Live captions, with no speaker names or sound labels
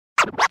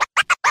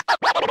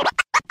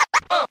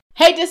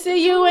to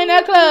see you in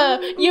the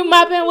club. You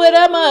mopping with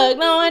a mug,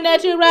 knowing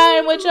that you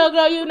riding with your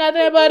girl, you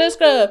nothing but a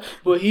scrub.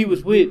 But he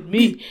was with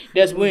me,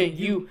 that's when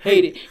you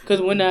hated.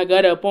 Cause when I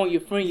got up on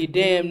your friend, you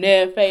damn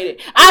near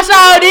faded. I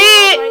saw it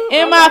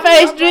in my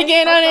face,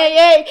 drinking on that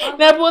yay.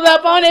 Now pull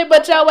up on it,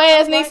 but your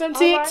ass need some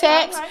Tic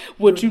Tacs.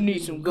 What you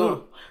need some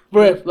gum,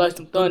 breath like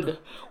some thunder.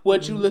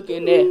 What you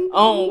looking at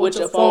on with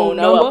your phone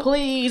number?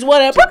 Please,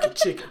 whatever.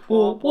 Chicken,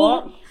 whoop,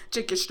 whoop.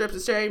 Chicken strips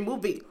and cherry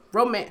movie.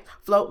 Romance,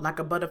 float like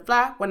a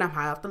butterfly when I'm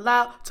high off the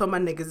loud. Told my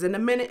niggas in a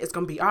minute, it's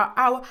gonna be our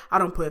hour. I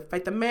don't put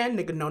faith in man,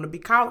 nigga known to be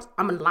cowards.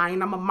 I'm a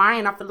lion, I'm a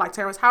mind, I feel like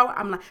Terrence Howard.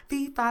 I'm like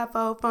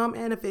V5 from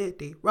and a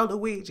 50. Roll a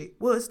Ouija,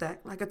 wood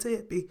stack like a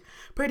tippy.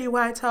 Pretty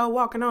white toe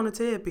walking on a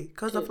tippy.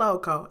 Cause the flow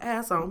cold,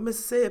 ass on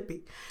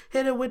Mississippi.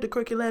 Hit it with the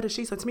crooked letter,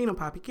 she's a tomato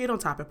poppy. Get on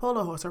top and pull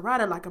a horse and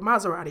ride it like a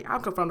Maserati.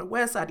 I'm come from the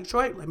west side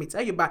Detroit, let me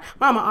tell you about it.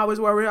 Mama always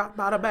worry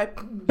about her baby.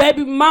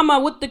 Baby mama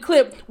with the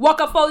clip,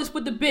 walk up foliage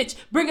with the bitch,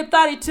 bring a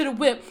thotty to the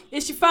whip.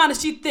 If she fine, if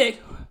she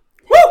thick,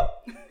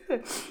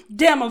 woo!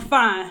 Damn, I'm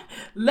fine.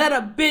 Let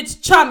a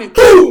bitch try me,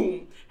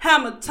 boom!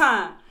 Hammer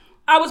time.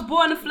 I was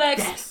born to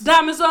flex, yes.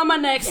 Diamonds on my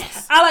neck.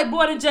 Yes. I like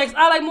boarding jacks,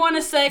 I like more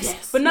than sex,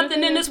 yes. But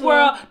nothing in this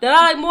world that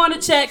I like more than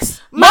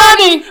checks.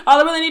 Money! All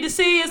I really need to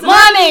see is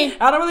money!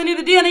 I don't really need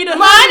the D, I need the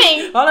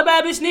money! All a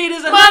bad bitch need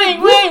is a money!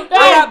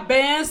 I got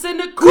bands in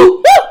the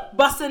coop,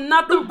 busting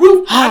out the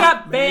roof. I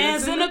got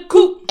bands in the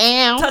coop.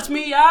 Touch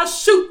me, I'll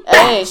shoot.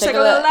 Hey, shake a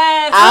little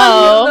ass,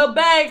 get a little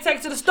bag, take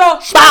it to the store,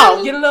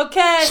 get a little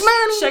cash,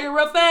 shake it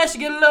real fast,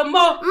 you get a little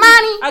more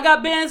money. I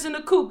got bands in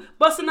the coop,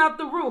 busting out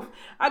the roof.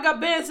 I got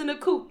bands in the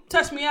coop.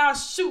 Touch me, I'll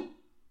shoot.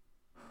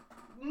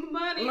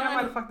 Money. I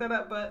might have fucked that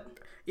up, but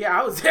yeah,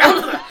 I was I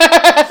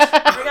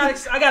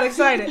got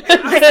excited.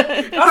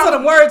 I saw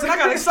the words and I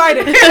got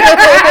excited.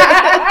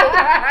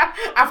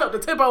 I felt the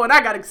tempo and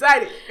I got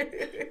excited.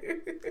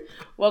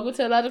 Welcome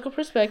to Illogical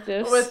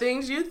Perspectives. Where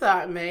things you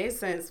thought made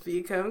sense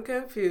become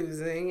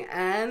confusing,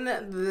 and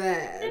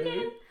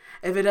then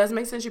if it does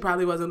make sense, you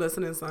probably wasn't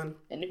listening, son.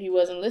 And if you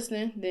wasn't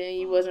listening, then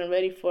you wasn't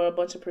ready for a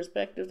bunch of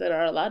perspectives that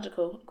are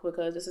illogical,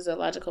 because this is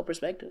Illogical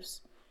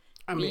Perspectives.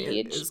 I mean,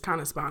 it's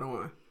kind of spot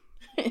on,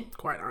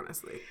 quite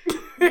honestly.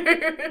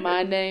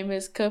 My name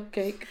is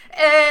Cupcake.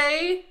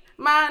 Hey,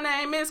 my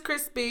name is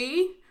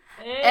Crispy.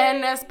 Hey.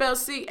 And that's spelled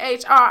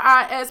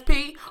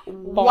CHRISP.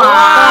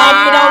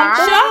 Why don't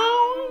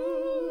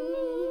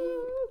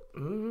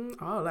you?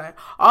 All that.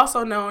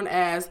 Also known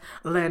as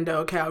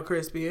Lando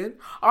Calrissian.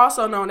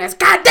 Also known as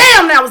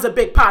goddamn, that was a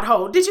big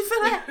pothole. Did you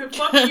feel that?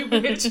 Fuck you,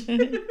 bitch.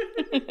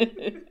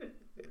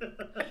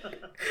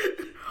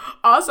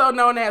 Also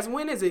known as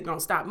when is it gonna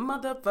stop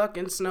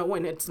motherfucking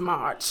snowing? It's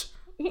March.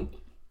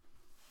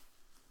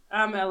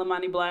 I'm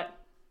Elamani Black.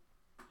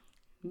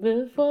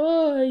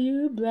 Before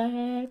you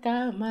black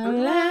out my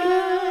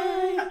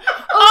life.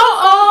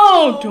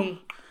 Oh, dum,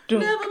 dum,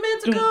 never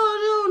meant to call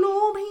you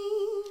no me.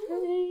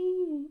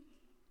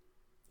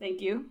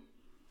 Thank you.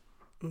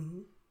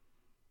 Mm-hmm.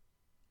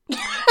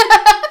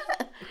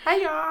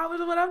 Hey y'all,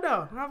 what up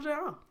though? How's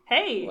y'all?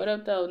 Hey. What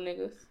up though,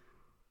 niggas?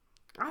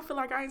 I feel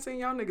like I ain't seen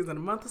y'all niggas in a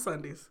month of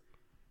Sundays.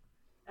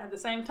 At the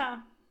same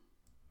time?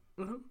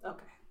 Mm-hmm.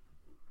 Okay.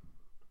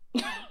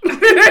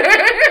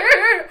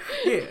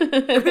 Yeah.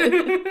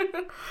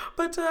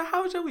 But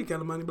how was your week,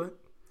 Money Black?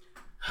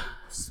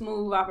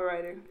 Smooth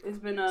operator. It's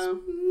been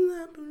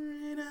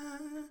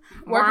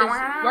work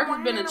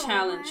has been a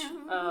challenge.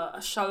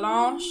 A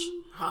challenge.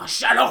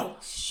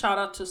 Shout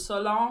out to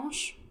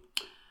Solange.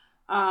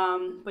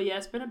 But yeah,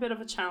 it's been a bit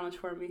of a challenge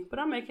for me, but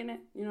I'm making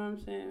it. You know what I'm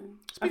saying?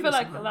 I feel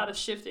like a lot of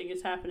shifting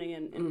is happening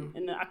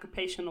in the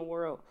occupational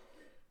world.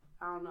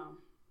 I don't know.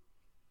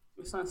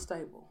 It's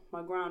unstable.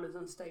 My ground is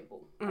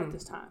unstable at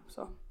this time.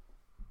 So,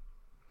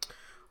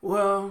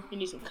 well, you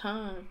need some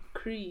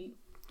concrete.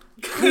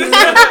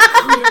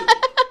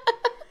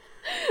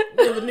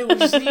 Never knew what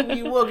you see when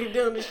you walking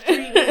down the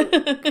street.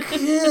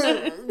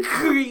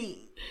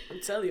 Concrete.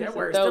 I'm telling you, that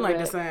word still ain't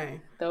the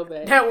same.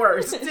 That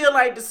word still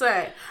ain't the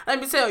same.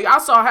 Let me tell you, I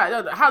saw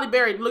Halle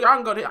Berry. Look, I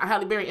can go to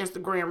Halle Berry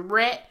Instagram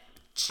right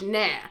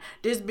now.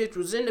 This bitch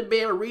was in the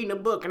bed reading a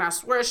book, and I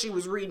swear she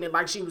was reading it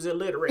like she was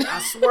illiterate. I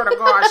swear to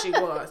God she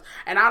was.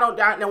 And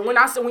when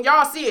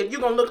y'all see it,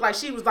 you're gonna look like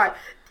she was like,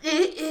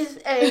 it is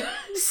a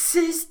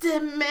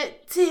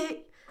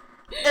systematic.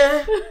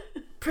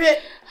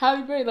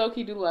 Halle Berry low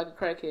key do look like a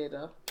crackhead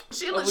though.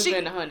 She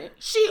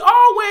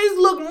always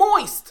look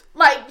moist.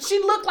 Like she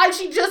looked like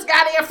she just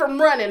got in from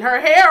running. Her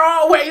hair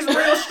always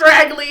real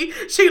straggly.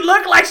 She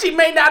looked like she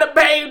may not have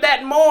bathed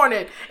that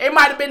morning. It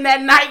might have been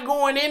that night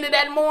going into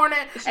that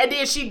morning, and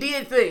then she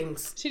did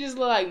things. She just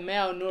looked like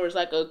malnourished,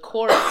 like a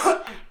corpse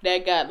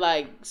that got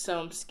like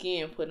some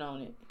skin put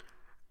on it.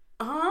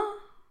 Uh-huh.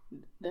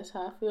 That's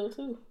how I feel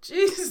too.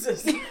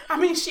 Jesus. I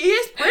mean, she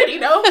is pretty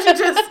though.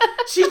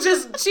 She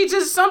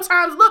just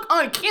sometimes look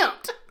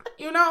unkempt,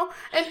 you know?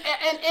 And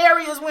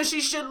areas when she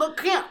should look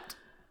kempt.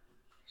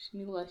 She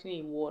look like she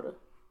need water.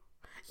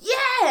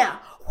 Yeah.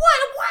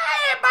 Why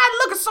everybody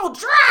looking so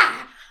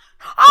dry?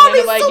 All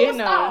these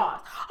superstars.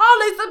 All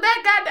these, so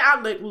that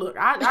goddamn, look,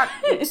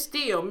 I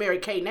still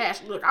Mary-Kate and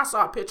Ashley. Look, I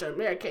saw a picture of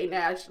Mary-Kate and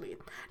Ashley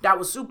that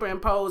was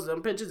superimposed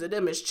on pictures of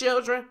them as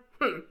children.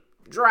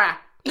 Dry.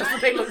 That's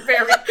what they look,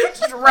 very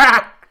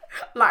dry.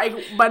 Like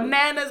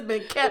bananas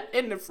been kept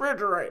in the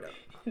refrigerator.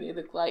 They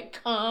look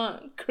like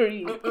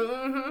concrete.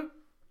 Mm-hmm.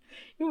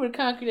 You remember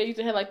concrete that used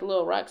to have like the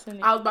little rocks in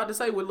it? I was about to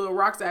say with little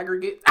rocks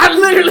aggregate. I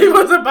literally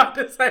was about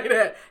to say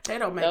that. They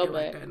don't make it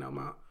like that no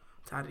more.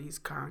 Tired of these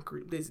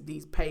concrete,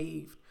 these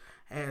paved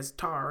ass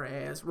tar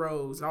ass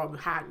roads, all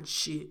hot and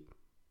shit.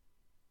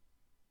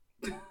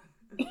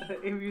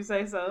 If you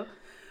say so.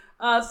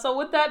 So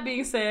with that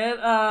being said,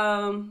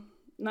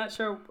 not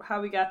sure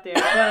how we got there,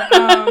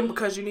 but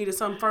because you needed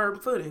some firm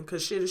footing,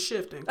 because shit is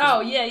shifting.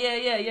 Oh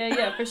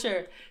yeah, for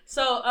sure.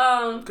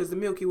 So because the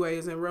Milky Way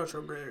is in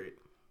retrograde.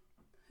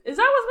 Is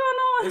that what's going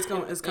on?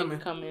 It's coming.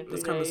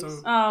 It's coming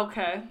soon. Oh,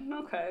 okay,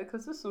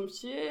 because there's some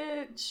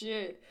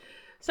shit.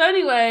 So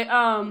anyway,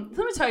 let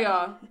me tell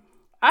y'all,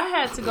 I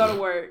had to go to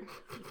work.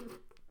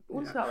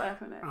 What's y'all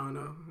laughing at? I don't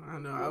know.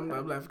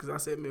 I'm laughing because I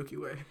said Milky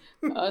Way.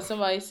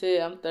 Somebody said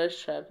I'm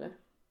thirst trapping.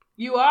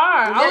 You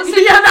are. I was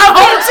saying that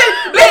whole shit.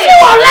 Bitch, you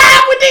won't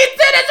laugh with these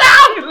titties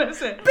out.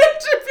 Listen,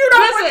 bitch, if you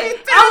don't put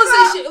these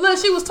titties out.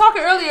 She was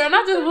talking earlier, and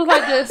I just was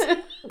like this.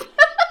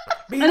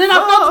 And then I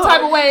felt the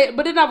type of way,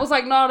 but then I was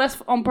like, no, that's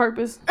on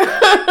purpose.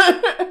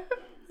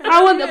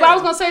 I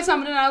was gonna say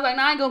something, and I was like,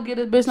 no, I ain't gonna get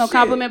this bitch no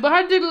compliment. But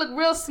her did look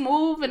real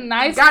smooth and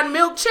nice. Got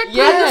milk chick.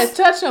 Yeah,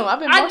 touch him. I've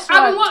been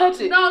touch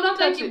it. No, don't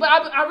touch it. But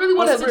I really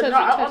wanted to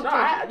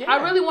touch it. I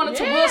really wanted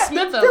to Will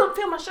Smith her.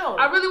 Feel my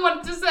shoulder. I really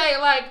wanted to say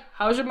like,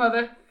 how's your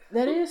mother?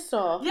 That is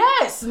soft.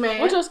 Yes, man.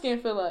 What your skin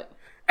feel like?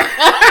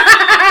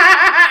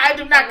 I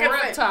do not get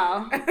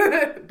reptile.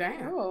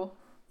 Damn. Oh.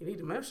 You need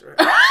to moisturize.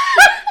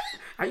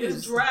 I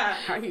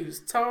use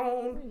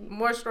tone,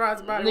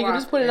 moisturized body wash. Nigga,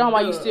 just put it on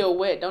while you still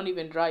wet. Don't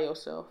even dry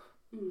yourself.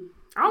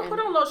 I don't put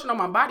on lotion on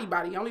my body.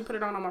 I only put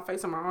it on my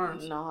face and my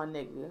arms. Nah,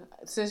 nigga.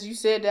 Since you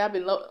said that, I've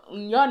been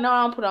y'all know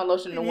I don't put on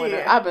lotion in the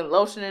winter. I've been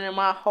lotioning in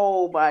my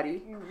whole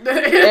body. Every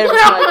time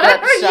I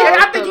got the shower. Yeah,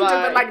 I think you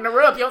just been like to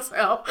rub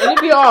yourself. And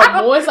it be all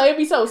moist, like it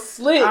be so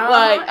slick.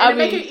 And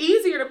make it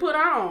easier to put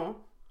on.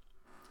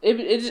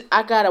 It just,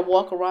 I gotta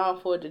walk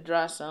around for it to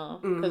dry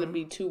some because it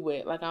be too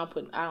wet. Like I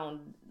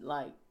don't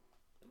like.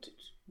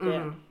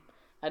 Yeah,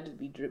 I just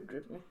be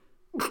dripping.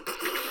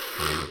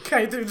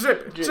 Can't do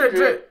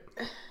drip.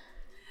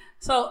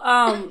 So,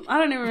 I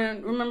don't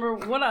even remember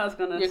what I was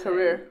gonna say. Your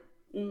career.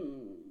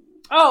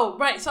 Oh,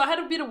 right. So I had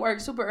to be to work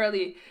super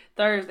early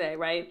Thursday,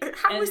 right?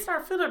 How we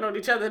start feeling on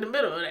each other in the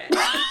middle of that?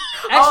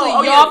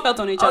 Actually, y'all felt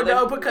on each other.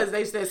 Oh, no, because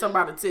they said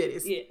something about the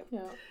titties.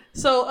 Yeah.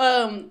 So,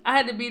 I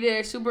had to be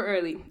there super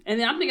early. And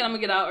then I'm thinking I'm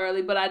going to get out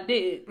early, but I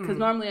did. Because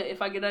normally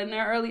if I get in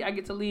there early, I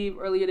get to leave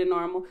earlier than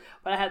normal.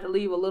 But I had to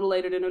leave a little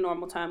later than the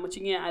normal time, which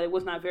again, I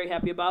was not very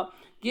happy about.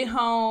 Get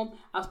home.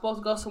 I was supposed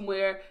to go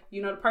somewhere.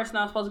 You know, the person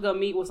I was supposed to go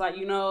meet was like, I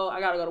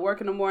got to go to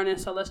work in the morning,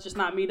 so let's just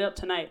not meet up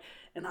tonight.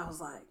 And I was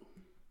like,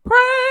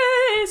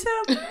 praise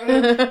him.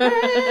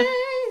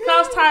 I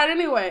was tired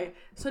anyway.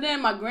 So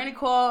then my granny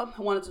called.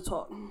 I wanted to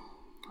talk.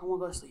 I want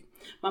to go to sleep.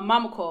 My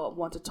mama called.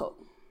 Wanted to talk.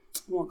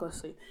 I want to go to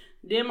sleep.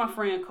 Then my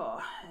friend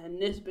called,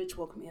 and this bitch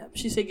woke me up.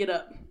 She said, get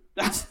up.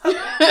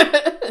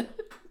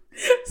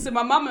 So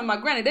my mama and my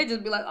granny, they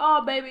just be like,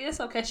 oh, baby, it's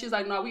okay. She's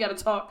like, no, we got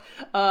to talk.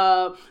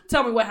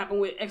 Tell me what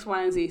happened with X,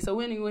 Y, and Z. So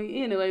anyway,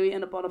 we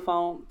end up on the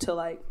phone till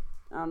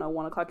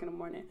 1 o'clock in the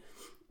morning.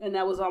 And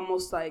that was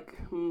almost that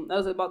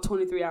was about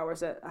 23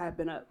 hours that I had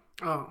been up.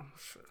 Oh,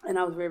 shit. And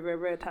I was very, very,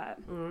 very tired.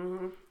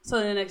 Mm-hmm. So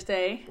the next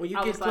day, when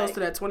you get close to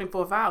that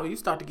 24th hour, you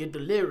start to get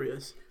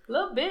delirious. A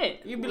little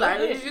bit. You be like,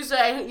 bit.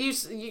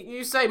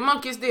 You say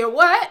monkeys did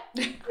what?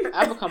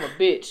 I become a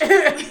bitch.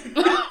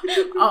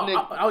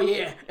 oh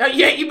yeah.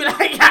 You be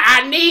like,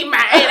 I need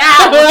my 8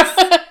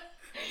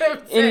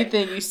 hours.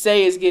 Anything you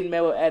say is getting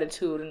met with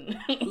attitude.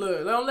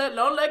 Look,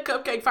 don't let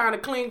Cupcake find a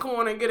clean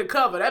corner and get a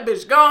cover. That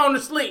bitch gone to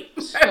sleep.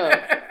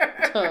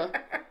 Tough.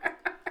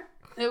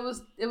 It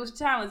was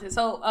challenging.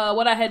 So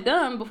what I had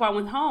done before I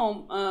went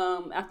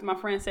home, after my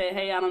friend said,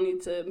 hey, I don't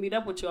need to meet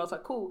up with you, I was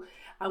like, cool.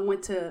 I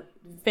went to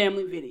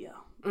Family Video.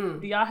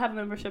 Do y'all have a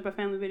membership at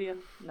Family Video?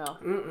 No.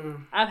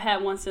 Mm-mm. I've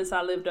had one since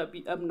I lived up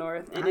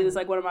north, and it is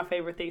like one of my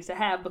favorite things to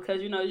have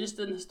because just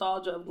the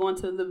nostalgia of going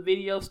to the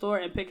video store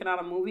and picking out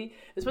a movie,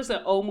 especially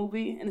an old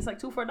movie, and it's like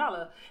 $2 for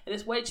 $1, and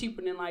it's way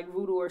cheaper than like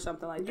Vudu or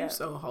something like that. You're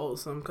so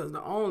wholesome because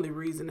the only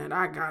reason that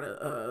I got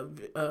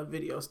a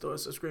video store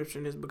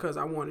subscription is because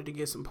I wanted to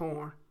get some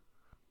porn.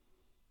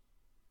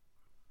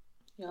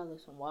 Y'all live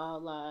some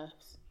wild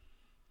lives.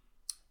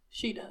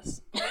 She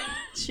does.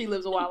 She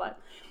lives a wild life.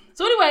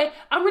 So anyway,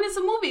 I rented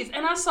some movies,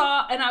 and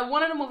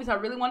one of the movies I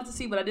really wanted to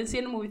see, but I didn't see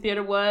in the movie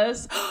theater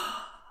was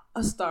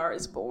A Star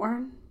Is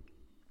Born.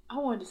 I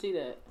wanted to see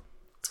that.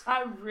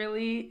 I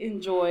really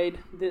enjoyed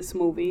this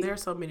movie. There are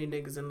so many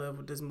niggas in love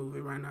with this movie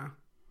right now.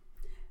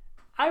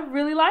 I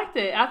really liked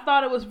it. I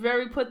thought it was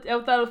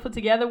put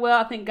together well.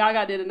 I think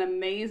Gaga did an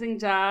amazing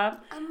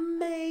job.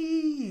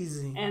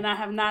 Amazing. sing. And I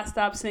have not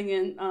stopped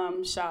singing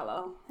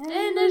Shallow.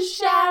 In the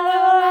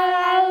shallow,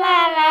 la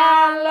la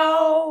la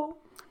low.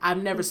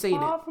 I've never seen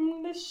Far it.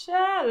 from the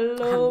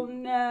shallow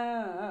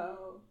now.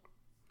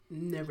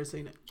 Never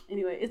seen it.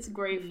 Anyway, it's a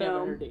great Never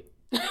film. heard it.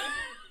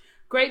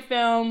 Great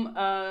film.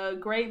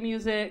 Great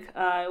music.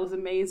 It was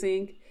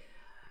amazing.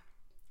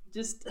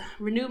 Just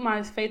renewed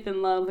my faith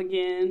in love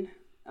again.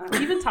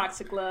 Even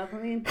toxic love. I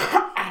mean,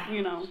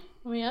 you know.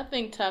 I mean, I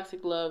think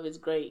toxic love is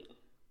great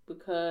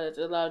because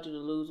it allowed you to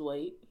lose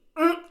weight,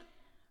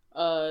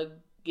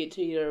 get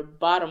to your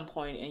bottom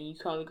point, and you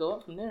can only go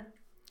up from there.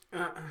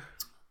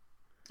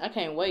 I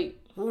can't wait.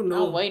 Oh,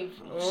 no. I'm waiting.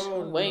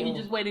 You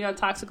just waiting on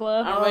toxic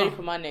love? I'm ready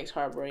for my next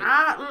heartbreak.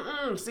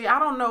 See, I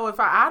don't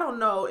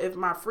know if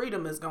my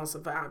freedom is gonna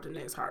survive the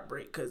next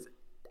heartbreak because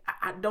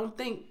I don't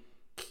think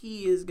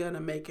he is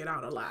gonna make it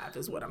out alive.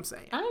 Is what I'm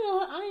saying. I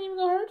ain't even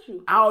gonna hurt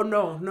you. Oh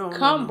no!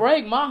 Come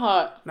break my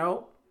heart.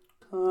 No.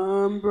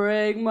 Come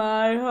break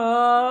my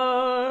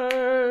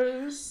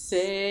heart.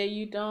 Say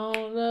you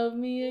don't love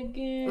me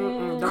again.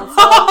 Don't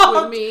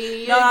fuck with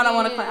me. No, I don't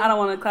want to. I don't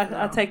want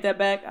to. I take that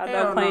back. I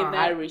don't claim I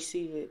that.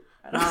 receive it.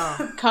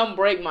 Come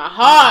break my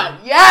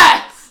heart.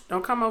 Yes.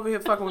 Don't come over here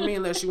fucking with me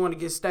unless you want to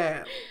get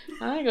stabbed.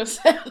 I ain't gonna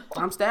say.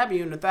 I'm stabbing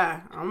you in the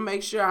thigh. I'm gonna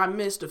make sure I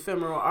miss the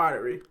femoral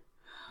artery.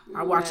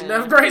 I watch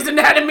enough Grey's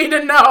Anatomy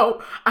to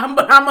know. I'm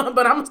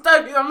gonna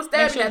stab you Make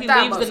that sure he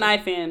thigh leaves muscle. the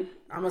knife in.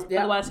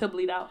 Otherwise, he'll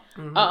bleed out.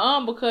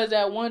 Because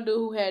that one dude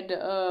who had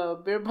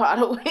the beer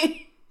bottle,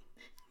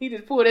 he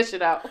just pulled that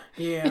shit out.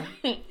 Yeah.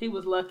 He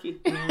was lucky.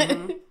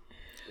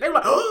 They were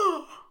like,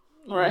 oh.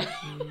 Right.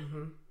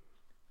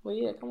 Well,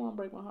 yeah, come on,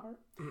 break my heart.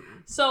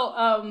 So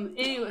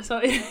anyway, so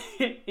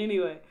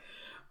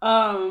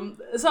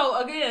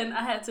again,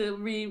 I had to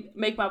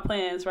make my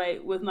plans,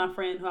 right, with my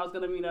friend who I was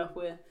gonna meet up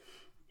with,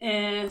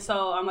 and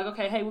so I'm like,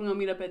 okay, hey, we're gonna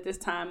meet up at this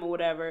time or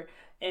whatever,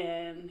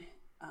 and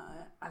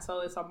I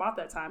saw it's about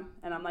that time,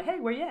 and I'm like, hey,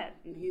 where you at?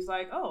 And he's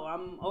like, oh,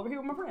 I'm over here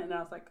with my friend, and I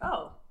was like,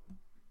 oh.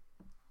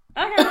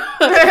 Okay.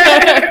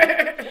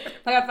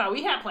 Like I thought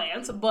we had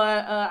plans,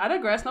 but I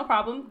digress. No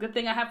problem. Good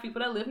thing I have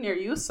people that live near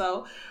you,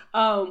 so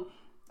I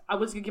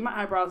was gonna get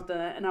my eyebrows done,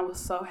 and I was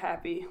so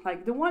happy.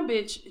 Like the one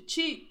bitch,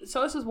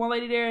 so this was one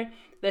lady there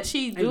that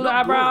she do the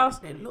eyebrows.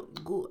 They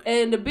look good.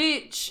 And the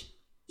bitch,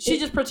 she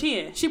just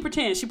pretend. She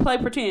play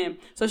pretend.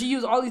 So she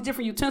use all these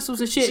different utensils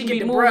and shit. She and get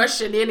the moving.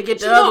 brush and then to get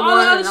the other one. All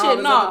and that all shit.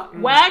 this No, other-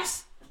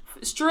 wax,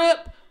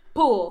 strip,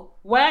 pull.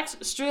 Wax,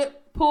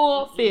 strip,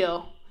 pull,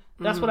 fill.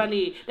 That's what I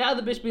need. That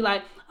other bitch be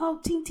like, oh,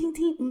 ting, ting,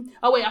 ting.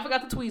 Oh, wait, I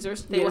forgot the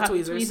tweezers. They will have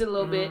tweezers. to tweeze it a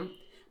little bit.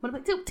 But I'm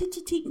like,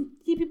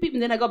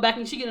 and then I go back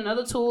and she get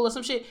another tool or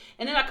some shit.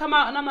 And then I come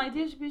out and I'm like,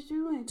 this bitch,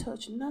 you ain't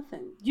touched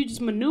nothing. You just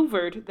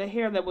maneuvered the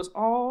hair that was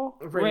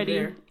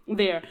already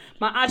there.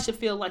 My eye should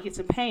feel like it's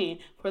in pain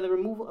for the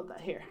removal of that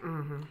hair.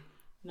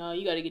 No,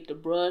 you got to get the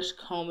brush,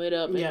 comb it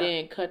up, and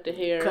then cut the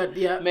hair.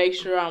 Make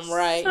sure I'm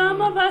right.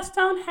 Some of us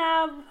don't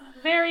have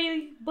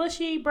very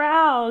bushy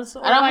brows.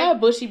 I don't have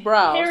bushy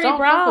brows. Hairy Don't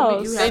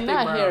brows. They're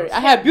not brows. hairy. I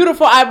have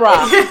beautiful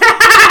eyebrows. You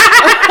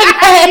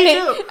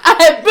I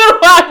have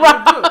beautiful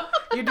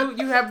eyebrows.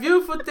 You have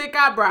beautiful thick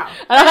eyebrows.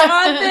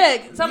 I'm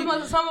thick. Some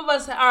of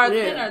us are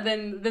thinner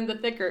than the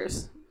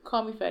thickers.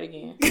 Call me fat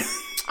again.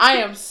 I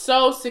am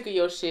so sick of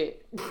your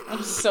shit.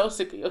 I'm so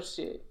sick of your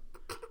shit.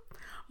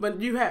 But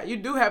you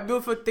do have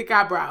beautiful thick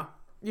eyebrow.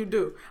 You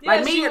do. Yes,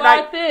 Like me, you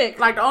like are thick.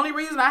 Like the only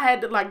reason I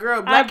had to black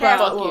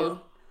castor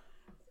oil.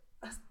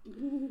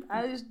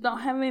 I just don't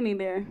have any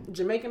there.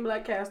 Jamaican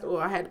black castor oil.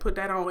 I had to put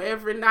that on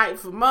every night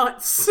for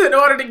months in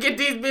order to get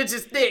these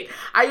bitches thick.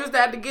 I used to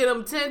have to get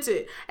them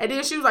tinted. And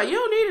then she was like, you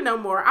don't need it no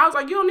more. I was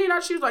like, you don't need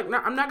it? She was like, no,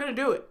 I'm not going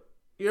to do it.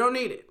 You don't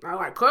need it. I was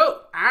like, cool.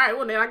 All right,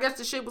 well then I guess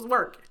the shit was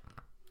working.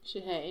 You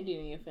should have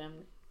Indian in your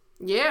family.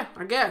 Yeah,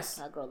 I guess.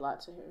 I grow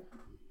lots of hair.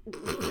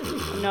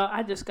 No,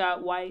 I just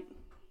got white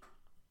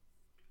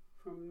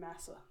from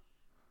Massa.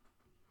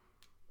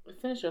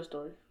 Finish your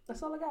story.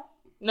 That's all I got.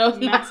 No, it's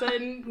not.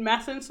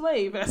 Massa and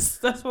slave.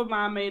 That's what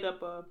mine made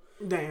up of.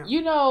 Damn.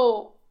 You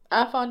know,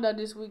 I found out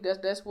this week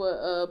that's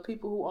what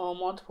people who own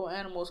multiple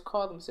animals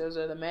call themselves.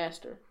 They're the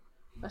master.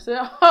 I said,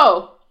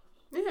 oh.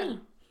 Yeah.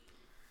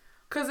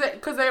 Cause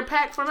they're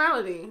pack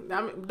formality.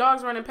 I mean,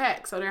 dogs run in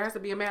packs, so there has to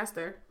be a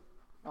master.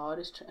 All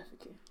this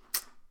trafficking.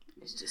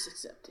 It's just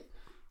accepted.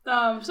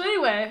 So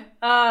anyway,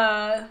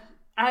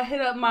 I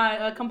hit up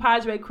my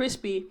compadre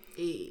Crispy,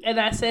 and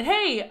I said,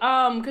 "Hey,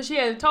 cause she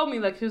had told me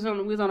like we was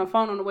on the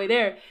phone on the way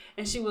there,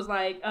 and she was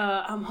like,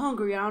 I'm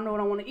hungry. I don't know what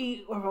I want to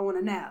eat or if I want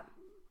to nap."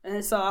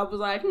 And so I was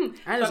like,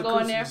 That is so a I go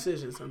in crucial there.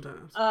 decision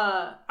sometimes.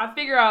 I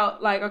figure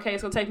out like, okay,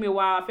 it's gonna take me a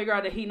while. I figure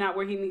out that he not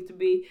where he needs to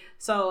be.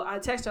 So I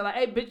text her like,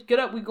 "Hey, bitch, get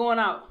up. We going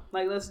out.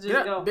 Like, let's just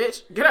Get go." up,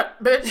 bitch. Get up,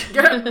 bitch.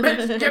 Get up,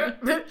 bitch. Get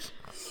up, bitch.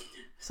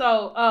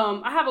 So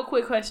I have a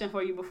quick question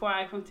for you before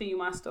I continue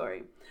my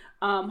story.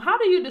 How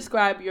do you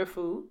describe your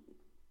food?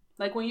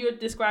 Like when you're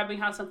describing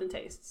how something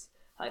tastes,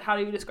 like how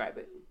do you describe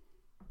it?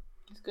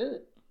 It's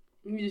good.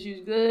 You just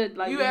use good.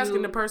 Like You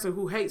asking the person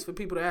who hates for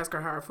people to ask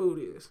her how her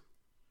food is.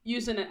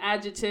 Using an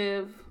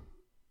adjective.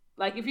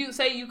 Like if you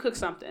say you cook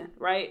something,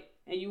 right?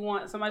 and you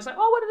want somebody's like,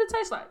 oh, what did it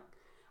taste like?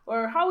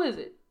 Or how is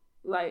it?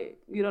 Like,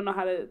 you don't know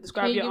how to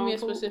describe your own food. Can you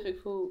give me a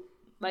specific food?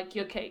 Like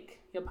your cake,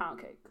 your pound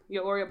cake,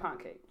 your Oreo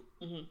pound cake.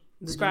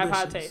 Mm-hmm. Describe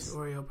how it tastes.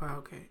 Oreo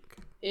pound cake.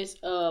 It's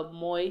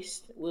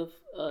moist with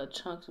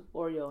chunks of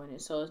Oreo in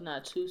it, so it's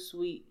not too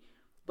sweet,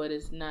 but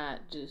it's not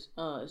just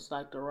it's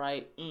like the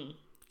right.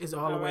 It's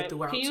all the way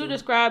throughout. Can you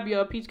describe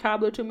your peach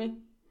cobbler to me?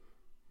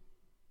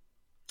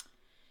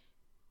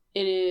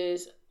 It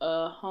is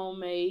a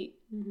homemade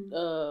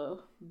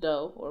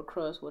dough or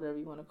crust, whatever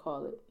you want to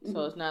call it. Mm-hmm.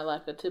 So it's not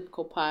like a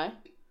typical pie.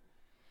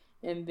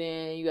 And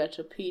then you got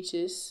your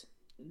peaches,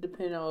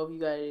 depending on if you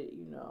got it,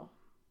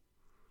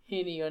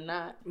 Henny or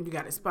not. You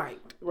got it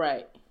spiked.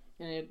 Right.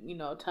 And it,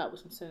 topped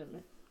with some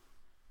cinnamon.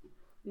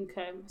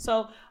 Okay.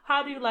 So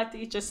how do you like to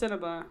eat your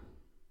Cinnabon?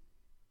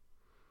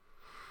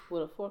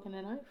 With a fork and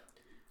a knife?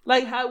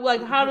 If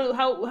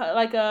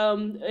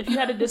you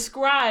had to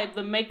describe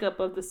the makeup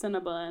of the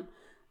Cinnabon,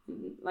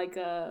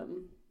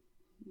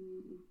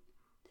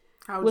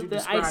 how would you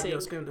describe your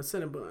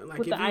Cinnabon? Like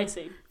with the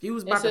icing. If you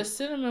was about it's a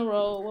cinnamon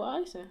roll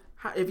with icing.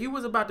 If you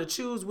was about to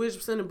choose which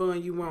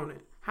Cinnabon you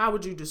wanted, how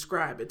would you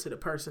describe it to the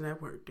person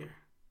that worked there?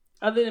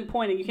 Other than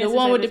pointing, you can't. The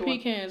one with the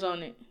pecans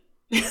on it.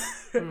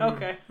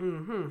 Okay.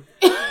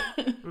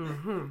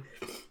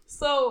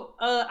 So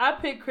I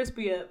picked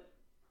Crispy up.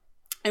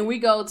 And we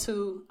go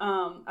to,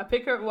 I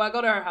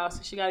go to her house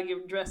and she got to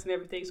get dressed and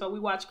everything. So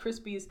we watch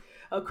Chrissy's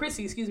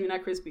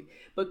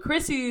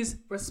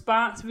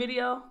response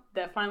video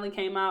that finally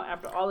came out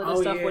after all of this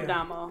stuff with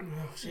Damo.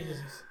 Oh,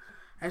 Jesus.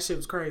 That shit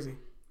was crazy.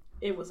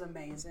 It was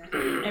amazing.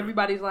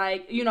 Everybody's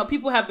like,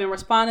 people have been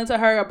responding to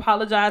her,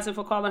 apologizing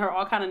for calling her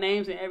all kind of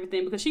names and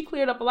everything because she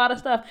cleared up a lot of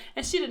stuff.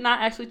 And she did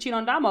not actually cheat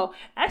on Damo.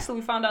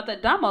 Actually, we found out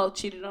that Damo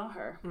cheated on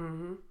her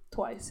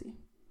twice.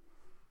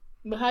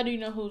 But how do you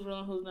know who's real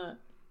and who's not?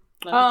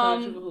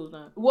 Who's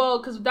not? Well,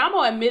 because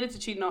Damo admitted to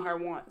cheating on her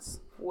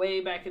once,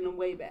 way back. And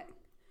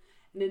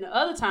then the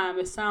other time,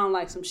 it sounded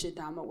like some shit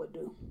Damo would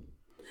do.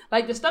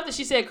 Like the stuff that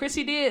she said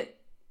Chrissy did,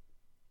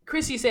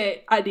 Chrissy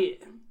said, I did.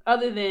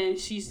 Other than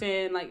she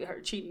saying like her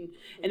cheating.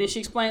 And then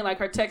she explained like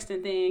her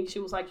texting thing. She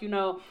was like,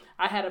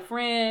 I had a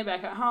friend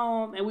back at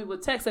home and we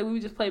would text her. We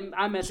would just play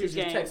iMessage games. She was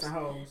just texting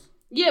hoes.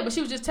 Yeah, but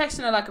she was just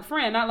texting her like a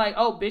friend. Not like,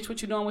 oh, bitch, what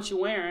you doing, what you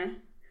wearing.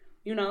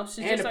 She's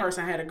and just the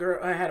person had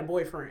a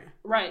boyfriend.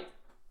 Right.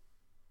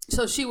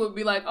 So she would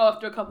be like,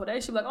 after a couple of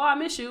days, she'd be like, I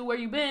miss you. Where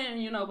you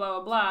been? Blah,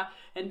 blah, blah.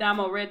 And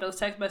Damo read those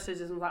text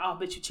messages and was like,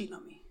 bitch, you cheating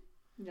on me.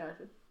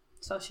 Gotcha.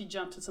 So she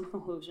jumped to some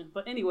conclusion.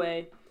 But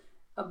anyway,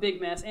 a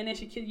big mess. And then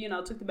she,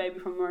 took the baby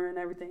from her and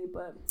everything.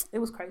 But it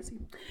was crazy.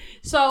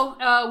 So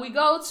we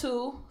go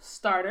to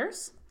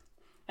starters.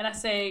 And I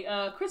say,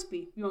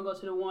 Crispy, you want to go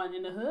to the one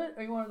in the hood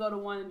or you want to go to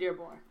one in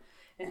Dearborn?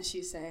 And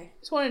she say,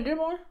 it's one in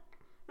Dearborn?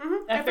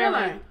 Mm-hmm. At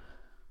Fairlane.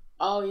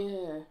 Oh,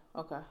 yeah.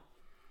 Okay.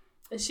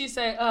 And she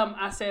said,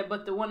 I said,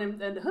 but the one in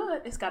the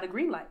hood, it's got a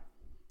green light.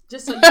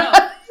 Just so you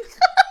know,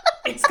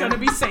 it's going to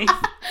be safe.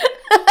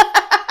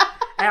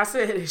 And I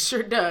said, it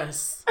sure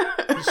does.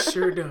 It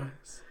sure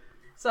does.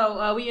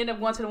 So we end up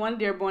going to the one in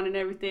Dearborn and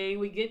everything.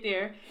 We get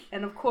there.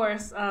 And of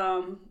course,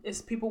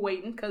 it's people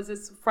waiting because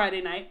it's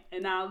Friday night.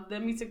 And now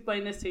let me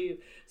explain this to you.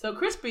 So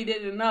Crispy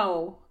didn't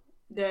know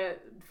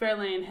that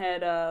Fairlane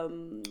had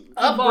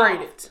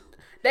upgraded.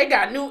 They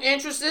got new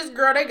entrances,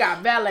 girl. They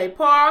got valet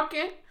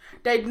parking.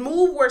 They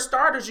moved where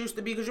Starters used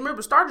to be, because you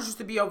remember Starters used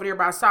to be over there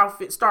by Star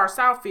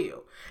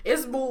Southfield.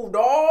 It's moved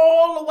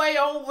all the way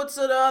over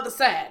to the other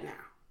side now.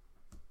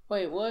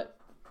 Wait, what?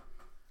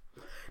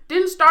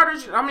 Didn't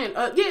Starters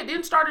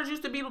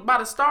used to be by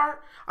the Star?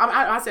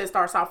 I said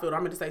Star Southfield. I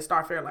meant to say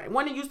Star Fairlane.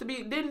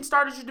 Didn't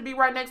Starters used to be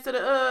right next to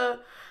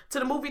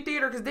the movie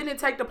theater? Because didn't it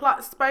take the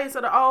plot space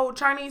of the old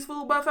Chinese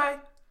food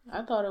buffet?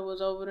 I thought it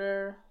was over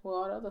there with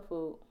all the other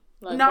food.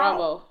 Like no.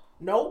 Bravo.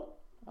 Nope.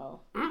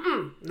 Oh.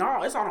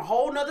 No, it's on a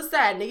whole nother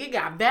side, nigga. It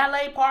got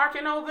valet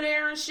parking over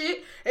there and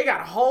shit. It got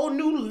a whole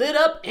new lit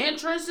up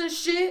entrance and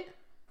shit.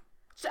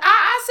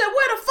 I said,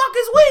 where the fuck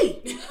is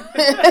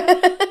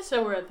we?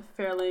 So we're at the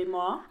Fairlane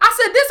Mall. I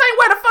said, this ain't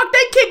where the fuck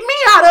they kicked me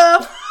out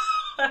of.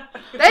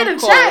 They done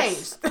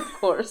changed. Of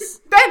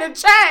course. They done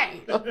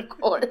changed. Of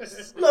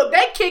course. Look,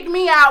 they kicked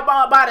me out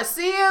by the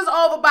Sears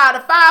over by the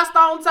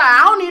Firestone Tire.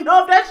 I don't even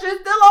know if that shit's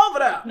still over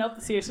there. Nope,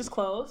 the Sears is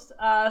closed.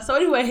 So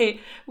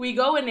anyway, we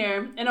go in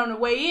there, and on the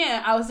way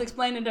in, I was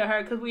explaining to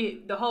her, because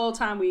the whole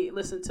time we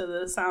listened to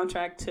the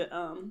soundtrack to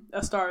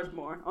A Star Is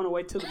Born on the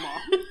way to the mall.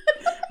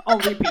 On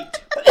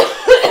repeat.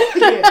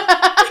 Yeah.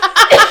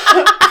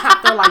 I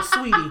feel like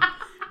Sweetie.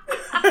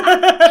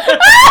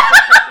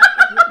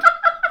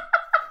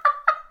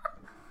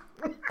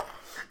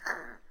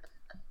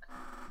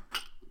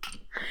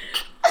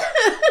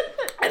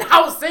 And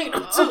I was singing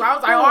them too. I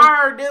was like, I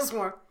heard this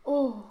one.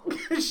 Oh.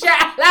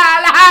 Sha la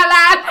la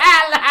la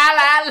la la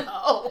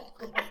la.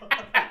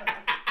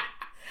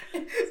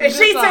 And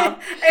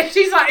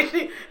she's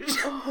like,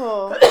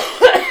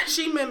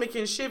 she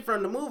mimicking shit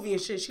from the movie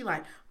and shit. She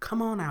like,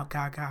 come on out,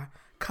 Gaga.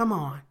 Come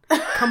on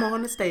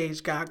the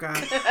stage, Gaga.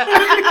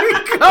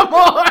 Come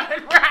on,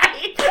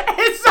 right?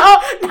 And so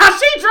now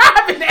she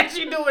driving and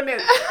she doing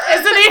this.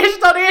 And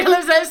so the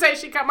ambulance they say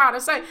she come out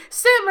and say,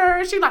 simmer.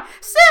 And she like,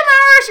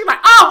 simmer. She like,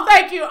 oh,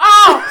 thank you.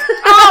 Oh,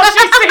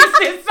 she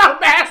sings it so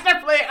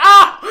masterfully.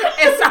 Oh,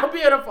 it's so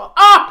beautiful.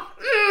 Oh,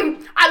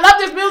 I love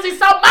this music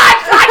so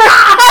much right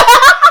now.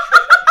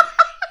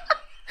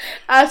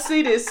 I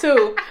see this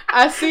too.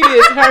 I see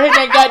this. Her hitting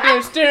that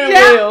goddamn steering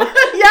wheel.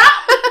 Yeah,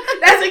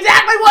 that's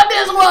exactly what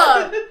this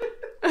was.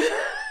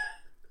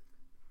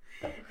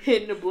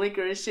 Hitting the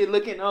blinker and shit,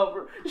 looking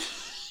over.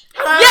 Yes,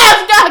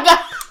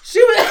 Gaga.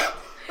 She was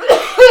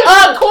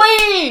a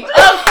queen.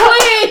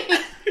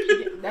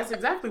 That's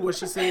exactly what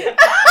she said.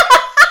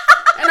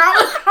 And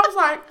I was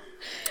like,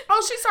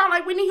 oh, she sound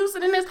like Whitney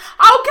Houston in this.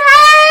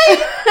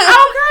 Okay.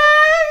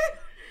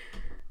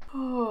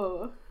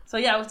 Oh. So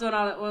yeah, I was doing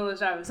all that when I was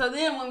driving. So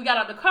then when we got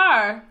out the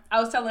car,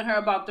 I was telling her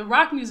about the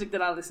rock music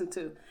that I listened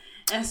to.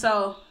 And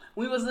so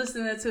we was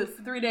listening to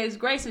 3 Days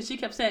Grace, and she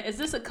kept saying, is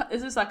this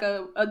like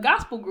a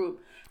gospel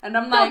group? And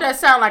I'm like, don't that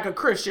sound like a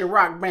Christian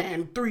rock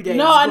band, 3 Days Grace?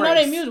 No, I know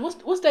their music.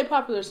 What's their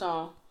popular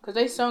song? Because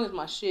they song is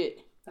my shit.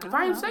 If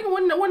I ain't mistaken,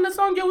 wasn't the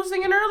song you was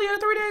singing earlier,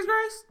 3 Days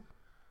Grace?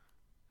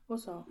 What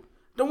song?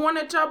 The one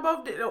that y'all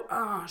both did.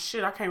 Oh,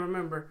 shit, I can't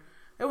remember.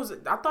 It was.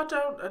 I thought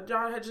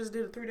y'all had just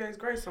did a 3 Days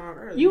Grace song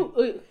earlier. You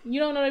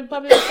don't know their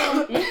popular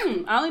song?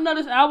 I only know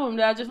this album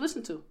that I just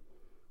listened to.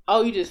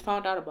 Oh, you just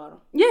found out about them?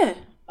 Yeah.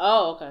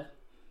 Oh, okay.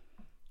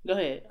 Go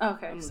ahead.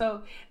 Okay,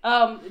 so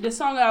the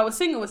song that I was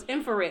singing was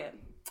Infrared.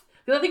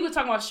 Because I think we were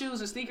talking about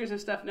shoes and sneakers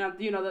and stuff. Now,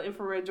 the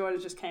infrared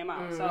Jordans just came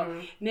out. So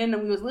and then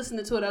we was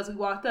listening to it as we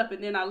walked up,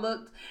 and then I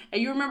looked,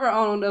 and you remember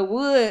on the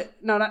wood,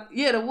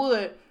 the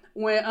wood,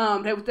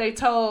 when they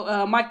told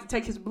Mike to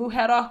take his blue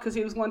hat off because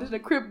he was going to the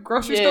Crib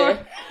grocery store.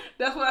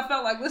 That's what I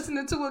felt like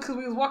listening to it, because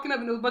we was walking up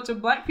and there was a bunch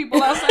of black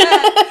people outside.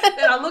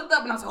 And I looked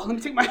up and I was like, oh, let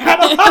me take my hat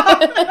off.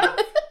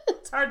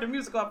 Turned the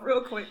music off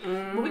real quick.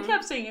 But we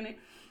kept singing it.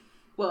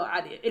 Well,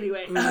 I did.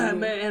 Anyway,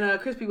 and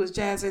Crispy was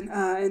jazzing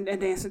and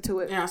dancing to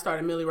it. Yeah, I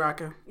started Millie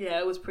rocking. Yeah,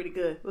 it was pretty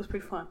good. It was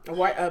pretty fun.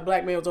 A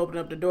black man was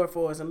opening up the door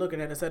for us and looking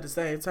at us at the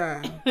same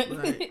time.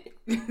 Like,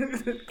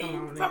 come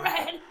on,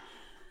 Infrared.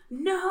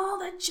 Know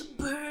that you're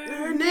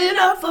burning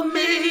up for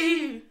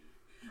me.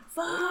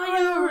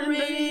 Fire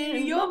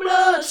in your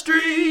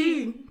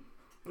bloodstream.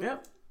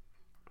 Yep.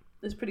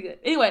 It's pretty good.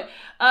 Anyway,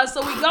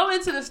 so we go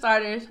into the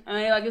starters,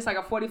 and it's like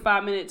a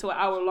 45-minute to an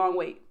hour long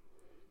wait.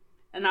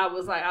 And I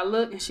was like, I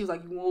looked, and she was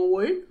like, you want to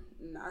wait?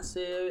 And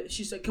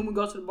she said, can we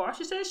go to the bar?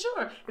 She said,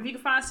 sure. If you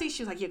can find a seat.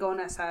 She was like, yeah, go on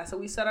that side. So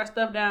we set our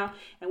stuff down,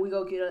 and we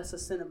go get us a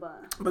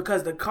Cinnabon.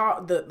 Because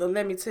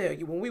let me tell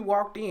you, when we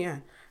walked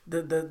in,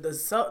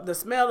 the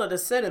smell of the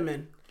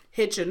cinnamon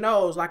hit your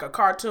nose like a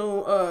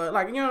cartoon,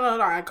 like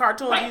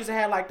cartoons used to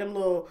have like them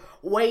little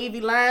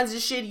wavy lines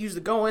and shit. Used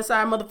to go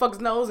inside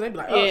motherfuckers' nose, and they'd be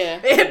like,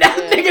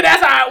 nigga,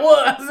 that's how it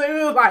was. And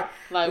it was like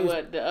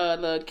what, the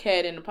little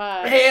cat in the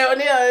pie? Hell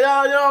yeah, you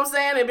know what I'm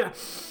saying? They'd be like,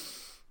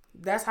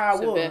 that's how it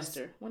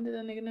Sylvester. was. When did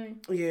that nigga name?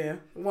 Yeah,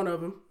 one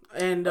of them.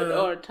 And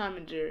or Tom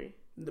and Jerry.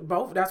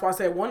 Both. That's why I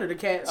said one of the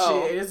cats.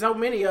 Oh. Shit, there's so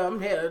many of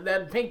them. Hell,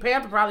 that Pink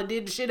Panther probably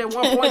did the shit at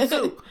one point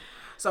too.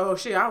 So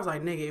shit, I was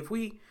like, nigga, if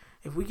we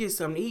get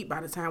something to eat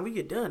by the time we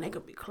get done, they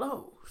could be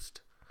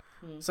closed.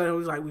 So it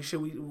was like, which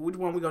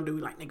one we gonna do?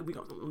 We like, nigga, we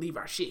gonna leave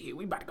our shit here.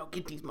 We about to go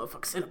get these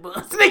motherfuckers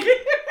Cinnabons, nigga.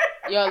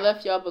 Y'all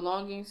left y'all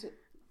belongings?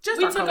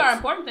 We took our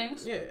important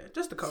things. Yeah,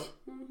 just the coat.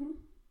 And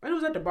it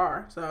was at the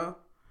bar, so.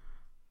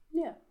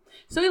 Yeah.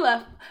 So we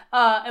left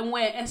and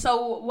went. And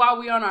so while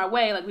we were on our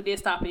way, we did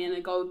stop in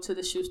and go to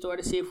the shoe store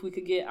to see if we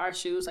could get our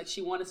shoes. Like,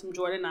 she wanted some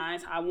Jordan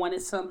 9s. I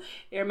wanted some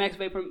Air Max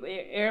Vapor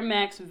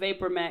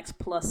Max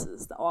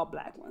Pluses, the all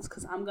black ones,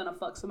 because I'm going to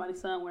fuck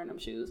somebody's son wearing them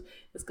shoes.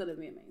 It's going to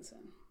be amazing.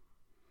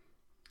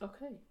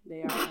 Okay.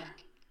 They are.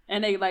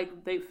 And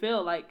they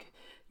feel like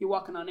you're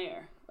walking on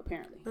air,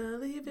 apparently.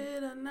 Believe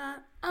it or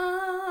not,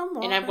 I'm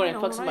going to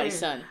fuck somebody's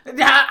son.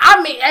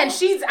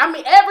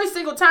 Every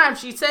single time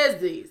she says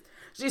these.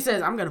 She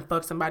says, I'm going to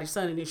fuck somebody's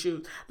son in these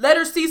shoes. Let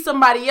her see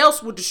somebody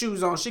else with the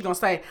shoes on. She going to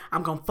say,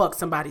 I'm going to fuck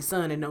somebody's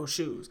son in those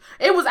shoes.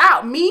 It was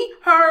out. Me,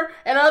 her,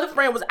 and another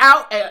friend was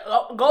out at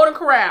Golden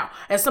Corral.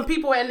 And some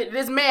people, and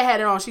this man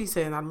had it on. She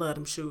said, I love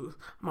them shoes.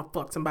 I'm going to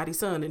fuck somebody's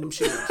son in them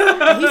shoes.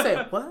 And he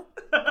said, what?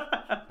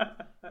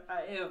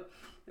 I am.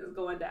 It's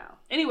going down.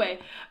 Anyway,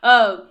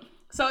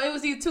 so it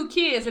was these two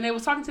kids, and they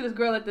was talking to this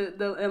girl at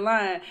the in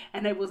line,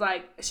 and they was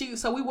like,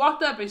 so we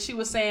walked up, and she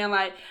was saying,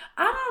 like,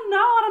 I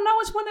don't know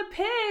which one to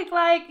pick,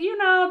 like,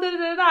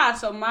 da-da-da-da.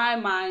 So my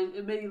mind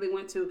immediately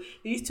went to,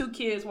 these two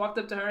kids walked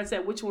up to her and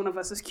said, which one of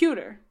us is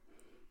cuter?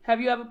 Have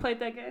you ever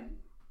played that game?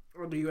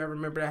 Or do you ever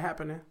remember that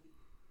happening?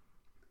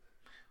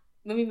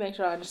 Let me make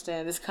sure I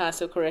understand this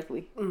concept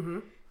correctly. Mm-hmm.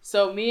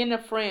 So me and a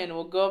friend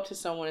will go up to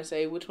someone and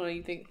say, which one do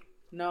you think?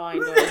 No, I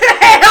know.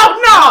 Hell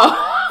no!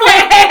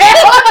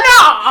 Hell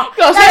no!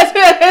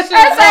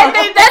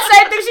 That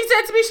same thing she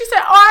said to me. She said,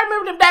 oh, I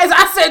remember them days.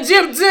 I said,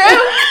 Jim,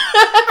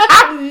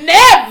 I've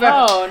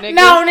never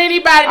known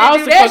anybody to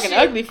do that shit. I was a fucking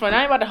ugly friend.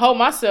 I ain't about to hold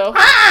myself.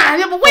 But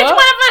which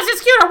one of us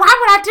is cuter? Why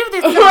would I do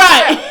this to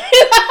myself?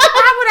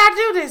 Why would I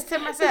do this to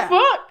myself?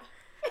 Fuck.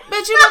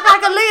 Bitch, you look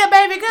like Aaliyah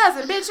baby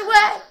cousin, bitch.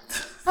 What?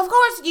 Of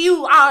course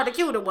you are the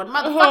cuter one,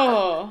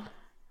 motherfucker.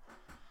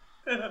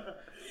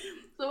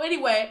 So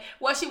anyway,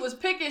 while she was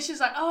picking, she's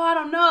like, "Oh, I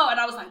don't know," and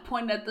I was like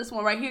pointing at this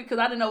one right here because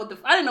I didn't know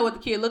what the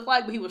kid looked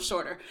like, but he was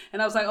shorter,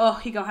 and I was like, "Oh,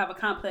 he gonna have a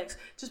complex.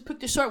 Just pick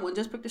the short one.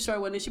 Just pick the short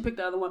one." And she picked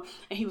the other one,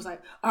 and he was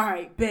like, "All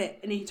right, bet."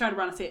 And then he turned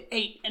around and said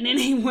 8, and then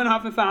he went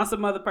off and found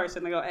some other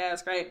person to go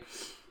ask, right?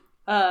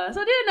 So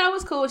then that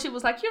was cool. She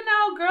was like,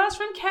 girls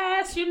from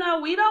Cass, we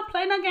don't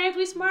play no games,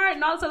 we smart,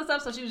 and all this other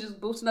stuff. So she was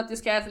just boosting up this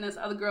Cass, and this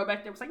other girl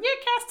back there was like, yeah,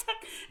 Cass Tech,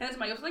 and this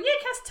somebody was like, yeah,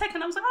 Cass Tech,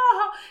 and I was like,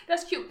 oh,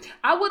 that's cute.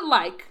 I would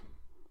like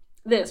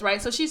this, right?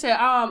 So she said,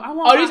 I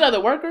want. Oh, these are the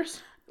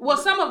workers? Well,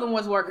 some of them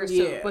was workers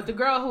too, but the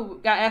girl who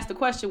got asked the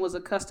question was a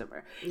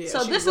customer. Yeah,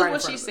 so this is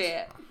what she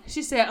said.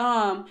 She said,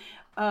 I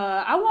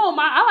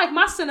like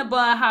my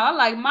Cinnabon how I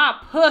like my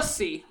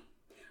pussy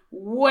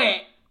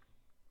wet.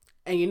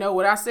 And you know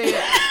what I said?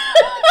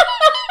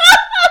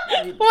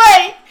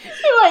 Wait,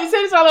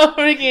 say this all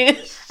over again.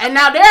 And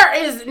now there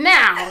is, as at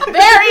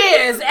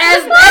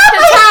the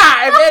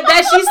time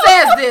that she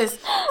says this,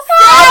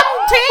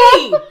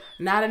 17,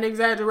 not an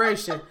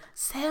exaggeration,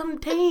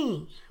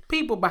 17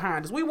 people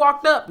behind us. We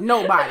walked up,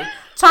 nobody.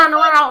 Turned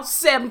around,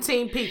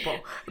 17 people.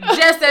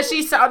 Just as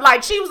she saw,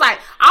 she was like,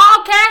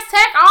 all Cass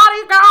Tech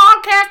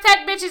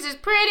bitches is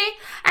pretty.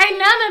 Ain't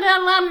none of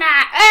them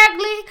not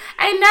ugly.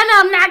 Ain't none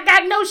of them not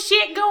got no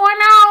shit going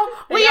on.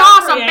 We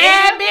all some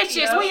bad bitches.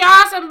 Yeah.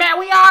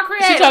 We all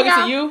creative. She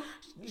talking to you?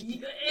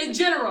 In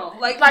general,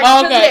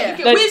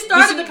 okay. We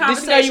started the conversation.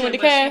 Did she know you went to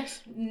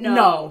Cass?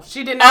 No,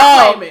 she did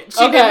not claim it.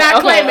 She did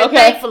not claim it,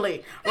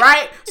 thankfully.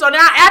 Right? So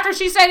now after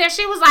she said that,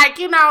 she was like,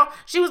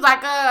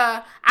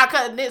 I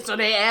couldn't. So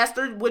they asked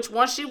her which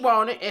one she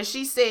wanted, and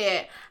she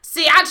said,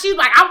 she's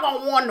like, I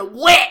want one the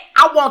wet.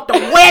 I want the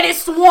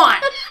wettest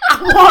one.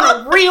 I want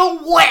a real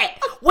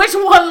wet. Which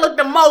one looked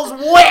the most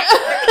wet?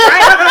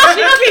 Right?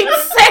 She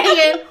keeps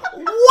saying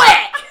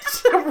wet.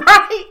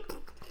 Right?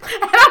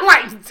 And I'm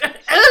like,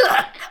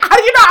 ugh.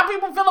 You know how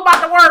people feel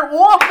about the word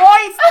warm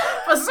voice?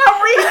 For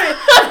some reason,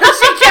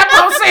 she kept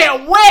on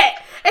saying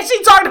wet. And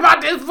she talked about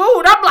this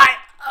food. I'm like,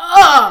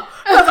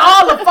 because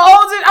all the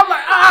folds in. I'm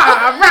like,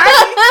 right?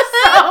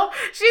 So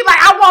she like,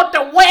 I want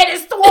the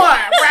wettest one,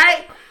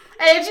 right?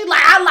 And she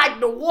like, I like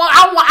the one.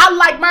 I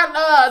like my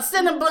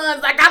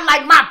Cinnabons like I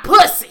like my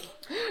pussy.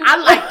 I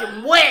like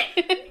them wet.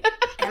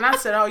 And I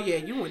said, oh yeah,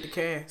 you went to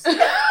Cass.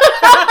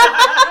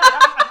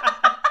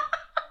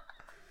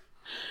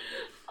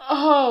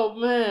 Oh,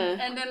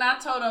 man. And then I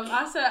told him,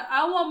 I said,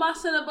 I want my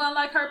Cinnabon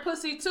like her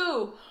pussy,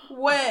 too.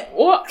 Wet.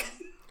 What?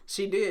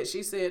 She did.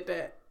 She said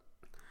that.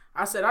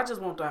 I said, I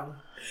just want that one.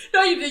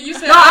 No, you did. You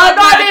said, I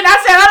didn't. I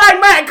said, I like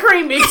mine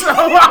creamy, so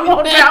I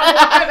want that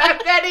one.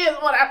 That is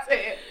what I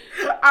said.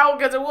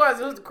 Because it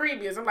was the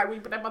creamiest. I'm like, when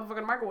you put that motherfucker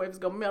in the microwave, it's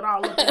going to melt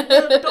all up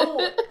the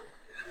door.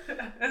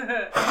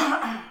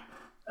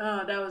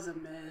 Oh, that was a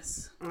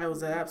mess. It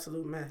was an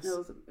absolute mess.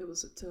 It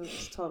was a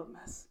total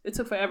mess. It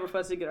took forever for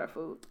us to get our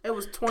food. It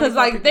was 20.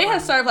 Because they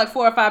had served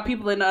 4 or 5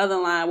 people in the other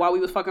line while we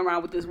was fucking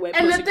around with this wet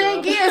pussy. And the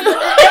thing girl. is,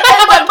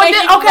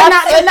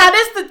 now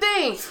this the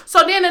thing.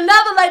 So then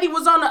another lady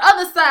was on the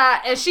other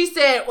side, and she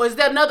said, "Was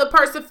there another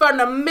person from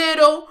the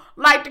middle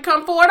like to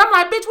come forward?" I'm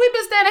like, "Bitch, we've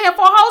been standing here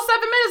for a whole 7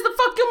 minutes. The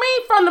fuck you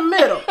mean from the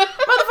middle,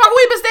 motherfucker?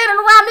 We've been standing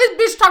around this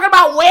bitch talking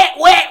about wet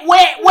for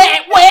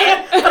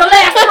the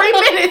last 3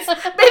 minutes.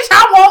 Bitch,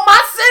 I want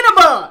my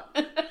Cinnabon."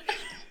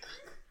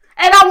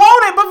 And I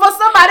want it, but for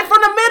somebody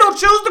from the middle,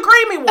 choose the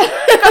creamy one.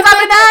 Because I've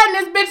been eyeing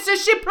this bitch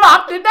since she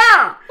plopped it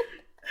down.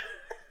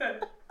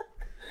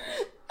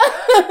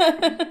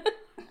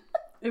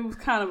 It was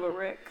kind of a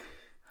wreck.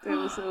 It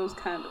was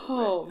kind of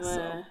a wreck.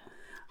 Man.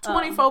 So,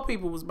 24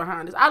 people was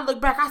behind us. I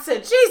looked back, I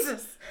said,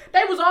 Jesus.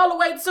 They was all the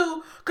way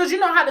to, because you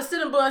know how the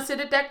Cinnabon sit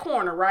at that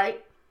corner,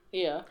 right?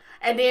 Yeah.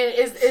 And then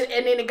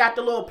it got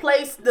the little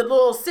place, the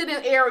little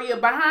sitting area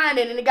behind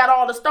it, and it got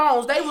all the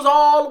stones. They was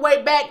all the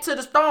way back to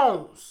the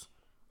stones.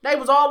 They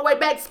was all the way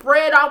back,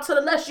 spread out to the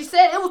left. She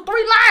said it was 3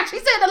 lines. She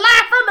said the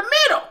line from the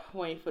middle.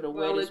 Waiting for the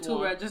wettest one. Only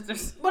 2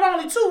 registers. But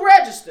only 2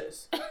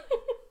 registers.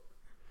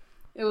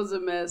 It was a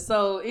mess.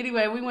 So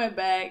anyway, we went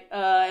back,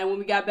 and when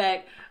we got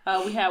back,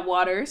 we had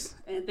waters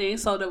and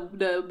things. So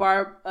the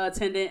bar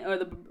attendant or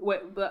the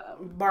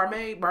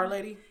barmaid, bar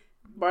lady,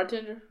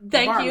 bartender.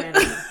 Thank you.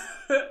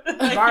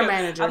 Bar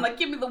manager. I'm like,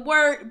 give me the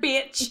word,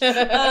 bitch.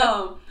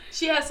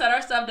 She had set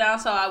our stuff down,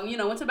 so I, went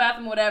to the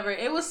bathroom, whatever.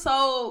 It was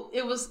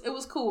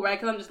cool, right?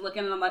 Because I'm just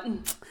looking and I'm like,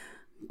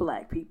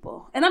 black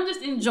people, and I'm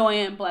just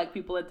enjoying black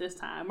people at this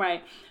time,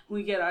 right?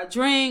 We get our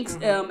drinks.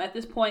 Mm-hmm. At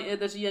this point,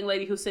 there's a young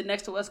lady who's sitting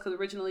next to us because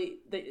originally,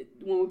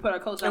 when we put our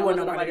coats on, there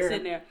wasn't nobody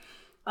sitting there.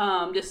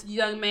 This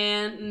young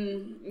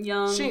man, he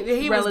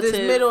relative. Was this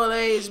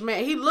middle-aged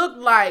man. He looked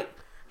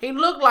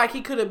like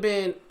he could have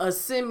been a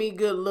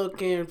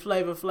semi-good-looking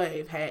Flavor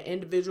Flav. Had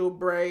individual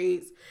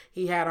braids.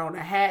 He had on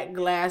a hat,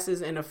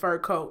 glasses, and a fur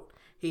coat.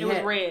 It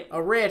was red.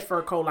 A red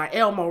fur coat, like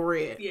Elmo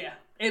red. Yeah.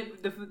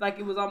 It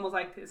was almost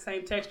like the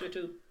same texture,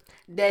 too.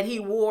 That he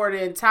wore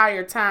the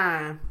entire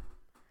time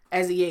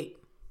as he ate.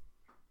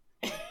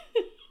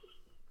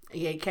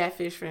 He ate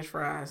catfish, French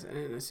fries, and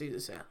then a Caesar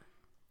salad.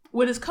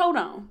 With his coat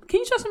on. Can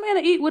you trust a man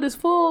to eat with his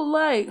full,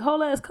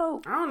 whole ass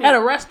coat? I don't At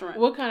a restaurant.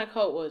 What kind of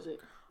coat was it?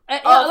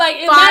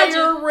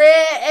 Fire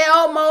red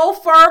Elmo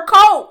fur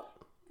coat.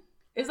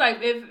 It's like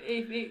if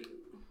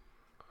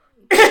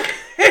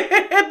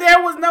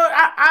there was no.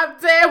 I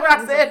said when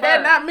I said that,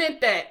 and I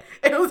meant that.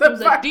 It was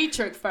a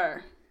Dietrich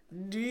fur.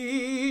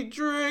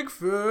 Dietrich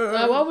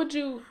fur. What would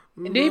you?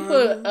 Did he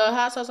put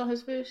hot sauce on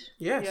his fish?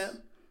 Yes. Yeah.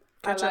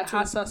 I like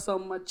hot sauce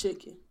on my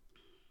chicken.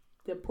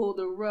 They pull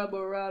the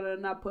rubber out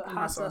and I put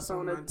hot sauce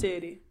on the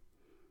titty.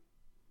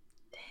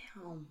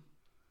 Damn.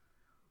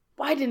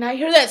 Why didn't I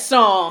hear that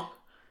song?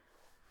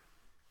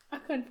 I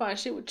couldn't find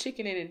shit with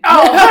chicken in it.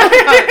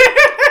 Oh.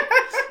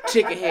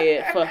 Chicken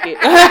head. Fuck it.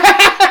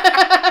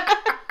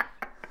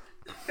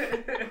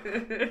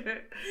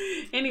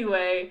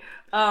 Anyway,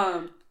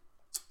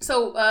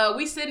 so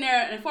we sitting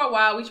there, and for a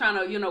while we trying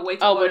to, wait.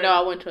 But no,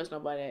 I wouldn't trust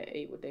nobody that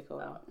ate what they call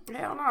it.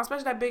 Hell no,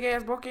 especially that big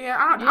ass bulky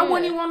ass. I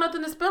wouldn't even want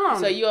nothing to spill on.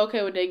 So you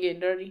okay with they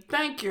getting dirty?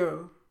 Thank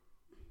you.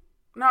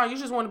 No, you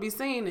just want to be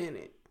seen in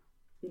it.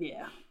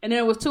 Yeah, and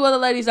there was 2 other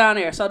ladies down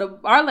there.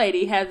 So our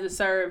lady had to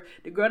serve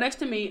the girl next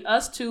to me,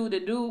 us 2, the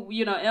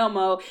dude,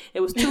 Elmo. It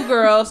was 2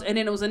 girls, and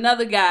then it was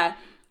another guy,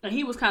 and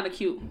he was kind of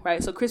cute,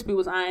 right? So Crispy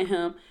was eyeing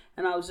him,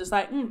 and I was just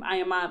like,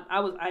 I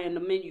was eyeing the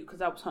menu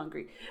because I was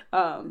hungry.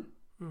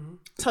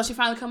 So she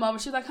finally come over.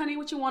 She's like, honey,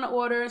 what you want to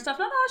order and stuff.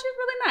 No, she's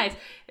really nice.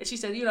 And she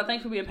said,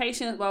 thanks for being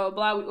patient, blah,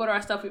 blah, blah. We order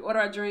our stuff. We order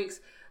our drinks.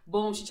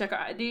 Boom. She check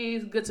our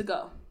IDs. Good to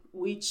go.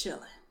 We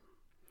chilling.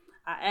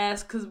 I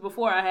asked, because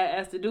before I had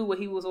asked the dude what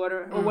he was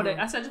ordering. Or what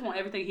I said, I just want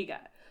everything he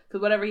got.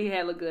 Because whatever he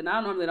had looked good. Now,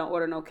 I normally don't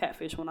order no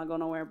catfish when I go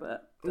nowhere,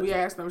 but. We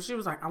asked him. She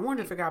was like, I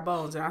wonder if it got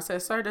bones. And I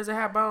said, sir, does it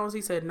have bones?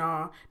 He said,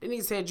 no. Then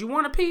he said, you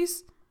want a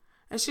piece?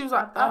 And she was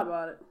like, I thought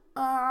about it.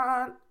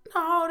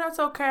 No, that's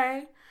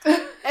okay. And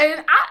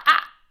I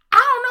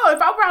don't know.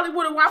 If I probably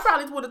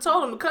would have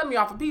told him to cut me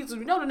off a piece. The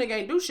nigga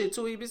ain't do shit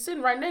to it. He been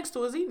sitting right next to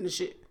us eating the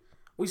shit.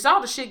 We saw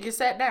the shit get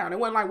sat down. It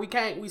wasn't like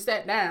we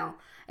sat down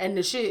and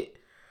the shit.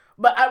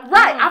 But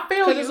I feel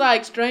you. Because it's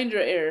like stranger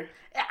error.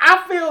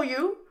 I feel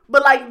you.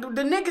 But like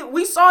the nigga,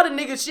 we saw the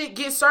nigga shit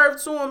get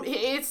served to him.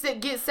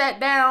 It get sat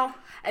down,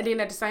 and then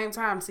at the same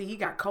time, see, he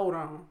got coat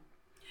on.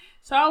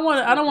 So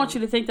I don't want you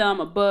to think that I'm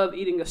above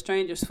eating a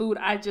stranger's food.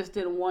 I just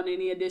didn't want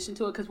any addition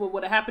to it because what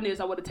would have happened is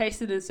I would have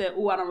tasted it and said,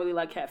 "Ooh, I don't really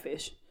like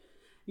catfish."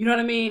 You know what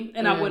I mean?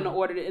 And I wouldn't have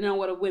ordered it, and then I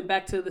would have went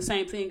back to the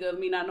same thing of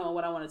me not knowing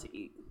what I wanted to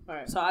eat.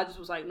 Right. So I just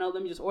was like, no,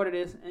 let me just order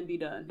this and be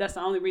done. That's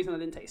the only reason I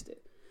didn't taste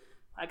it.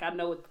 Like, I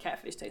know what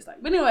catfish tastes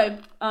like. But anyway,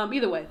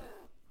 either way.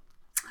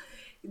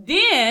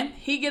 Then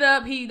he get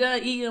up, he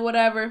done eating or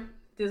whatever.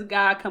 This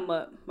guy come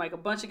up, like a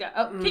bunch of guys.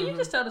 Oh, can you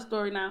just tell the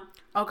story now?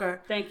 Okay.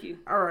 Thank you.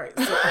 All right.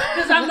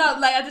 Because I'm not,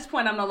 like, at this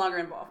point, I'm no longer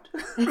involved.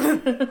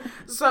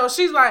 So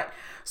she's like,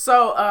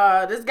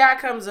 this guy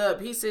comes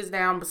up, he sits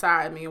down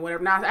beside me or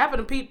whatever. Now, I happen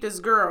to peep this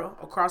girl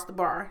across the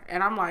bar,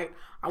 and I'm like,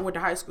 I went to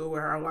high school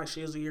with her. I'm like,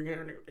 she was a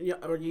year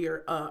over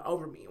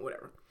me or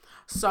whatever.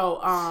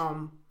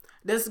 So,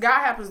 this guy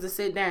happens to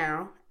sit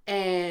down,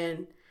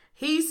 and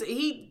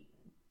he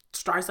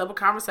strikes up a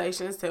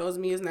conversation, tells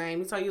me his name.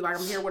 He tells you, like,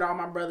 I'm here with all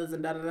my brothers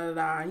and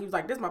da-da-da-da. And he was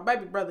like, this is my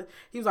baby brother.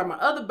 He was like, my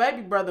other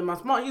baby brother, he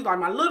was like,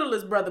 my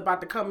littlest brother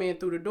about to come in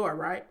through the door,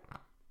 right?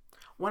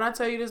 When I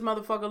tell you this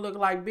motherfucker look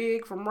like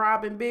Big from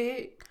Robin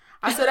Big,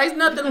 I said, ain't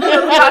nothing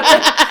little about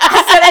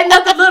ain't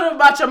nothing little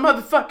about your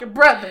motherfucking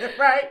brother,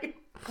 right?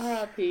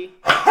 R.I.P.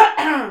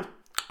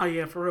 Oh,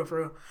 yeah, for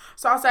real.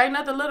 So I said, ain't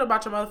nothing little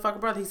about your motherfucking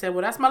brother. He said,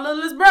 well, that's my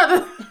littlest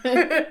brother.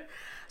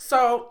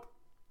 So,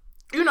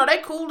 they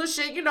cool as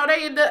shit.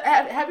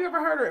 Have you ever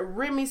heard of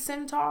Remy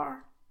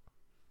Centaur?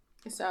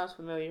 It sounds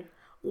familiar.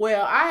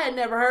 Well, I had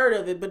never heard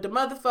of it, but the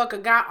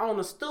motherfucker got on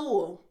a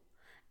stool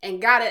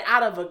and got it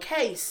out of a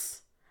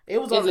case.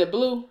 Is it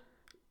blue?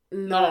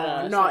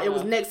 No, it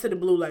was next to the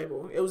Blue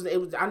Label. It was.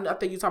 I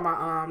think you're talking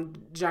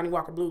about Johnny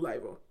Walker Blue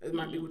Label. It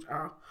might be which.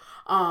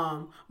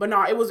 But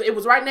no, it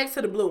was right next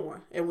to the blue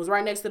one. It was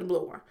right next to the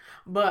blue one.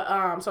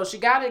 But so she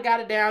got it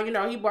down.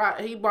 He bought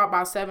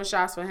about 7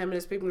 shots for him and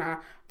his people.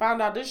 Now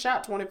found out this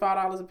shot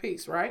 $25 a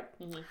piece, right?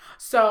 Mm-hmm.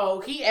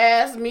 So he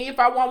asked me if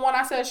I want one.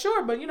 I said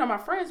sure, but my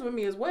friends with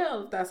me as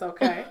well, if that's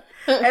okay.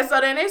 And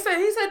so then he said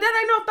that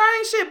ain't no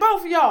thing, shit,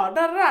 both of y'all.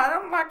 Da da da.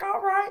 I'm like,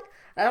 all right.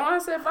 And I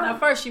said, fine. Now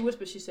first she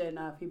whispered, she said,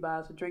 "Now if he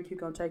buys a drink, you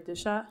gonna take this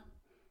shot?"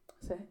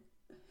 I said,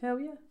 "Hell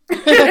yeah."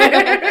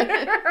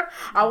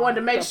 I wanted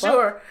to make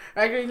sure,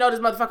 like, this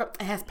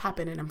motherfucker has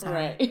popping in him time.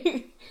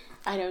 Right.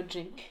 I don't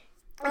drink.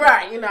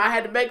 Right, I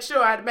had to make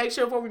sure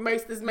before we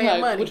make this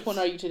man money. Which one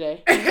are you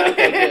today?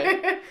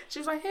 Okay, she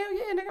was like, hell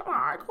yeah, nigga. All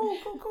right,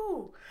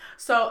 cool.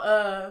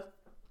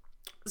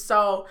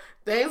 So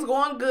things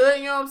going good,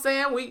 you know what I'm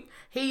saying?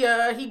 He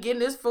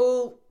getting his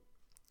food.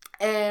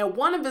 And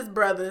one of his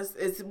brothers,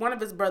 it's one of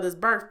his brother's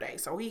birthday.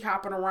 So he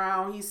hopping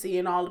around, he's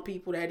seeing all the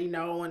people that he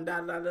know and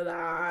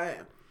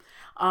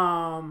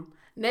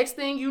Next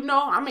thing you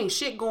know,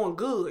 shit going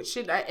good.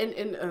 Shit,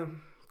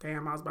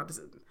 damn,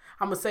 I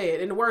I'm going to say it.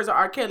 In the words of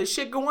R. Kelly,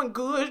 shit going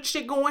good,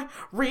 shit going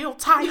real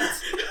tight.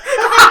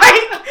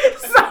 Right?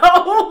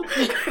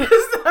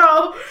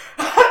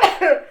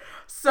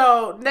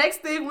 So, next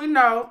thing we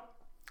know,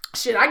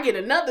 shit, I get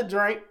another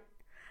drink.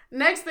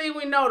 Next thing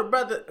we know, the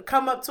brother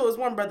come up to us.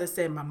 One brother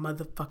said, my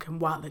motherfucking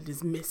wallet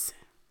is missing.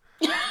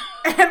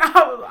 And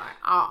I was like,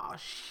 oh,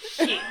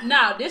 shit.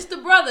 Now, this the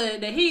brother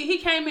that he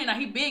came in. Now,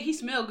 he big. He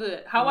smelled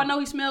good. How I know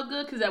he smelled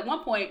good? Because at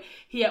one point,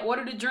 he had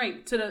ordered a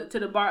drink to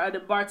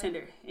the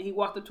bartender. And he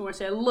walked up to her and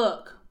said,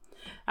 look,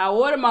 I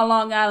ordered my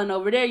Long Island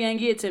over there. You ain't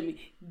get it to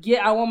me.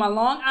 I want my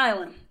Long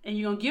Island. And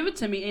you're going to give it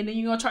to me. And then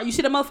you're going to charge. You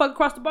see that motherfucker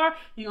across the bar?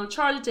 You're going to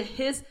charge it to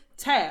his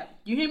tab.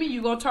 You hear me?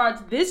 You're going to charge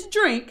this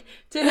drink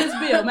to his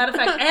bill. Matter of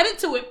fact, add it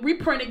to it,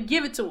 reprint it,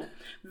 give it to him.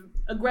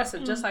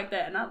 Aggressive, just like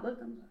that. And I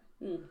looked at him.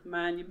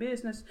 Mind your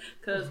business,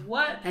 cause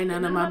what? Ain't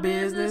none of my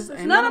business.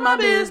 Ain't none of my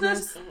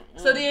business.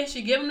 So then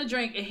she give him the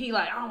drink, and he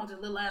like, I don't want this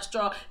little ass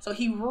straw. So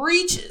he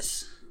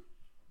reaches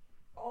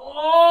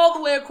all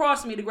the way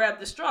across me to grab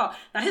the straw.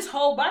 Now his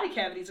whole body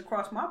cavity is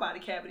across my body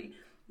cavity.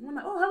 And I'm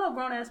like, oh, hello,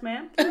 grown ass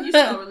man. You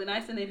smell really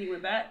nice. And then he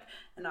went back,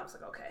 and I was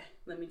like, okay,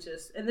 let me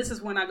just. And this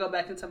is when I go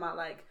back into my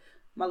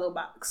little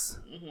box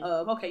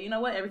of, okay, you know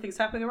what? Everything's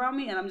happening around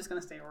me, and I'm just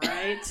gonna stay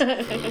right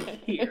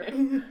here.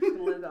 I'm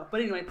gonna let it go. But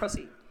anyway,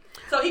 proceed.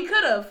 So he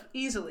could have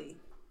easily.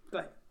 Go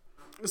ahead.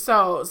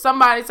 So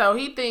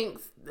he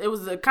thinks it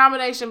was a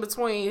combination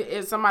between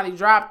if somebody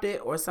dropped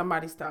it or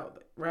somebody stole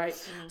it, right?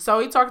 Mm-hmm. So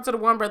he talking to the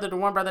one brother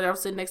that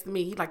was sitting next to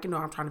me. He like,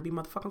 I'm trying to be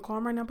motherfucking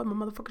calm right now, but my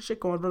motherfucking shit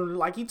going.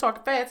 Like, he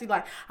talking fast. He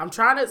like, I'm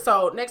trying to.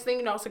 So next thing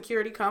you know,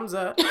 security comes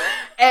up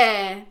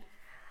and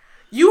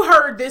you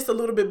heard this a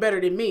little bit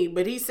better than me,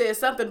 but he said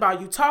something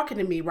about you talking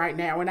to me right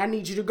now, and I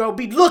need you to go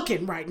be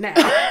looking right now.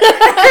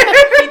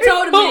 He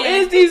told him, who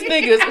is these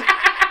niggas?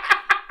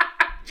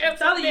 I'm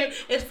telling you,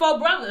 it's 4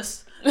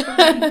 brothers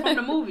from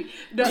the movie.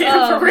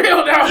 For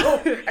real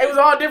though. It was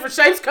all different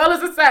shapes,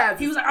 colors, and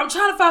sizes. He was like, I'm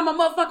trying to find my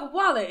motherfucking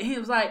wallet. And he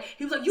was like,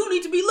 you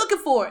need to be looking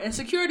for it. And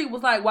security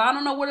was like, well, I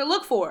don't know where to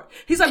look for it.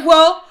 He's like,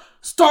 well,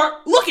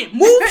 start looking,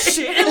 move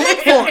shit and look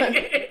for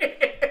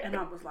it. And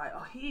I was like,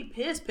 oh, he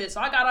pissed.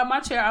 So I got out of my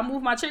chair. I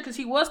moved my chair because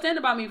he was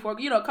standing by me for,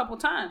 a couple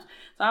times.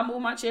 So I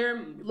moved my chair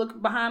and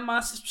looked behind my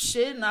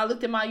shit. And I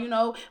looked at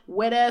my,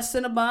 wet ass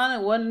Cinnabon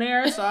and wasn't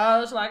there. So I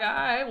was like, all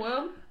right,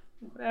 well,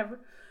 whatever.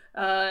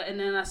 And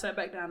then I sat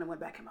back down and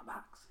went back in my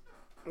box.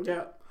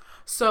 Yeah.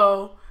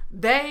 So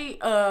they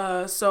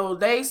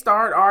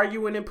start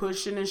arguing and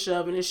pushing and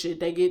shoving and shit.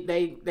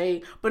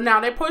 But now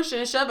they're pushing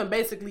and shoving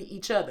basically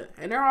each other,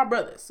 and they're all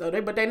brothers. So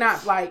they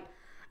not like,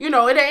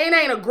 it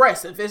ain't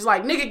aggressive. It's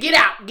like, nigga, get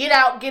out.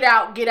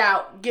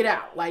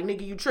 Like,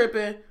 nigga, you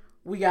tripping?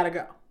 We gotta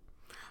go.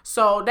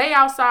 So they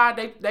outside.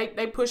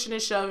 They pushing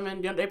and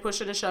shoving. They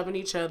pushing and shoving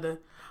each other.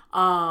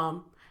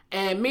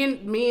 And me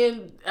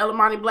and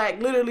Elamani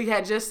Black literally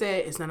had just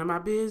said, it's none of my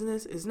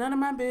business. It's none of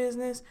my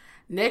business.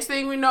 Next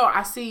thing we know,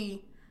 I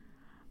see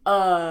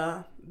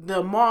the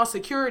mall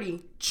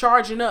security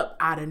charging up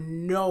out of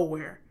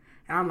nowhere.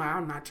 And I'm like,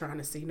 I'm not trying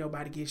to see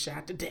nobody get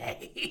shot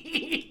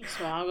today.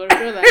 So I'll go to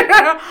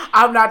Fairlane.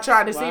 I'm not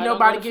trying to see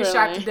nobody get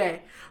shot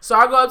today. So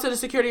I go up to the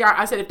security guard.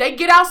 I said, if they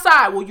get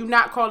outside, will you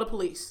not call the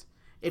police?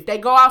 If they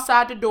go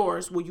outside the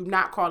doors, will you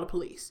not call the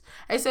police?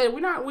 They said we're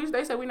not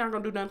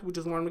gonna do nothing. We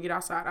just want them to get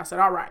outside. I said,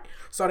 all right.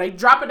 So they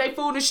dropping their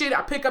food and shit.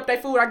 I pick up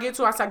their food. I get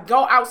to. I said,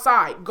 go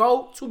outside.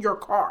 Go to your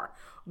car.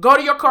 Go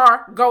to your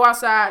car. Go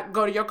outside.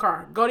 Go to your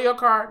car. Go to your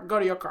car. Go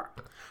to your car.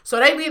 So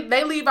they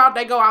leave out.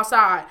 They go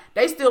outside.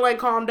 They still ain't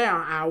calmed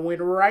down. I went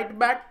right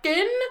back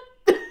in.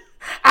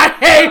 I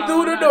came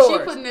through the door. She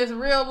putting this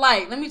real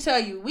light. Let me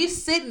tell you, we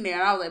sitting there.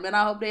 And I was like, man,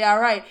 I hope they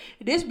all right.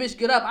 This bitch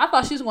get up. I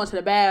thought she was going to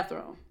the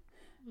bathroom.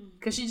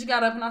 Because she just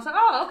got up and I was like,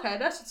 oh, okay,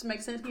 that just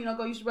makes sense.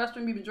 Go use the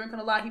restroom. You've been drinking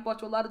a lot. He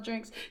bought you a lot of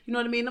drinks. You know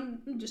what I mean?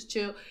 I'm just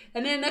chill.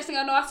 And then next thing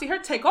I know, I see her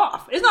take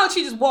off. It's not like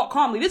she just walked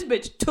calmly. This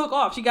bitch took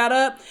off. She got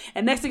up.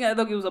 And next thing I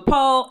know, it was a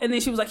pole. And then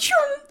she was like, shoo.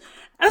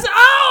 And I said,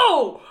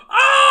 oh.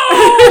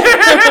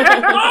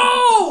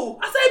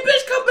 I said,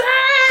 bitch, come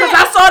back. Because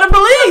I saw the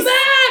police.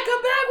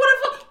 Come back.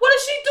 What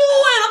is she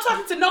doing? I'm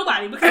talking to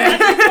nobody. Because at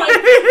this point,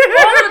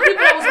 all of the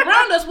people that was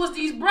around us was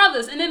these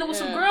brothers. And then there was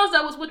some girls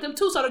that was with them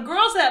too. So the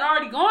girls had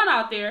already gone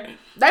out there.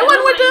 They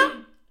wasn't with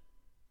them.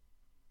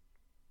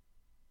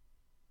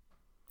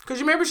 Because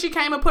you remember she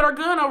came and put her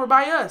gun over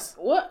by us.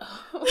 What?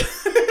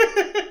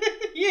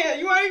 Yeah,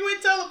 you ain't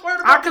even tell the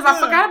part about because I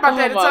forgot about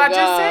that until I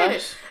just said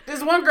it.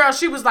 This one girl,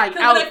 she was like,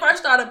 when they first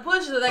started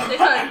pushing, they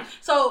started,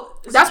 so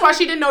that's why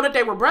she didn't know that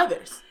they were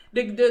brothers.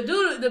 The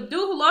dude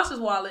who lost his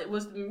wallet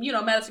was,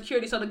 mad at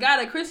security. So the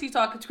guy that Crispy's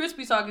talking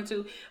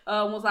to,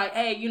 was like,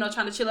 hey,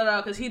 trying to chill it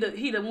out because he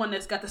the one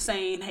that's got the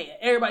same head.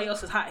 Everybody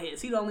else is hot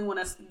heads. He the only one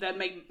that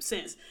make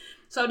sense.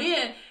 So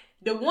then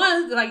the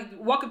one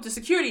walk up to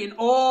security and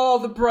all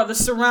the brothers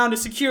surrounded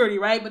security,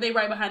 right? But they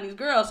right behind these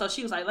girls. So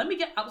she was like,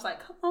 I was like,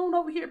 come on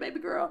over here,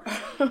 baby girl.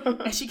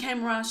 And she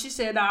came around. She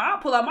said, nah, I'll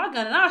pull out my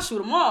gun and I'll shoot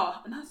them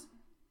all. And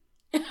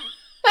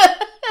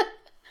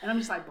I'm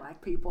just like,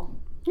 black people.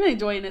 You ain't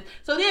enjoying this.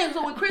 So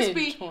when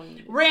Crispy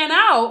ran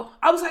out,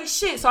 I was like,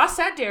 shit. So I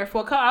sat there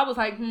for a couple. I was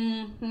like,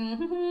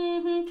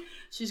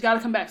 she's got to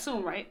come back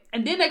soon, right?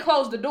 And then they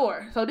closed the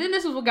door. So then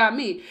this is what got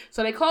me.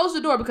 So they closed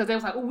the door because they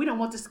was like, oh, we don't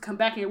want this to come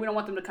back in here. We don't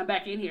want them to come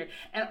back in here.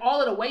 And all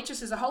of the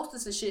waitresses and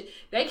hostesses and shit,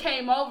 they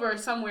came over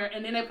somewhere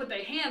and then they put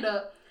their hand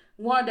up,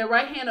 their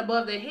right hand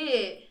above their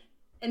head,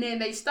 and then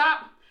they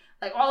stopped.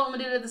 Like all of them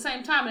did it at the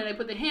same time, and they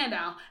put their hand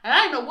down. And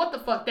I didn't know what the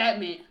fuck that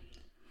meant.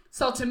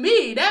 So to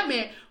me, that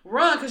meant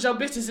run because your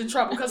bitch is in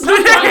trouble. Because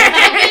something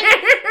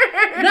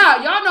happened.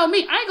 Now, y'all know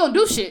me. I ain't gonna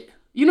do shit.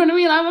 You know what I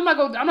mean? I'm not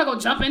gonna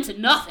jump into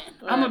nothing.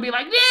 Right. I'm gonna be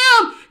like,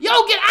 damn,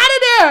 yo, get out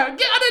of there.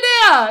 Get out of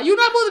there. You're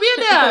not supposed to be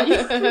in there. Get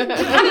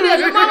out of there.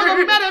 Your mama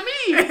gonna be mad at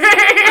me.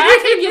 I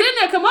can't get in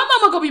there because my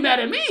mama gonna be mad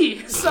at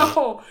me.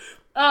 So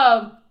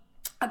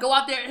I go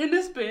out there and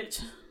this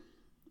bitch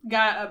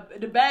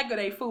got the bag of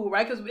their food,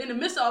 right? Because in the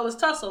midst of all this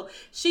tussle,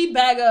 she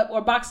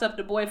boxed up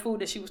the boy food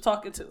that she was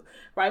talking to,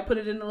 right? Put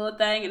it in the little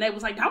thing, and they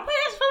was like, don't put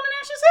his food in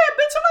there. She said,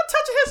 bitch, I'm not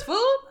touching his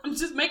food. I'm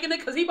just making it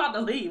because he about to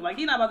leave. Like,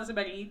 he not about to sit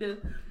back and eat this.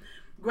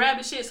 Grab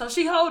the shit. So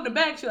she holding the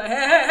bag. She like,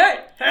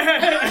 hey.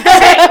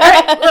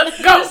 Look,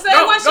 go, the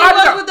same way she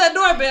was with that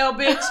doorbell,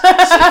 bitch.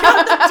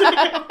 She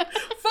got the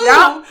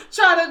food,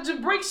 trying to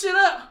bring shit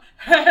up.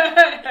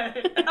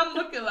 I'm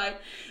looking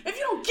like, if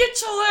you don't get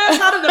your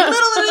ass out of the middle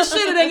of this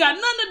shit, it ain't got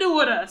nothing to do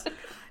with us.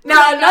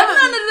 Now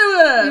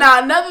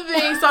another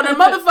thing. So the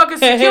motherfucking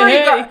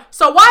security guard.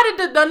 So why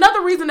did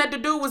another reason that the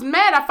dude was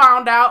mad? I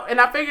found out,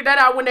 and I figured that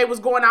out when they was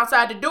going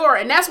outside the door,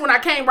 and that's when I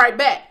came right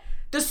back.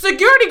 The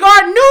security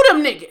guard knew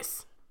them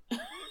niggas.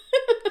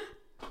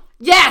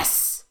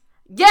 Yes.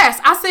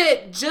 I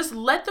said just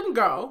let them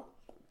go.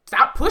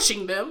 Stop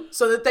pushing them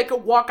so that they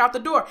could walk out the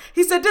door.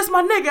 He said, "This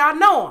my nigga. I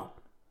know him."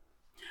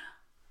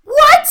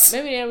 What?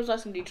 Maybe there was like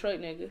some Detroit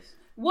niggas.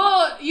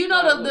 Well, you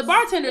know, the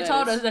bartender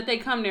told us that they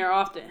come there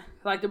often.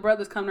 Like, the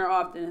brothers come there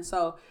often.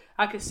 So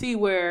I could see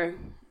where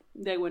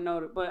they would know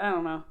it. But I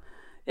don't know.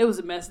 It was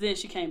a mess. Then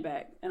she came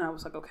back. And I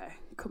was like, okay,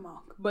 come on.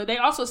 But they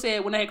also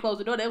said when they had closed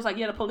the door, they was like,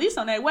 yeah, the police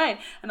on their way.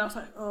 And I was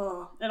like,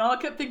 oh. And all I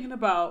kept thinking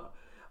about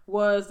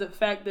was the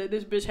fact that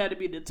this bitch had to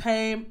be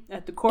detained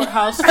at the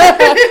courthouse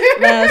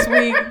last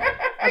week.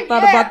 I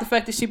thought about the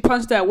fact that she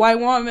punched that white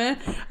woman.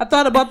 I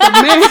thought about the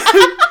man.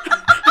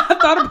 I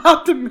thought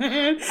about the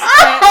man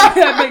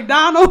at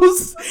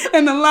McDonald's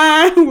and the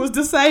line who was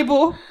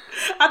disabled.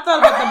 I thought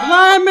about the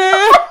blind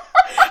man.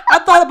 I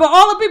thought about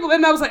all the people,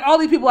 and I was like, all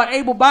these people are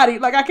able-bodied.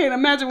 Like, I can't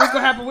imagine what's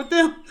going to happen with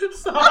them.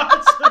 So I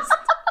just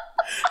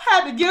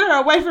had to get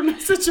her away from the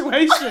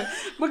situation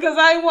because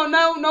I didn't want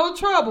no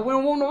trouble. We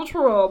don't want no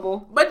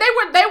trouble. But they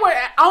were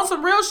on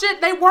some real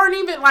shit. They weren't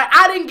even, like,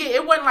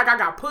 it wasn't like I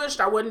got pushed.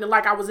 I wasn't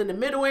like I was in the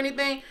middle or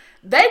anything.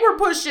 They were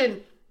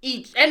pushing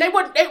each, and they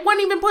weren't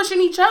even pushing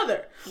each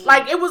other.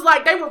 Like, it was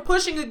like they were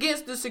pushing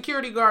against the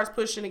security guards,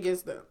 pushing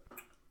against them.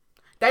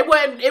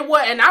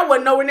 And I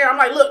wasn't nowhere near. I'm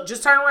like, look,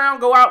 just turn around,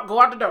 go out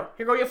the door.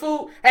 Here go your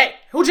food. Hey,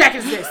 who jacket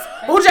is this?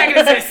 Who jacket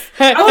is this?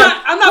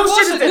 I'm not who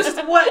shit is this?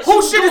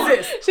 Who shit is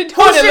this? She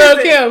told it,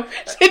 Lil' Kim.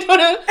 She told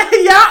it.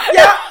 Yeah.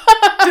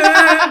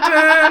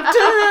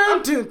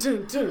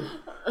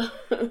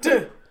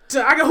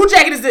 I go, who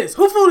jacket is this?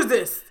 Who food is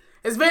this?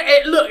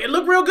 It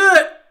look real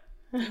good.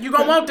 You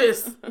gonna want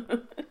this.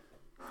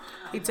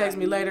 He texted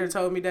me later and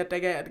told me that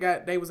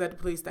they was at the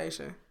police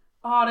station.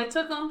 Oh, they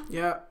took him?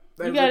 Yeah.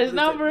 You got his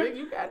number?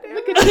 Look at you.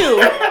 She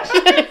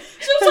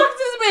was talking to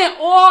this man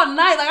all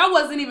night. Like, I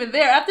wasn't even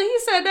there. After he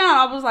sat down,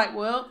 I was like,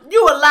 well.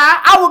 You a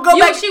lie. I would go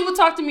back. She would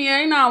talk to me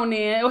every now and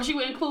then. Or she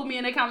would include me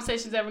in their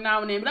conversations every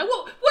now and then. Be like,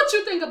 what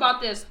you think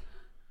about this?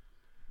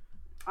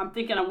 I'm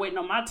thinking I'm waiting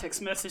on my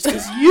text message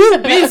because you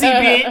busy,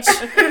 bitch.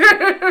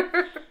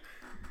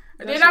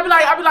 And then I'd be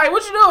like,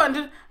 what you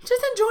doing?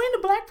 Just enjoying the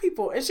black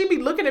people. And she'd be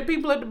looking at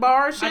people at the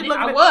bar.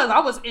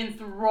 I was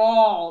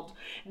enthralled.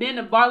 Then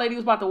the bar lady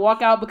was about to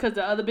walk out because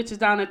the other bitches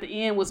down at the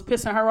end was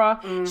pissing her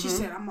off. Mm-hmm. She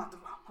said, I'm about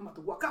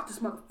to walk out this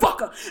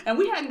motherfucker. And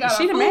we hadn't got our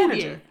food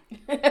manager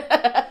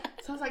yet.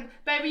 So I was like,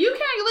 baby, you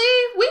can't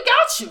leave. We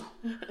got you.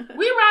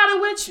 We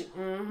riding with you.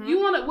 Mm-hmm. You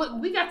want to?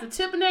 We got the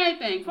tip and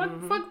everything.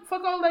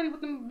 Fuck old lady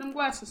with them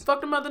glasses.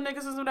 Fuck them other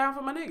niggas is down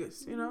for my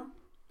niggas. You know.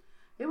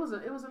 It was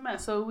a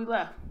mess. So we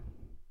left.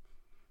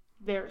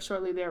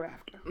 Shortly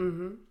thereafter.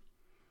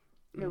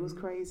 Mm-hmm. It was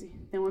crazy.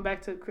 Then went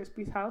back to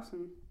Crispy's house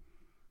and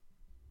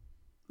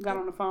got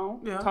on the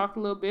phone. Yeah. Talked a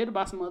little bit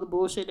about some other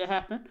bullshit that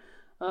happened.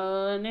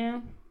 And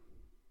then.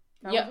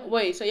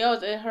 Wait. So y'all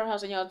was at her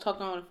house and y'all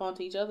talking on the phone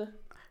to each other?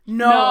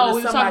 No,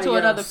 we was talking to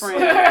another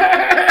friend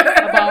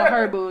about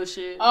her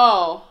bullshit.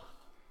 Oh.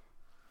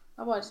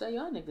 I'm about to say,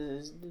 y'all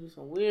niggas do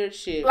some weird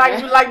shit.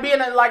 Like being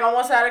like on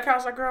one side of the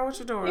couch, like, girl, what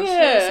you doing?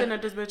 Yeah. Sitting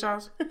at this bitch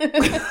house.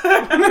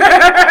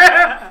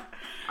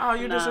 Oh,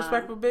 you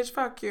disrespectful bitch.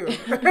 Fuck you.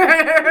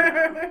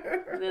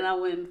 Then I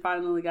went and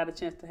finally got a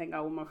chance to hang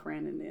out with my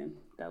friend, and then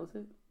that was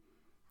it.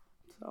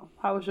 So,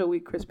 how was your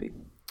week, Crispy?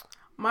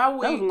 My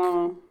week. That was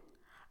long.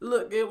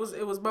 Look, it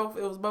was both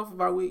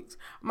of our weeks.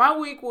 My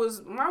week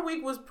was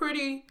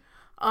pretty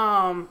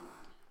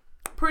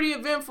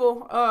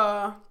eventful.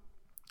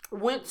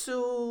 went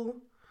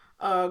to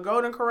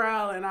Golden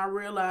Corral and I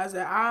realized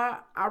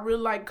that I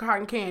really like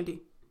cotton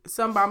candy.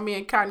 Something about me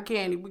and cotton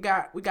candy. We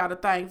got a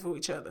thing for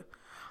each other.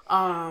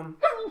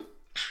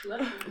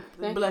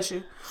 Bless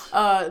you.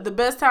 The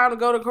best time to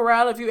go to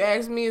Corral, if you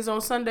ask me, is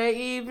on Sunday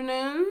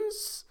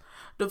evenings.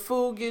 The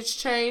food gets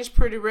changed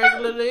pretty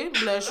regularly.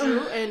 Bless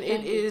you, and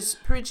it is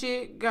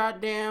pretty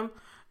goddamn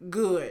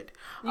good.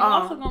 You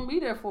also gonna be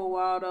there for a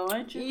while though,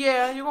 ain't you?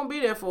 Yeah, you're gonna be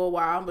there for a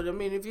while. But I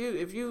mean, if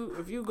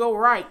you go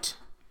right,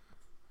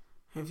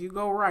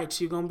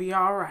 you're gonna be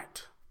all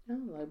right. I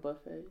don't like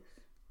buffets.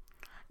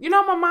 You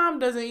know, my mom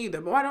doesn't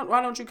either. But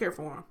why don't you care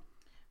for them?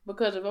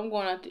 Because if I'm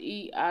going out to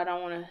eat, I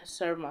don't want to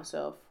serve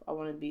myself. I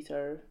want to be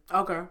served.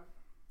 Okay.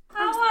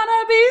 I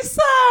wanna be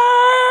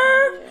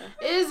served.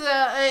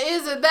 Yeah.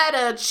 Is that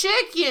a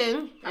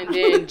chicken? And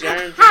then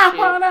germs. I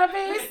wanna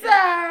be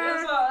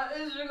served.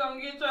 Is you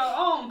gonna get your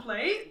own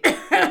plate?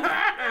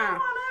 I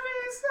wanna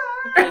be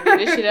served. I do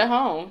this shit at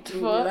home.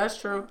 Yeah, that's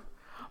true.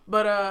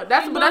 But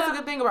that's a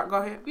good thing about.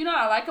 Go ahead. You know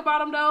what I like about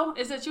them though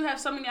is that you have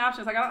so many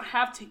options. Like I don't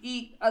have to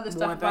eat other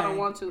stuff if I don't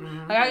want to.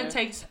 Mm-hmm. Like I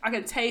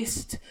can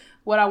taste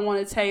what I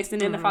want to taste,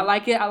 and then if I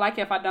like it, I like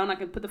it. If I don't, I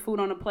can put the food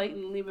on the plate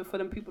and leave it for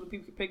them people. The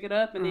people can pick it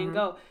up and then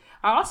go.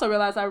 I also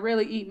realized I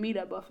rarely eat meat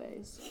at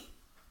buffets.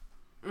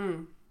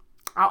 I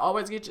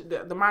always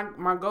get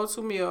my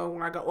go-to meal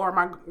when I go, or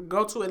my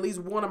go-to, at least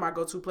one of my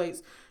go-to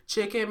plates: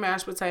 chicken,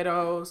 mashed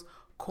potatoes,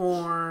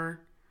 corn,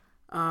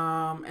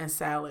 and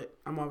salad.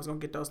 I'm always gonna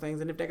get those things,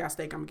 and if they got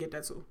steak, I'm gonna get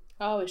that too.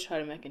 I always try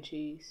to mac and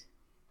cheese.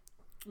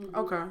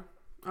 Okay.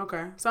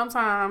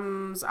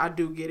 Sometimes I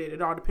do get it.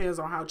 It all depends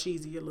on how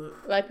cheesy it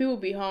look. Like people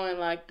be hoeing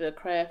like the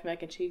Kraft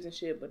mac and cheese and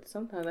shit, but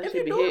sometimes that If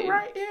shit you be do hitting. it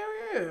right,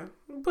 yeah.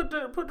 You put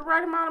the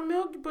right amount of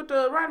milk, you put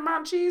the right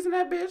amount of cheese in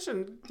that bitch,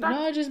 and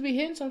No, it just be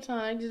hitting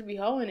sometimes. It just be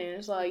hoeing it.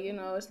 It's like, you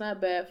know, it's not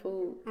bad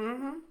food.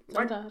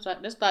 Sometimes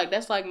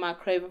that's like my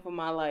craving for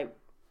my like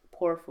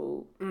poor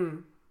food.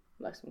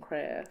 Like some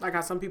Kraft. like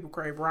how some people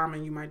crave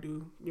ramen, you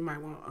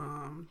might want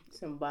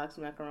Some box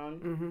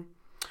macaroni.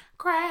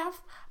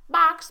 Kraft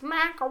box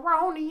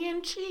macaroni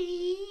and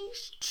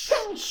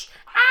cheese.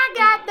 I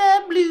got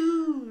the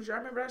blues. Y'all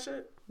remember that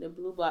shit? The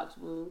blue box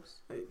blues.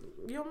 You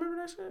don't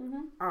remember that shit?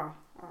 Oh,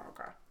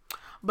 okay.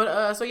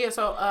 But so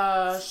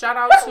shout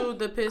out to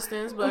the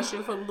Pistons, bless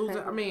you, for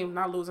losing. I mean,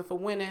 not losing, for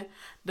winning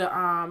the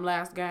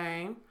last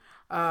game.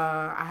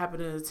 I happened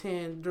to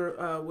attend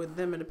with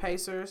them and the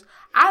Pacers.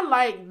 I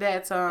like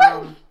that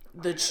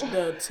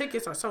the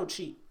tickets are so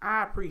cheap.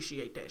 I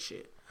appreciate that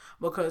shit.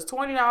 Because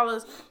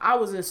 $20, I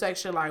was in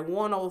section like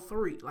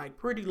 103, like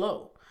pretty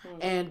low.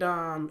 And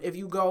if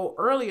you go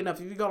early enough,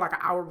 if you go like an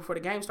hour before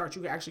the game starts,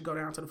 you can actually go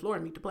down to the floor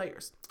and meet the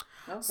players.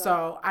 Okay.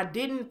 So I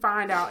didn't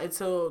find out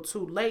until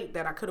too late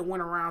that I could have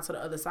went around to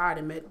the other side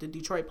and met the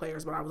Detroit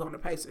players, but I was on the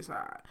Pacers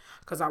side.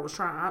 Because I was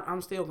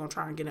I'm still going to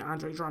try and get an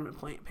Andre Drummond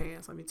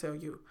pants, let me tell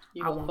you.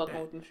 You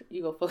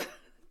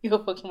go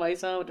fuck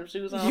somebody's son with them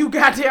shoes on? You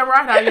goddamn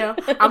right I am.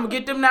 I'm gonna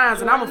get them nines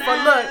and I'm gonna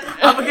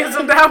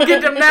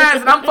get them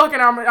nines and I'm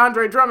fucking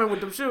Andre Drummond with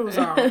them shoes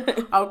on.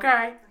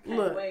 Okay?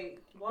 Look. Wait.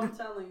 Well, I'm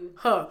telling you.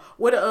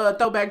 With a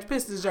throwback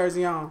Pistons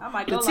jersey on. I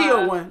might the go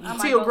teal live. one. The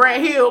teal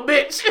Grant Hill,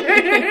 bitch.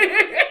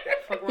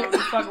 Fuck around.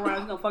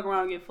 He's gonna fuck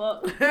around and get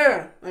fucked.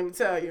 Let me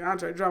tell you,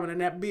 Andre Drummond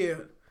and that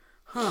beard.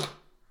 Let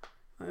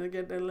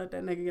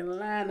that nigga get a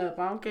line up.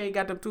 I don't care. He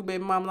got them two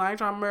baby mamas. I ain't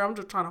trying to marry. I'm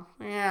just trying to,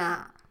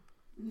 yeah.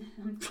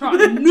 I'm trying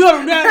to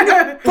no,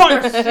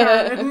 first.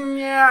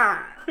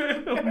 Yeah.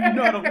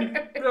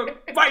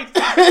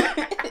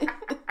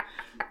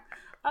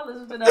 I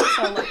listen to that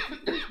song like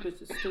this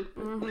bitch is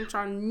stupid.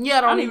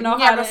 I don't even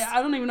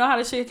know how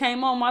this shit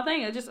came on my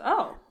thing. It just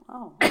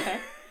okay.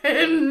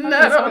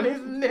 Nut on these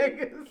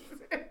niggas.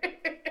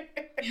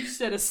 You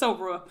said it so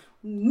rough.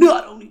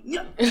 Nut on these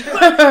nuts. That's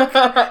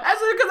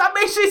because I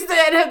make sure she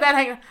said that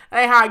ain't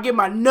how I get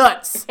my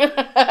nuts.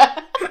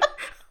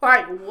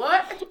 Like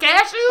what?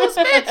 Cashews,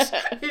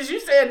 bitch? Because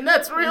you said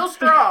nuts real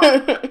strong.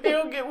 You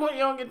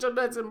don't get your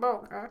nuts in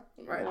bulk, huh?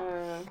 Right.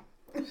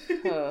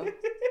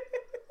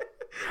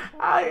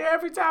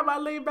 Every time I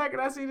lean back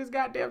and I see this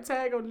goddamn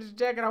tag on this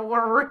jacket, I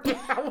want to rip it.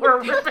 I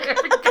want to rip it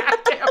every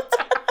goddamn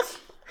time.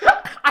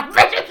 I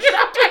bet you get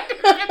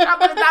up,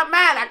 but it's not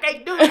mine. I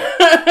can't do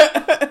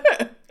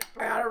it.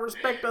 I gotta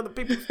respect other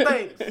people's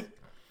things.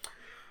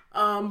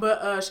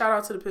 But shout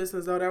out to the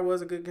Pistons though. That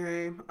was a good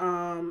game.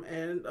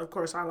 And of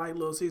course I like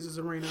Little Caesars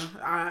Arena.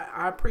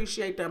 I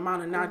appreciate the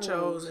amount of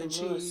nachos and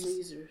cheese. Little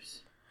Caesars.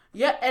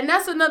 Yeah, and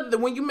that's another,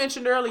 when you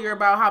mentioned earlier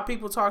about how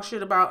people talk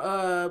shit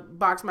about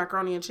boxed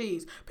macaroni and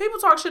cheese. People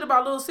talk shit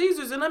about Little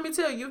Caesars, and let me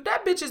tell you, if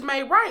that bitch is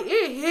made right,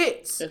 it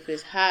hits. If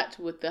it's hot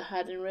with the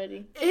hot and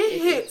ready,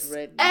 it hits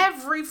ready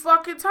every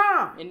fucking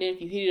time. And then if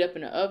you heat it up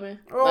in the oven,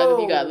 like if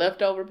you got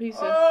leftover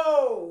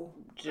pizza,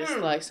 just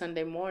like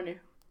Sunday morning.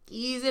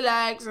 Easy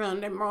like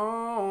Sunday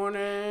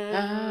morning. This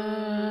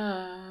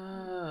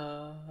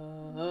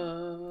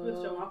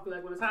show, I feel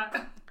like when it's hot.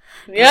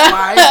 Yeah.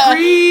 Why it's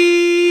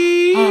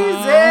greasy.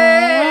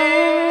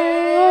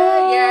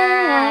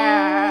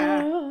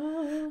 Yeah.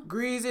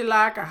 Greasy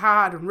like a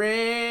hot and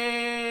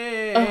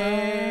ready.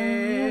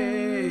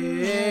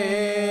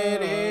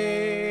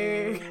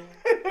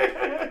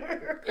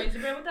 Crazy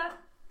bread with that?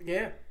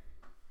 Yeah.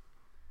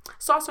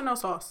 Sauce or no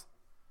sauce?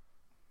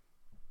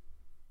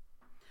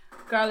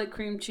 Garlic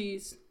cream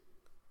cheese.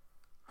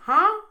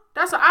 Huh?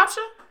 That's an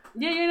option?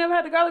 Yeah, you ain't never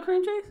had the garlic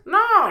cream cheese?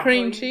 No.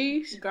 Cream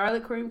cheese?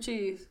 Garlic cream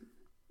cheese.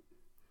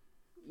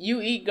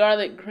 You eat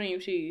garlic cream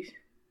cheese.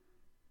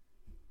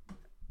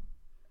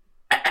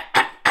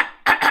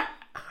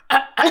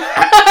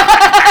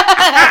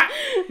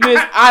 Miss,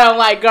 I don't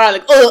like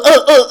garlic. I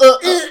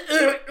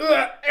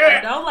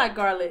don't like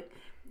garlic.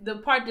 The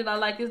part that I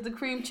like is the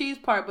cream cheese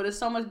part, but it's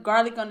so much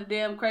garlic on the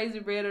damn crazy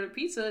bread or the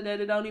pizza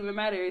that it don't even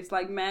matter. It's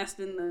like masked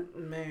in the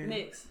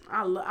mix.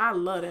 I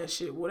love that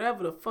shit.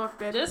 Whatever the fuck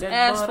that. Just that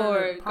ask butter, for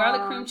it. pie.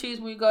 Garlic cream cheese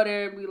when you go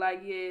there and be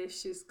like, yeah,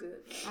 it's just good.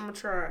 I'm gonna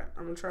try it.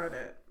 I'm gonna try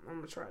that.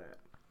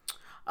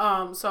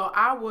 So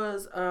I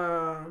was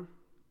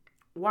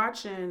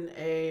watching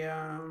a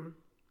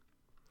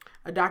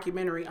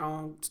documentary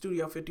on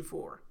Studio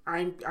 54. I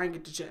ain't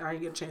get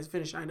a chance to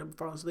finish. I ended up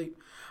falling asleep,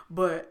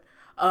 but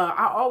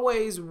I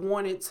always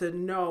wanted to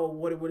know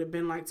what it would have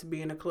been like to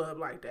be in a club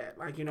like that.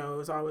 Like, you know,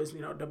 it's always, you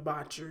know,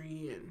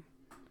 debauchery and,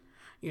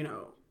 you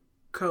know,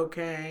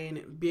 cocaine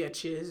and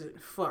bitches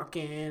and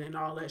fucking and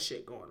all that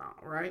shit going on,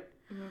 right?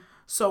 Mm-hmm.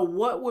 So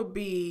what would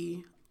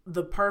be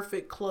the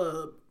perfect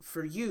club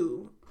for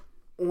you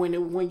when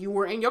you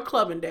were in your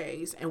clubbing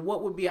days, and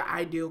what would be an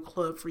ideal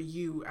club for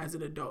you as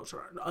an adult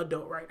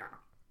right now?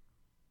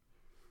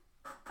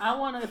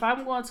 If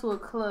I'm going to a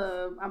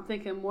club, I'm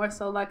thinking more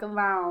so like a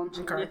lounge.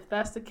 Okay. If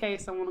that's the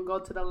case, I want to go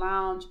to the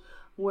lounge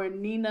where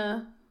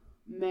Nina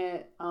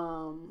met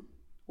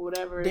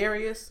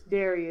Darius.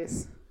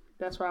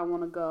 That's where I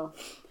want to go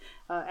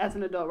as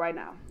an adult right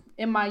now.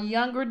 In my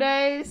younger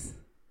days,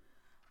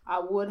 I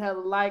would have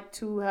liked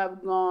to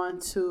have gone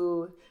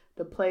to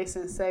the place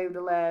and Save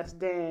the Last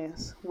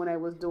Dance when they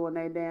was doing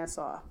their dance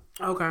off.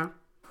 Okay.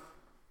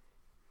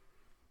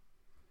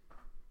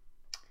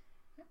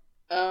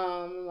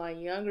 My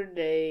younger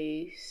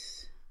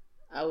days,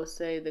 I would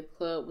say the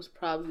club was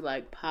probably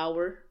like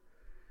Power.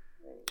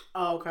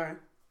 Oh, okay.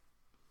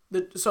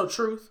 So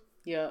Truth?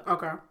 Yeah.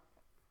 Okay.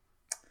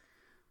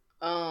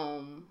 I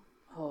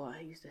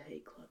used to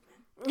hate clubbing.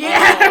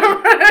 Yeah.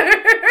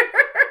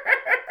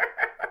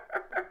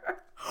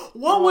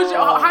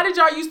 How did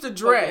y'all used to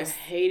dress? I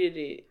hated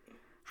it.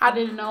 I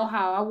didn't know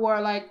how. I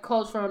wore like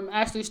clothes from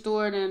Ashley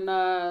Stewart and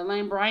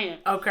Lane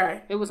Bryant.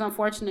 Okay. It was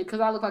unfortunate because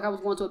I looked like I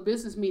was going to a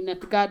business meeting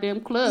at the goddamn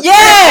club.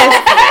 Yes!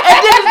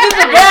 And this is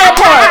the bad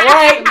part,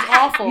 right? It was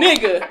awful.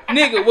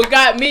 Nigga, what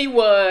got me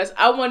was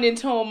I wanted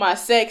to tone my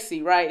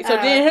sexy, right? So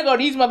then here go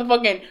these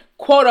motherfucking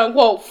quote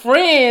unquote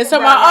friends. So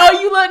oh,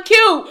 you look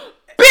cute.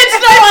 Bitch,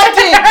 no, I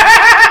didn't.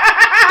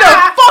 The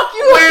fuck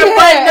you wearing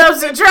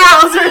button-ups and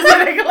trousers in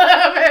the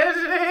club and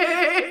shit.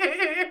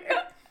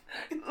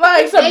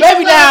 Like some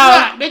baby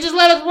doll. They just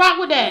let us rock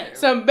with that.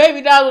 Some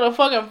baby doll with a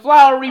fucking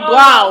flowery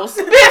blouse.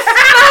 Bitch,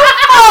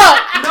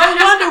 no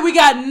wonder we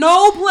got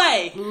no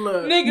play.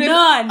 Look, nigga,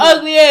 none.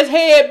 Ugly ass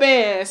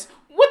headbands.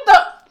 What the?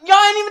 Y'all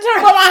ain't even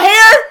talking about my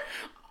hair?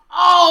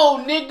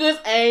 Oh, niggas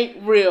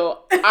ain't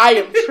real. I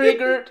am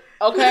triggered.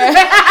 Okay.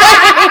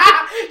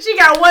 She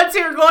got one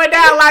tear going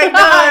down like,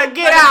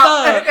 get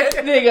out.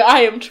 Nigga,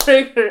 I am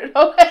triggered.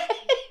 Okay.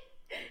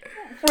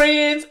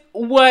 Friends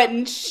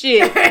wasn't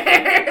shit.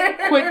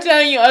 Quit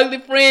telling your ugly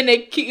friend they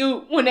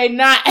cute when they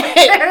not.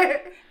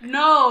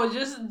 No,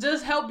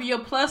 just help your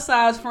plus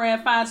size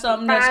friend find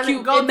something that's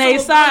cute in their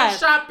size.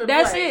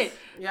 That's it.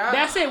 Yeah.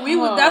 That's it.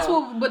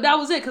 But that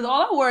was it. Cause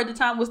all I wore at the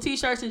time was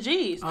t-shirts and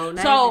jeans. Oh,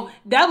 so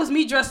that was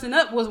me dressing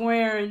up, was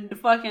wearing the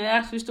fucking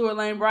Ashley Stewart,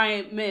 Lane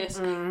Bryant mess.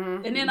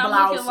 Mm-hmm. And then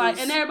I'm looking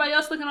like, and everybody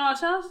else looking all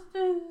shots.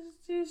 But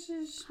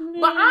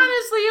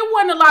honestly, it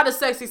wasn't a lot of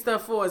sexy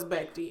stuff for us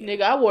back then.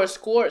 Nigga, I wore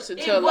skirts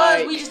until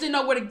we just didn't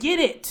know where to get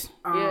it.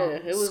 Yeah,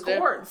 it was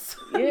skirts.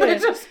 Yeah,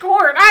 just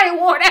skirt. I ain't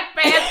wore that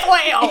past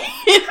 12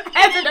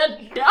 as an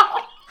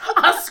adult.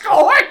 A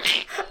skirt?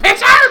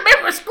 Bitch, I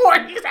remember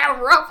skirt. He used to have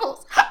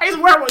ruffles. I used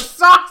to wear it with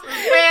socks and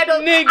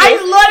sandals. Nigga. I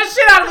used to love the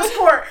shit out of a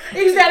skirt.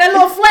 He used to have that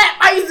little flap.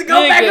 I used to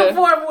go back and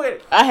forth with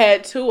it. I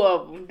had two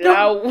of them that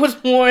I was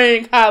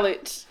wearing in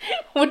college.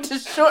 With the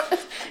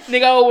shorts.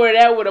 Nigga, I would wear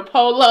that with a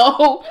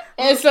polo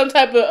and some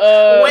type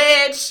of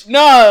wedge.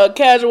 No,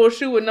 casual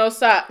shoe with no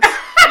socks.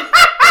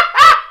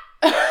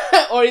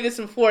 Or either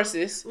some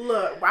forces.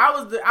 Look, I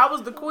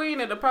was the queen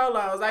of the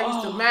polos. I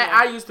used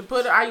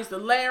I used to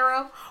layer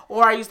them,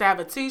 or I used to have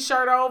a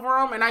t-shirt over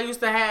them, and I used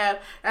to have.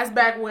 That's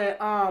back when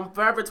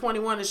Forever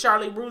 21 and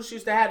Charlie Bruce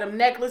used to have them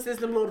necklaces,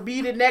 them little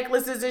beaded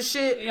necklaces and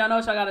shit. Y'all know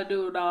what y'all gotta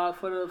do, dog,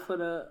 for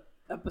the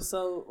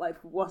episode. Like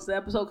once the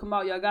episode come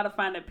out, y'all gotta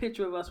find that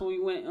picture of us when we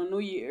went on New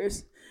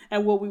Year's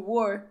and what we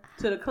wore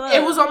to the club.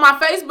 It was on my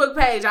Facebook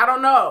page. I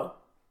don't know.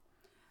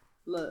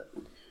 Look.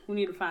 We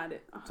need to find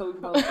it. So we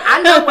can post it.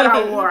 I know what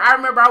I wore. I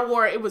remember I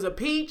wore it was a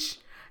peach,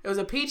 It was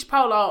a peach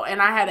polo,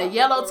 and I had a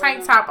yellow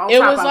tank top on it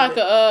top of it. It was like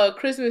a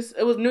Christmas.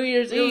 It was New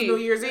Year's Eve. It was New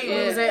Year's Eve. Yeah.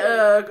 It was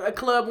at a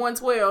Club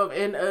 112,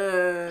 and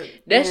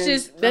that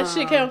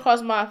shit came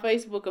across my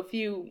Facebook a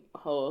few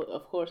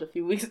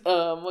weeks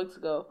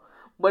ago.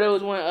 But it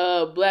was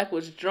when Black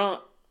was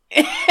drunk.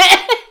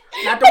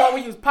 Not the one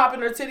where you was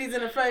popping her titties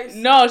in her face?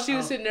 No, she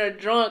was sitting there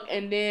drunk,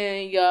 and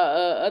then your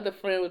other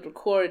friend was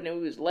recording, and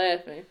we was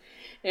laughing.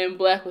 And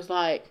Black was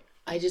like,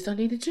 I just don't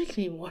need to drink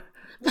anymore.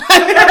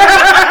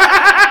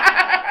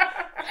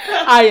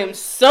 I am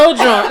so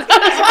drunk. I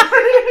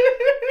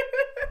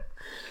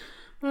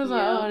was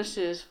like, oh, this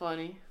shit is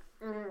funny.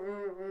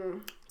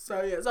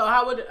 So, yeah. So,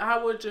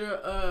 how would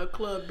your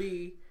club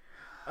be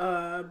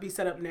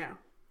set up now?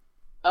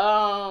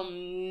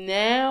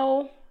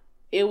 Now,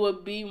 it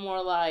would be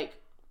more like,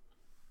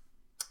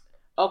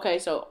 okay,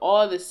 so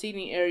all the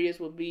seating areas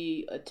would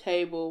be a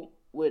table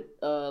with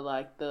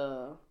like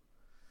the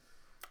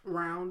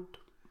round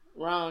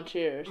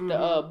chairs,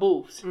 the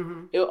booths.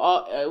 Mm-hmm. It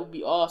would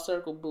be all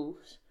circle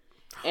booths.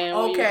 And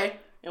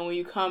when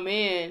you come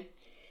in,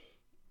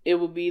 it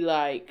would be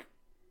like,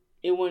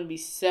 it wouldn't be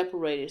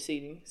separated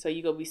seating, so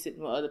you gonna be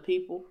sitting with other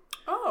people.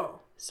 Oh.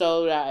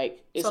 So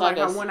like it's like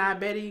how One Eye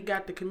Betty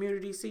got the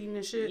community seating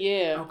and shit.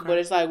 Yeah, okay. But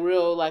it's like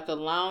real like a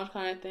lounge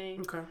kind of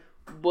thing. Okay.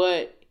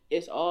 But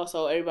it's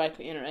also everybody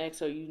can interact,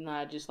 so you're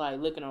not just like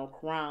looking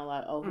around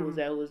like, oh, who's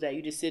that?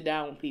 You just sit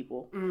down with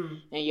people, and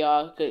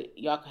y'all could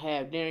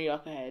have dinner, y'all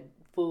could have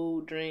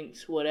food,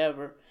 drinks,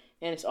 whatever.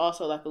 And it's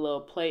also like a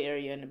little play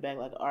area in the back,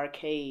 like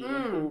arcade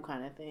and pool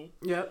kind of thing.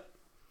 Yep,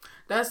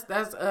 that's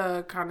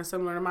kind of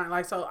similar to mine.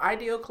 Like, so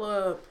Ideal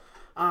Club,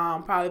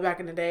 probably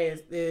back in the day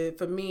is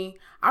for me.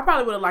 I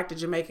probably would have liked the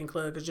Jamaican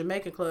Club because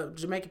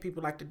Jamaican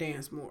people like to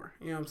dance more.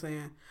 You know what I'm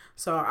saying?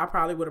 So I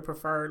probably would have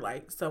preferred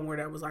like somewhere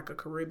that was like a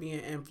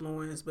Caribbean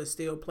influence, but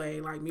still play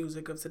like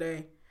music of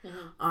today.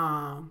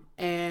 Mm-hmm.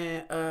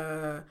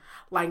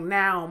 Like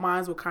now,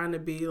 mine would kind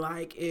of be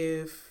like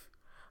if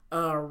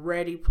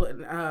Ready Play,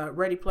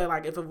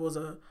 like if it was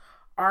a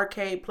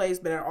arcade place,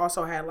 but it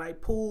also had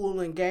like pool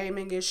and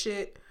gaming and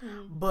shit,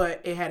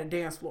 but it had a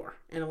dance floor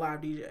and a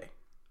live DJ.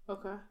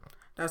 Okay.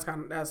 That's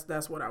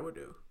what I would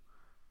do.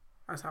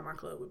 That's how my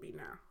club would be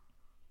now.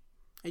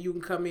 And you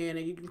can come in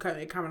and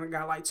it kind of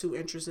got like 2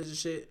 entrances and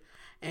shit.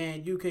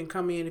 And you can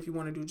come in if you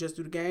want to do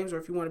the games, or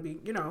if you want to be,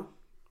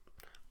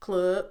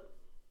 club.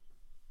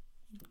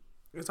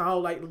 It's a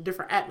whole like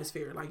different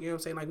atmosphere. Like, you know what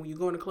I'm saying? Like when you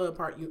go in the club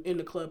part, you in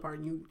the club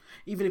part, you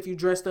even if you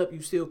dressed up,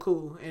 you still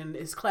cool. And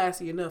it's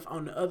classy enough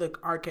on the other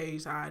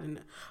arcade side and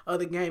the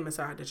other gaming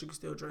side that you can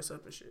still dress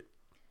up and shit.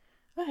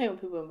 I hate when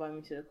people invite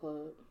me to the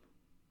club.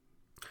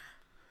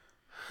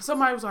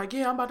 Somebody was like,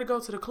 yeah, I'm about to go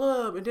to the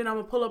club and then I'm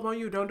going to pull up on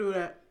you. Don't do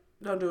that.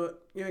 Don't do it.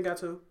 You ain't got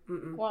to.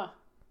 Mm-mm. Why?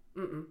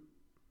 Mm-mm.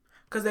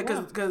 Cause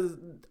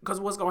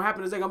what's going to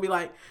happen is they're going to be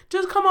like,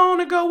 just come on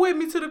and go with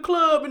me to the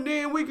club and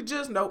then we could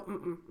just, nope,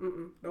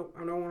 nope,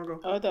 I don't want to go.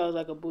 I thought it was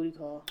like a booty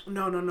call.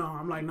 No.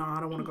 I'm like, no,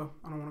 I don't want to go.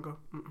 I don't want to go.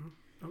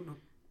 No.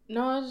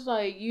 No, it's just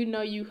like,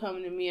 you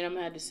coming to me and I'm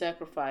going to have to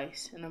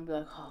sacrifice. And I'm be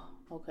like, oh,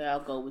 okay,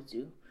 I'll go with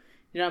you.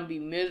 Then I'm be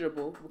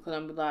miserable because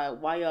I'm be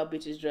like, why y'all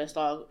bitches dressed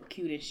all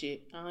cute and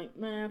shit? I'm like,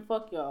 man,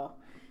 fuck y'all.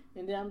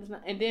 And then I'm just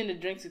not. And then the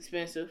drink's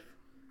expensive.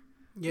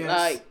 Yes.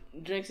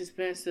 Like, drinks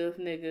expensive,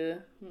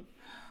 nigga.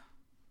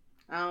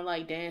 I don't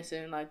like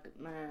dancing. Like,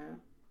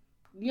 man,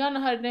 y'all know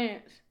how to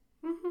dance.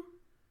 Mm-hmm.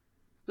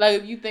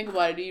 Like, if you think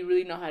about it, do you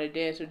really know how to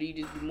dance, or do you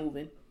just be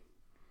moving?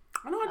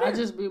 I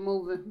just be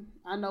moving.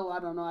 I know I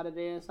don't know how to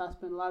dance. I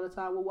spend a lot of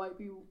time with white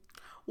people.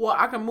 Well,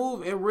 I can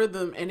move in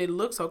rhythm and it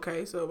looks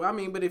okay. So I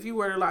mean, but if you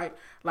were to like,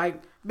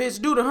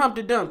 bitch, do the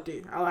Humpty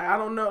Dumpty. I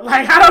don't know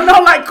like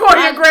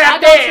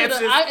choreographed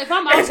dances. If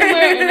I'm out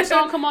somewhere and the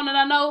song come on and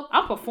I know,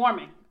 I'm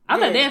performing.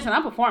 I'm not dancing.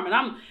 I'm performing.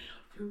 I'm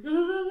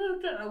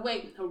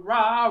wait,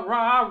 rah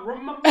rah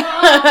rah,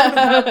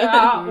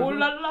 ooh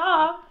la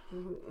la.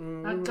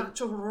 I got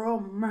your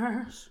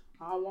romance.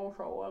 I want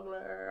so ugly.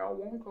 I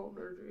want so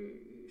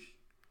disease.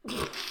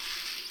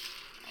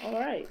 All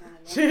right.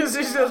 She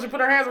put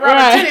her hands around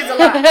her titties a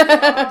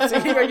lot.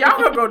 See, y'all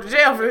gonna go to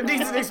jail for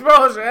indecent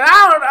exposure.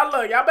 And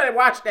look, y'all better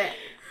watch that.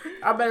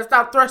 I better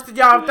stop thrusting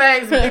y'all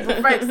things in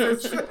people's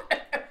faces.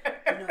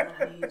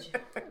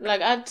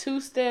 Like, I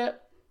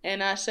 2-step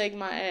and I shake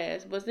my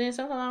ass, but then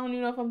sometimes I don't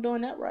even know if I'm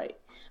doing that right.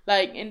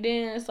 Like, and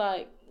then it's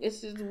like,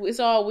 it's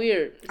all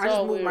weird. I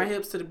just move my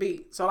hips to the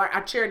beat. So, like,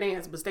 I chair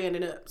dance, but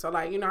standing up. So,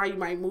 like, you know how you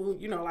might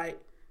move, like,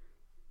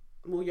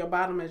 move your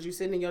bottom as you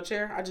sitting in your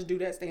chair? I just do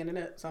that standing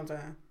up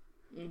sometimes.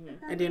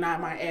 Mm-hmm. And then I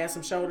might add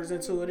some shoulders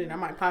into it, and I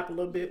might pop a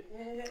little bit.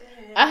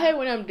 I hate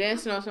when I'm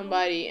dancing on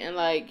somebody and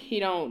like he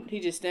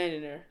just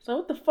standing there. So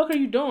what the fuck are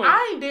you doing?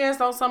 I ain't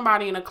danced on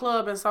somebody in a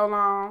club in so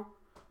long.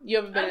 You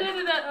ever been? I did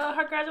it at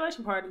her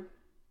graduation party.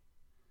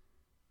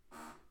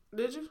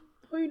 Did you?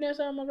 Who you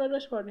dancing at my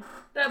graduation party?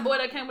 That boy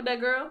that came with that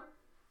girl.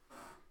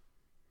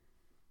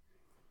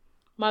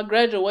 My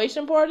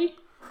graduation party?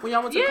 When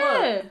y'all went to the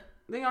club?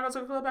 Then y'all go to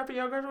the club after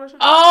your graduation?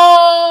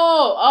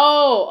 Oh.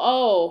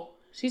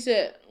 She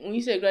said, when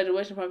you said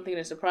graduation party, I'm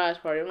thinking a surprise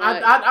party.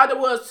 I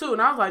was too,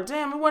 and I was like,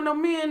 damn, it wasn't no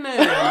men there.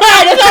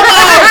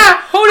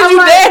 Who did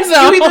you dance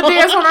on? You either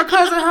dance on her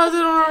cousin,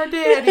 husband, or her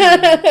daddy.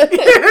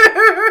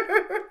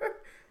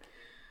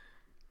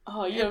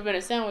 Oh, you ever been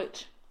a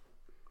sandwich?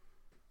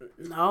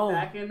 No.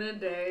 Back in the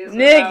days.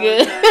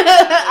 Nigga.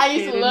 I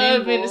used to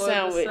love being a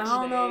sandwich. I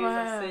don't know if I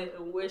have. I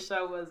wish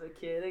I was a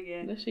kid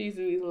again. That shit used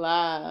to be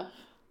live.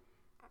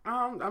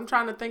 I'm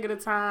trying to think of the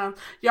time.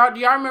 Do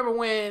y'all remember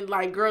when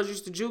like girls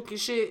used to juke and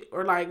shit,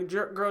 or like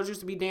girls used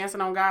to be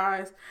dancing on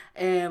guys,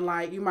 and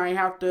like you might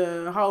have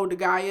to hold the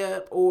guy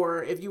up,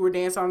 or if you were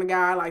dancing on the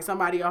guy, like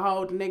somebody will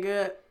hold the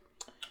nigga up.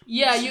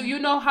 Yeah, you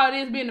know how it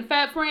is being a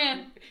fat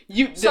friend.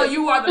 You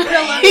are the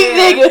pillar.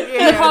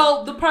 You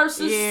hold the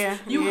purses.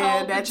 You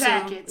hold the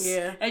jackets.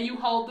 And you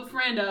hold the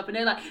friend up, and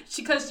they're like,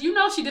 because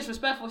she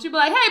disrespectful. She be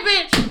like, hey,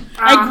 bitch,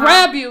 and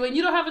grab you, and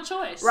you don't have a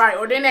choice. Right,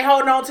 or then they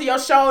holding on to your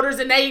shoulders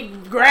and they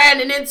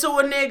grinding into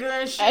a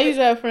nigga and shit. I used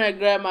to have a friend that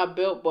grabbed my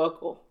belt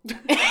buckle. This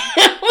is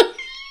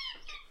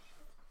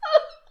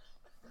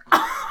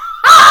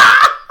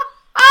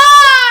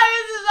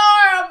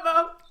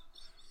horrible.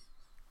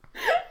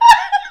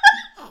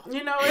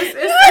 You know,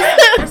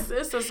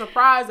 it's a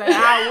surprise at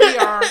how we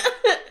are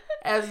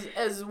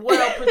as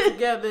well put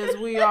together as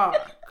we are,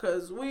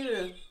 cause we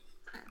done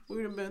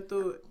been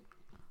through it.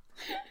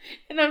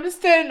 And I'm just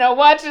standing there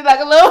watching like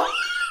a little, like,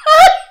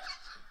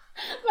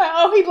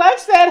 oh, he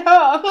likes that,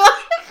 huh?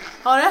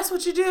 Oh, that's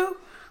what you do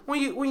when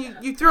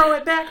you throw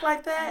it back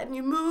like that and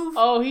you move.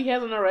 Oh, he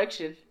has an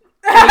erection.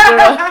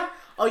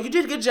 Oh, you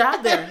did a good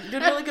job there. You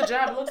did a really good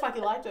job. It looks like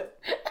he liked it.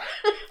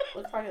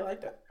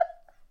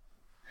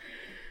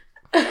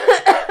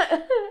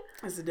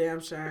 It's a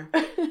damn shame.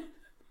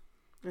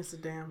 It's a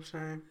damn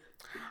shame.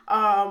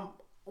 Damn,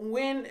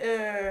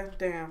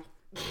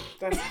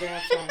 that's a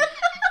damn shame.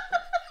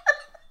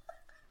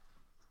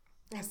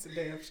 That's a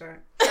damn shame.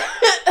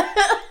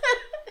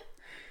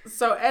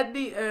 So at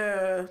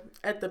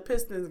the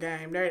Pistons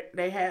game,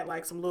 they had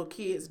like some little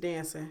kids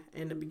dancing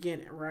in the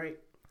beginning, right?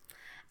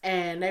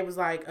 And they was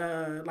like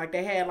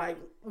they had like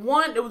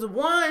it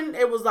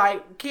was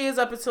like kids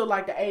up until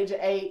like the age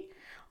of 8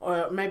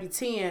 or maybe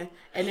 10,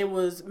 and it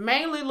was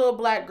mainly little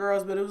black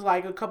girls, but it was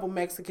like a couple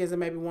Mexicans and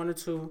maybe 1 or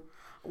 2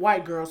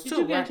 white girls too. Did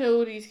you get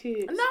to these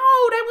kids? No,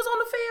 they was on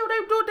the field.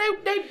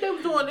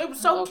 It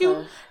was so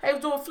cute. They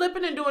was doing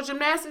flipping and doing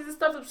gymnastics and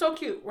stuff. It was so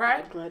cute,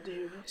 right? I'm glad to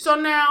hear that. So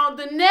now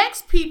the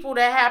next people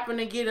that happened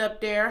to get up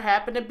there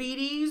happened to be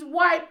these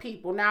white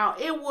people. Now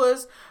it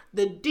was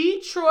the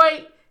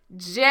Detroit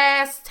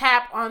Jazz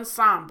Tap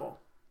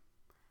Ensemble.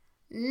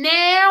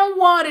 Now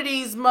one of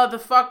these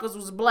motherfuckers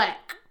was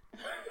black.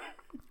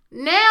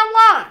 Now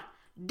one.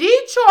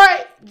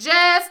 Detroit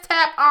Jazz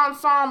Tap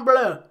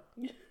Ensemble.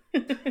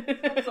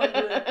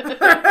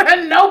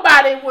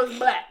 Nobody was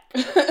black.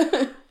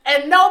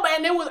 And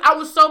I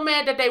was so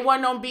mad that they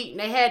wasn't on beat, and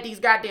they had these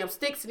goddamn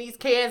sticks and these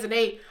cans, and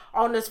they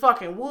on this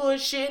fucking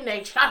wood shit, and they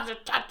and I said,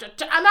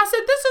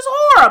 this is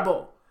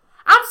horrible.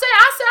 I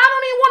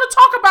don't even want to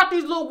talk about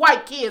these little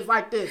white kids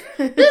like this.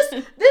 This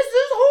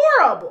is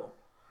horrible.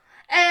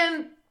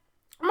 And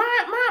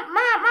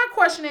my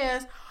question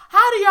is,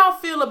 how do y'all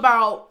feel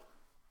about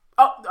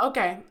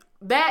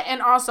that?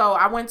 And also,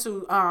 I went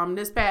to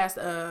this past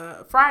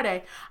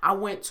Friday. I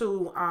went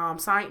to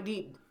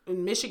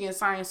Michigan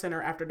Science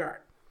Center after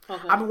dark.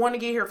 Okay. I've been wanting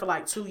to get here for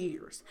like 2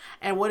 years.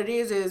 And what it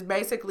is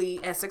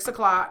basically at 6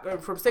 o'clock,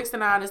 from 6 to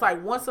 9, it's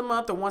like once a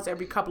month or once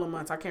every couple of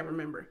months. I can't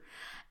remember.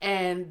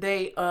 And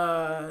they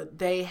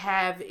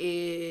have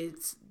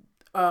it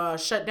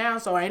shut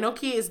down, so ain't no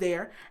kids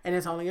there, and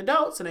it's only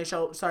adults, and they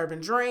serving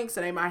drinks,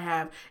 and they might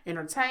have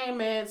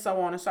entertainment, so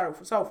on and so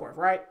forth,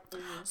 right?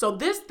 Mm-hmm. So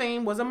this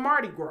thing was a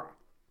Mardi Gras.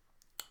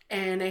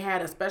 And they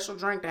had a special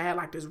drink that had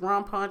like this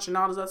rum punch and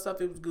all this other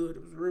stuff. It was good.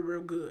 It was real, real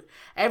good.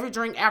 Every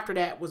drink after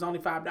that was only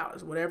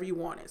 $5, whatever you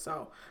wanted.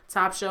 So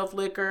top shelf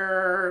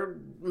liquor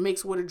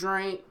mixed with a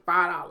drink,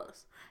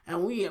 $5.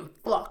 And we getting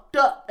fucked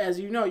up. As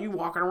you know, you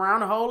walking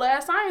around the whole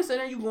ass Science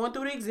Center. You going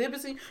through the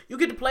exhibits. And you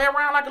get to play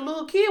around like a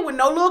little kid with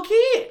no little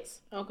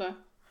kids. Okay.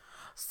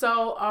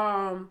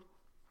 So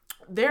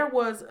there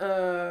was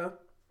the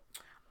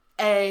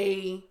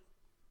thing,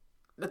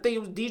 it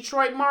was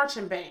Detroit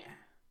Marching Band.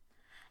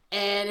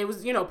 And it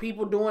was,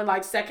 people doing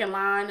like second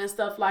line and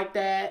stuff like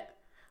that.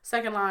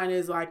 Second line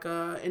is like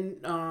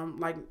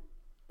like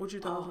what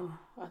you thought? Oh,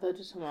 I thought you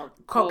were talking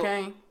about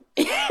cocaine.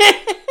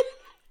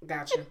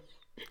 Gotcha.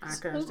 I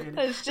can understand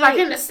it. Like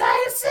in the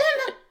Science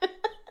Center.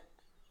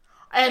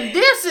 And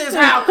this is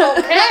how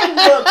cocaine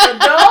looks,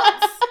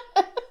 adults.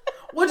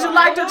 Would you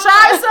like to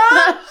try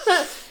some?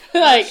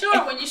 Like,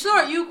 sure, when you're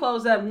short, you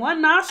close that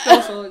one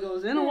nostril so it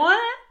goes in one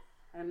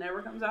and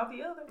never comes out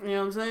the other. You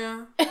know what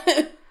I'm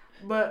saying?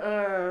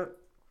 But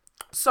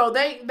so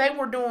they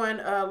were doing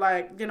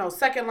like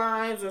second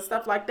lines and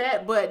stuff like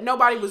that, but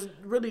nobody was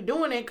really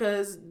doing it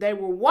because they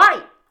were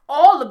white.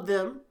 All of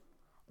them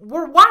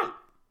were white.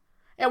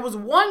 There was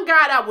one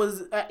guy that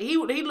was he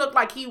looked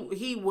like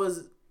he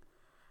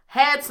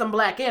had some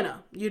black in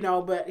her,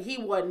 but he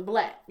wasn't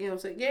black. You know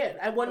what I'm saying? Yeah,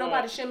 I wasn't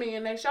nobody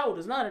shimmying their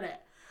shoulders, none of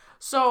that.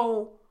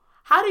 So,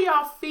 how do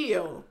y'all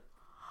feel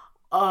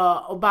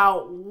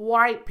about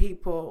white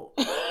people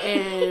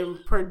in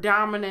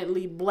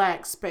predominantly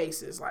black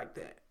spaces like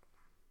that?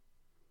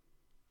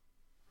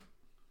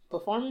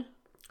 Performing?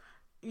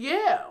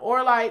 Yeah,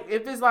 or like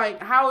if it's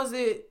like, how is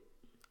it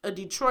a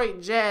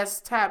Detroit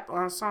jazz tap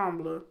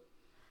ensemble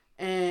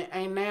and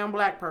a damn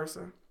black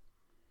person?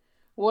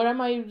 Well, that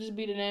might just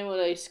be the name of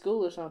a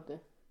school or something.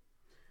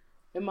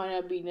 It might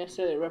not be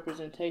necessarily a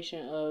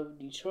representation of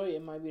Detroit.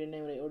 It might be the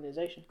name of the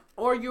organization.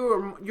 Or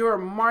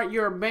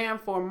you're a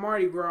band for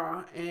Mardi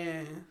Gras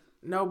and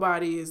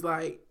nobody is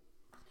like.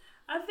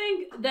 I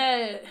think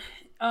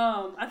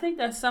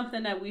that's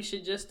something that we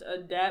should just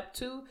adapt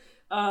to.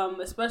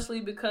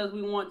 Especially because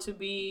we want to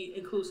be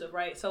inclusive,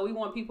 right? So we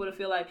want people to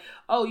feel like,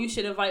 oh, you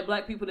should invite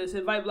black people to this,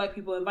 invite black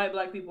people.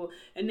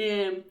 And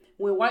then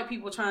when white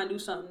people try and do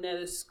something that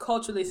is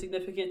culturally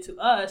significant to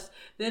us,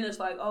 then it's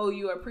like, oh,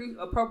 you are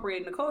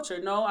appropriating the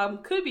culture. No, I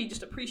could be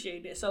just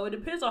appreciating it. So it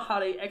depends on how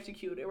they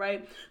execute it,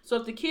 right? So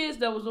if the kids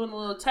that was doing a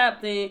little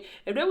tap thing,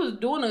 if they was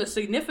doing a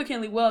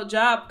significantly well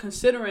job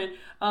considering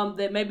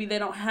that maybe they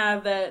don't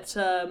have that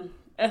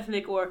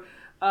ethnic or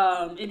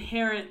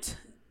inherent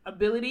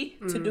ability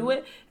to do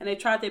it, and they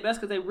tried their best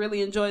because they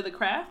really enjoy the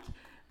craft,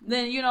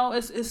 then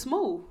it's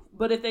smooth.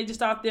 But if they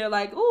just out there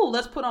like, ooh,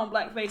 let's put on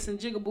blackface and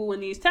jigaboo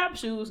in these tap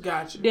shoes,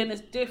 then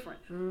it's different.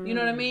 You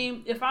know what I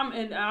mean? It's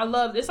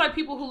like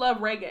people who love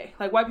reggae,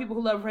 like white people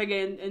who love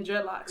reggae and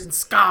dreadlocks and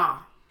ska.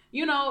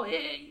 I'm not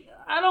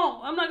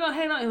gonna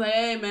hate on you like,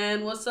 hey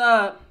man, what's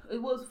up?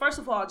 Well, first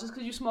of all, just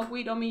because you smoke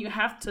weed don't mean you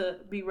have to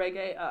be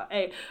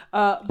reggae.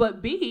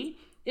 But B,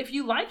 if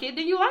you like it,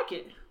 then you like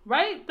it.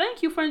 Right?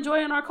 Thank you for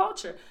enjoying our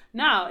culture.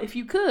 Now, if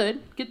you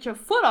could get your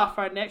foot off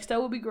our necks,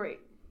 that would be great.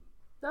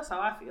 That's how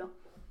I feel.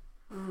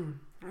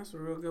 That's a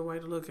real good way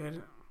to look at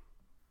it.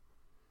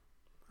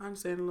 I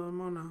understand a little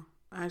more now.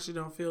 I actually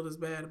don't feel as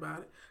bad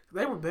about it.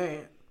 They were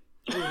bad.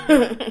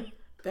 I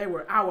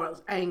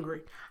was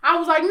angry. I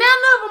was like, none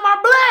of them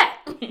are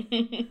black.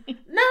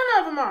 None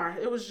of them are.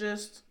 It was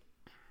just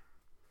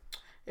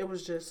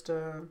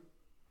a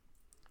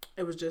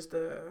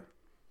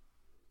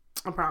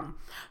problem.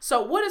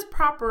 So what is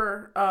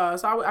proper,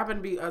 so I've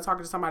been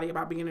talking to somebody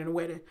about being in a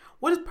wedding.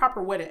 What is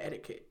proper wedding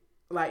etiquette?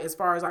 Like as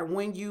far as like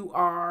when you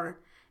are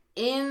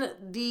in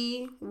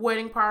the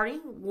wedding party,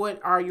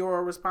 what are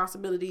your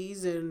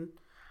responsibilities and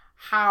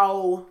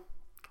how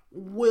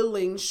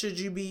willing should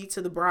you be to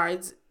the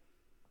bride's,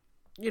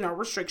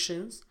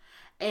 restrictions?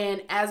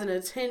 And as an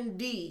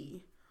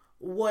attendee,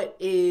 what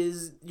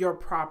is your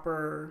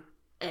proper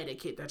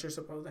etiquette that you're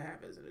supposed to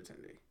have as an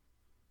attendee?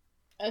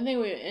 I think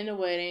we're in a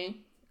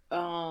wedding.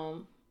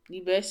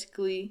 You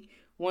basically,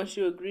 once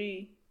you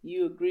agree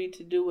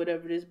to do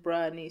whatever this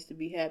bride needs to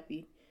be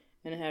happy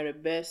and have the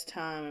best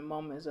time and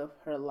moments of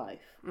her life.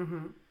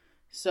 Mm-hmm.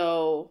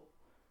 So,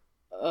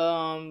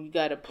 you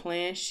gotta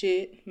plan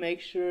shit.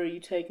 Make sure you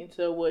take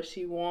into what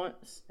she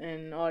wants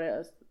and all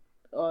that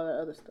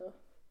other stuff.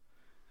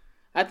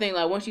 I think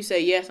like once you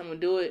say yes, I'm gonna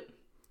do it.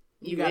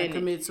 You gotta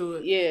commit to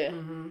it. Yeah.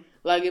 Mm-hmm.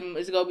 Like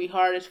it's gonna be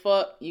hard as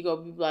fuck. You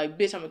gonna be like,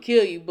 bitch, I'm gonna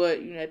kill you. But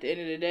at the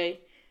end of the day,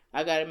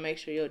 I gotta make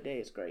sure your day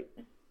is great.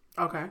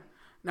 Okay.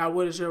 Now,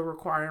 what is your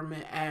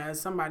requirement as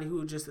somebody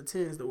who just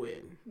attends the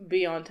wedding?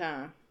 Be on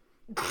time.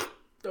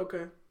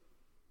 Okay.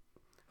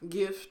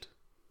 Gift?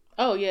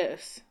 Oh,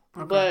 yes.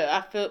 Okay. But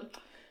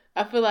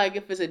I feel like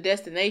if it's a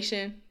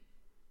destination,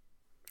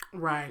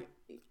 right.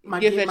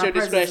 Gift at your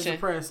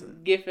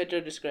discretion. Gift at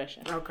your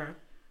discretion. Okay.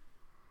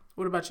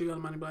 What about you, Yellow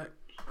Money Black?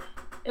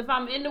 If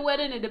I'm in the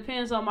wedding, it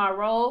depends on my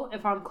role.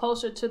 If I'm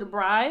closer to the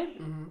bride,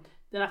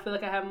 then I feel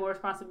like I have more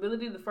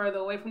responsibility. The further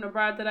away from the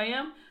bride that I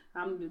am,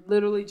 I'm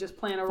literally just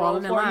playing a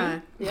role for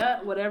you.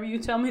 Yeah, whatever you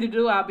tell me to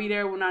do, I'll be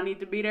there when I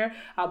need to be there.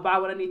 I'll buy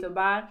what I need to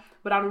buy.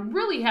 But I don't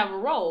really have a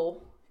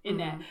role in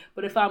that.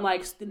 But if I'm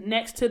like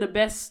next to the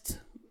best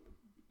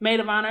maid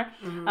of honor,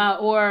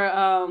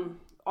 or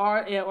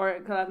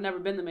because I've never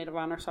been the maid of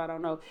honor, so I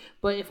don't know.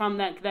 But if I'm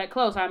that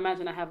close, I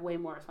imagine I have way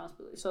more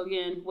responsibility. So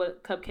again,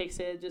 what Cupcake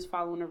said, just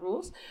following the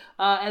rules.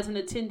 As an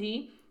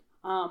attendee,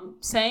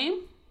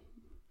 same.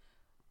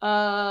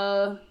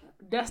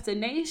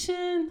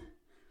 Destination.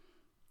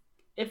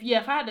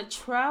 If I had to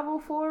travel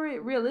for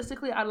it,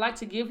 realistically, I'd like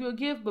to give you a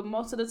gift, but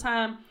most of the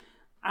time,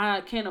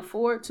 I can't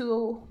afford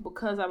to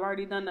because I've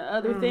already done the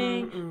other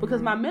thing.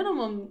 Because my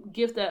minimum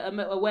gift at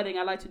a wedding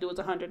I like to do is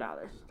 $100.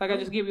 Like I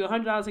just give you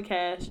 $100 in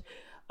cash,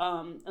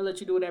 and let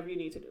you do whatever you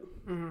need to do.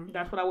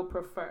 That's what I would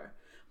prefer.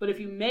 But if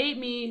you made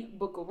me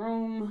book a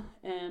room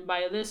and buy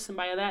a this and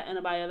buy a that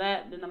and buy a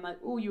that, then I'm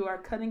like, ooh, you are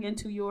cutting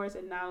into yours,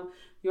 and now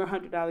your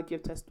 $100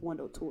 gift has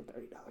dwindled to a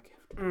 $30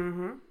 gift.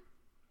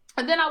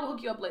 And then I will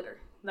hook you up later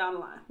down the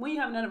line. When you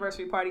have an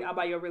anniversary party, I'll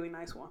buy you a really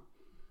nice one.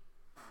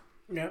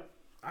 Yep.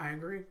 I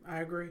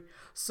agree.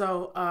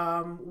 So,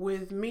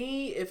 with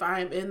me, if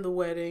I am in the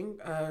wedding,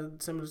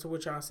 similar to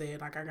what y'all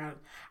said, like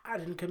I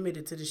didn't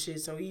committed to the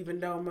shit. So even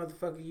though,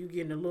 motherfucker, you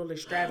getting a little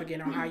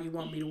extravagant on how you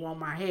want me to want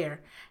my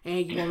hair,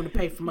 and you want me to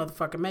pay for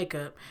motherfucking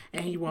makeup,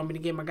 and you want me to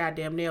get my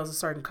goddamn nails a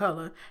certain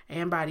color,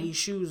 and buy these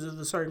shoes of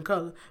a certain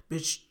color,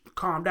 bitch,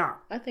 calm down.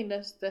 I think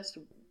that's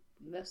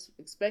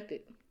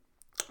expected.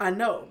 I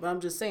know, but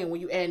I'm just saying,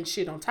 when you adding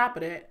shit on top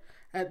of that,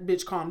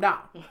 bitch, calm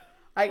down.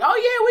 Like, oh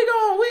yeah, we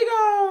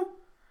gon'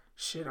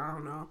 shit, I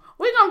don't know.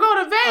 We gonna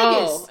go to Vegas.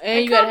 Oh,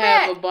 and you gotta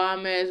have a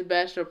bomb ass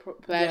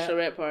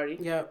bachelorette party.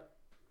 Yep.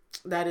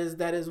 That is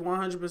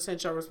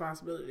 100% your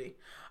responsibility.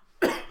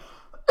 And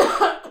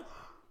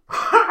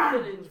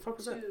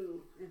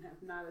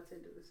have not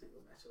attended a single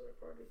bachelorette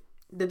party.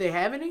 Did they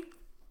have any?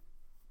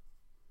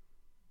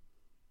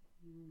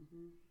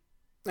 Mm-hmm.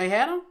 They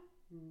had them?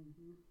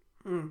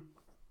 Mm-hmm.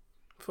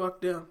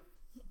 Fuck them.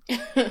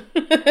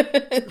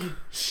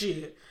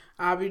 Shit.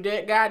 I'll be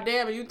that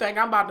goddamn. You think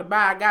I'm about to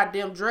buy a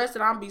goddamn dress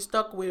and I'll be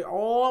stuck with it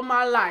all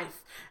my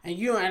life, and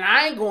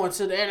I ain't going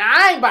to and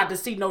I ain't about to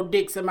see no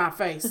dicks in my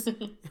face.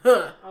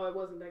 Oh, it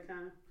wasn't that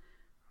kind of.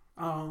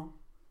 Oh,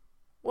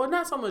 well,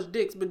 not so much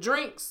dicks, but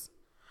drinks.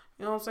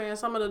 You know what I'm saying?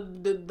 Some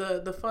of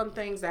the fun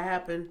things that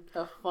happen.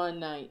 A fun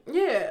night.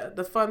 Yeah,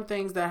 the fun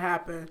things that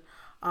happen.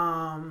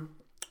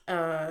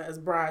 As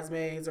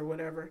bridesmaids or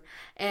whatever.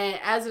 And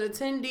as an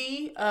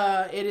attendee,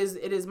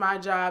 it is my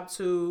job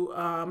to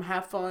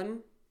have fun,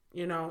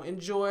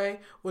 enjoy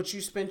what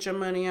you spent your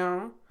money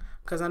on,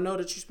 because I know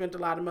that you spent a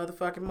lot of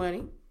motherfucking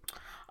money,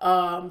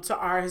 to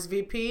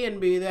RSVP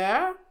and be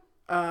there.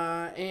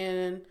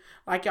 And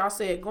like y'all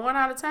said, going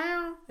out of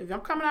town, if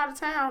I'm coming out of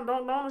town,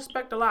 don't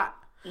expect a lot.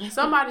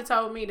 Somebody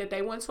told me that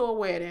they went to a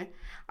wedding.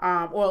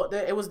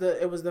 It was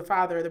the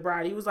father of the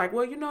bride. He was like,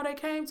 well, they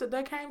came to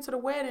the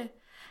wedding,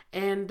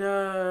 and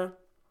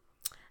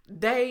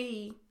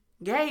they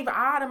gave an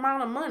odd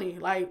amount of money.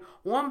 Like,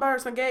 one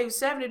person gave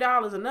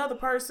 $70, another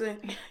person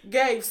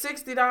gave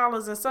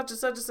 $60, and such and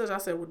such and such. I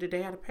said, well, did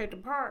they have to pay the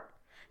park?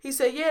 He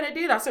said, yeah, they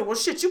did. I said, well,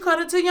 shit, you cut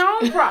it to your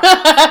own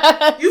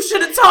pocket. You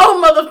should have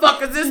told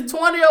motherfuckers it's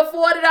 $20 or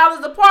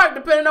 $40 a park,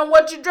 depending on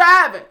what you're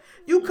driving.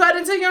 You cut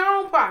into your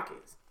own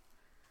pockets.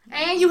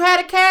 And you had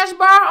a cash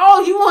bar.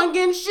 Oh, you weren't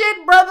getting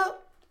shit, brother.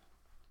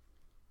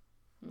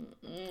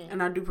 Mm-mm.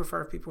 And I do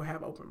prefer people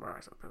have open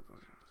bars.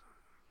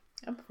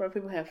 I prefer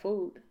people have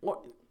food.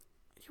 What?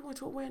 You went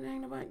to a wedding,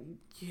 ain't nobody?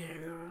 Yeah.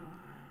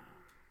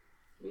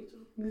 Me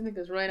too. These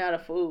niggas ran out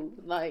of food.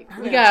 Like,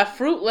 we got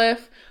fruit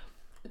left.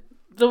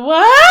 The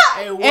what?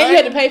 And you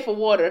had to pay for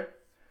water.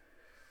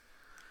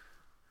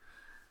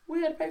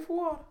 We had to pay for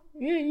water.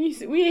 Yeah,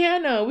 we ain't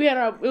had no.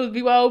 It was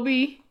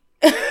BYOB.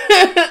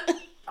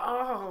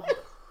 Oh.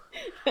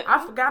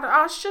 I forgot.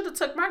 I should have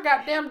took my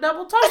goddamn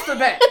double toaster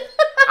back.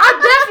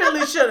 I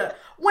definitely should have.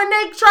 When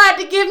they tried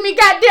to give me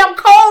goddamn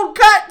cold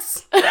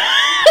cuts and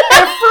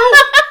fruit,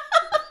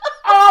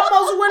 I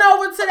almost went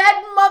over to that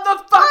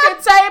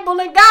motherfucking table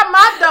and got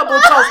my double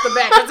toaster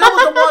back, because it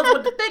was the ones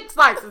with the thick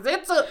slices.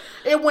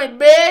 It went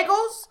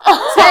bagels,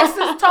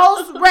 Texas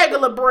toast,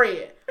 regular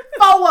bread.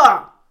 4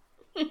 of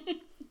them.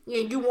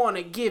 And you want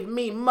to give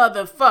me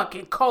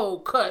motherfucking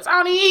cold cuts?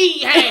 I don't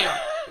eat ham.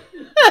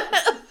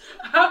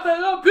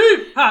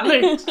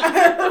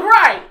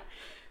 Right.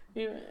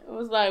 Yeah, it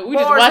was like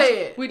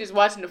we just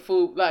watching the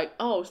food. Like,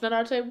 oh, it's not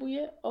our table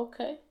yet.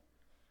 Okay,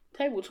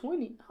 table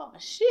 20. Oh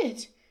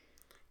shit.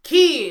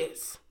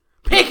 Kids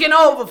picking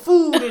over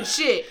food and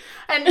shit.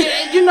 And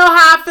you know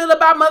how I feel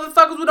about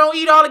motherfuckers who don't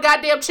eat all the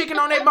goddamn chicken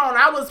on their bone.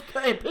 I was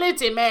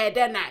plenty mad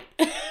that night.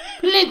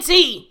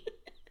 Plenty.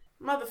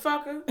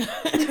 Motherfucker.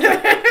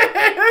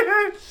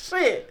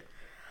 Shit.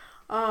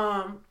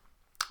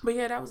 But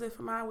yeah, that was it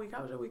for my week.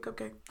 How was your week,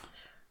 Cupcake?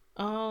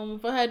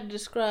 If I had to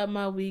describe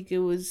my week, it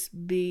was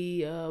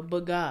be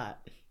God.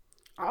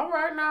 All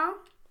right now.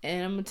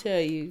 And I'm gonna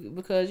tell you,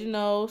 because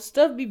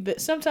stuff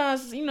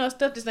sometimes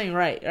stuff just ain't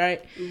right.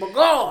 But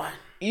God.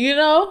 It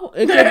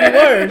could be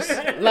worse.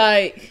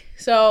 Like,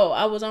 so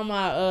I was on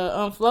my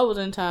Aunt Flo was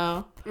in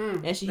town,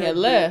 and she had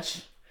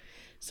left.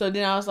 So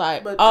then I was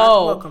like,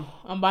 I'm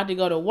about to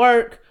go to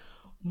work.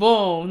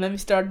 Boom, let me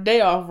start the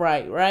day off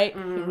right?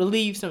 Mm-hmm.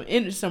 Relieve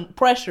some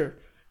pressure,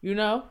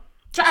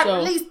 Try to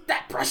release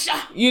that pressure.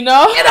 Get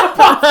up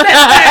off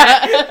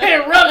that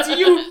and rub to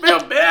you feel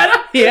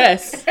better.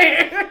 Yes.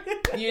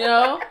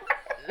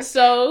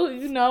 So,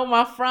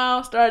 my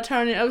frown started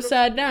turning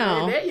upside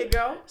down. Yeah, there you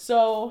go.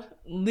 So,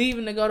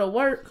 leaving to go to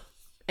work,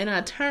 and I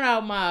turn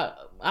out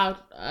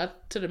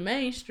to the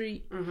main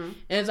street, and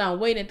as I'm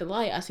waiting at the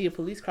light, I see a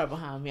police car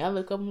behind me. I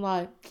look up, I'm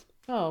like,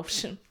 oh,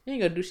 shit, you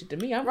ain't gonna do shit to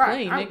me. I'm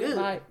clean, nigga. Good.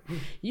 Like,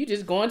 you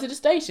just going to the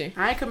station.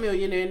 I ain't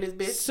chameleon in this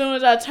bitch. As soon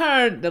as I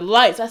turned the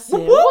lights, I said,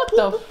 what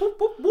the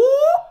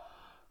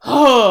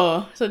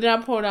Oh, so then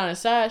I pulled down a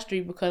side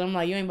street, because I'm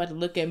like, you ain't about to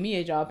look at me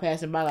as y'all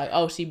passing by like,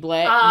 oh, she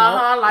black.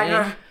 Like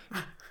her.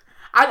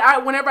 I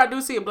whenever I do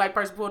see a black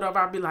person pulled over,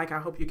 I'll be like, I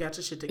hope you got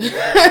your shit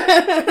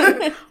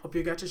together. Hope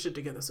you got your shit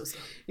together, sister.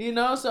 You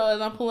know, so as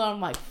I'm pulling, I'm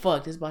like,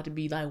 fuck, this about to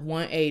be like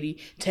 180,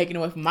 taking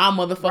away from my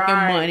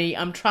motherfucking money.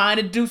 I'm trying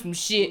to do some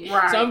shit, so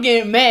I'm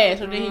getting mad.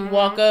 So then he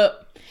walk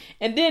up,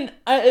 and then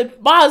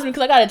it bothers me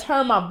because I gotta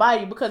turn my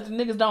body because the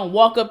niggas don't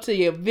walk up to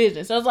your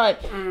vision. So it's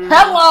like,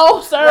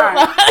 hello, sir.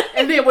 Right.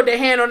 And then with their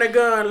hand on their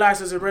gun,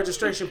 license and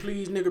registration,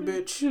 please, nigga,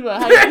 bitch.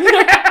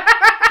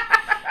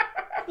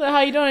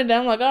 How you doing today?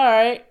 I'm like, all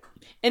right.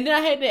 And then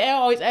I had to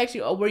always ask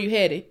you, where you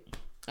headed?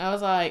 I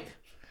was like,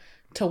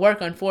 to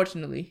work,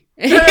 unfortunately.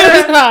 And he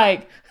was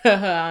like,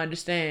 I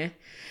understand.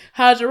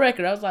 How's your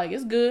record? I was like,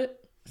 it's good.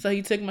 So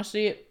he took my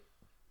shit.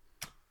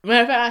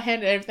 Matter of fact, I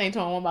handed everything to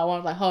him one by one. I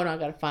was like, hold on, I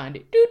gotta find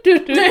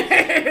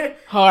it.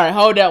 All right,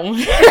 hold that one.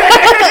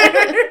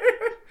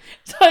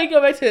 So he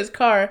go back to his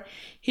car.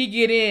 He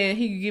get in.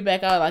 He can get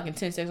back out like in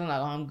 10 seconds. I'm like,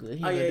 oh, I'm good.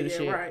 He gonna do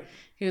shit. Right.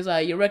 He was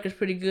like, your record's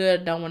pretty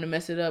good. Don't want to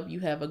mess it up.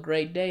 You have a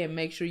great day and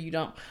make sure you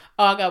don't.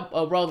 Oh, I got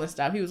a rolling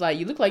stop. He was like,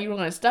 you look like you were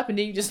going to stop and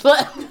then you just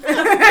left. And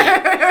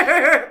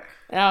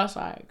I was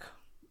like,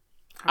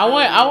 I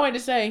wanted to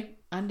say,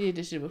 I did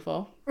this shit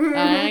before.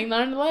 I ain't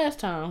learned the last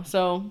time.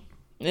 So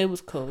it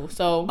was cool.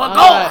 So, but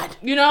God. Like,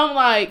 you know, I'm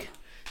like,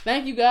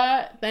 thank you,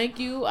 God. Thank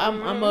you. I'm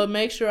going to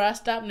make sure I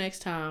stop next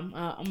time.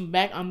 I'm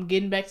back. I'm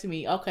getting back to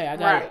me. Okay, I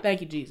got it. Thank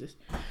you, Jesus.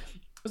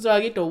 So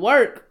I get to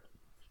work.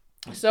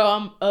 So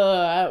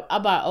I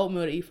buy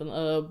oatmeal to eat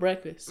for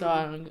breakfast, so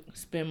I don't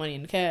spend money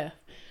in the caf.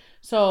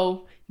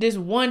 So this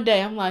one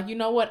day, I'm like, you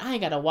know what? I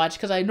ain't gotta watch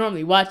because I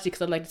normally watch it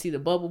because I like to see the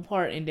bubble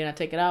part and then I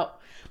take it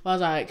out. But I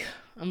was like,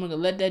 I'm gonna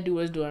let that do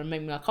what it's doing and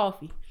make me my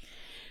coffee.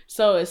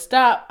 So it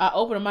stopped. I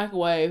opened the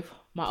microwave.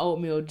 My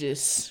oatmeal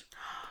just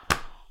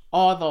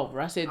all over.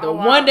 I said,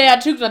 one day I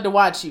choose not to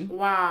watch you.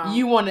 Wow.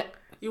 You wanna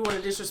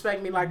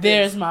disrespect me like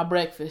there's my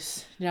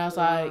breakfast. And I was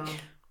like.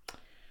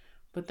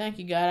 But thank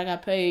you, God, I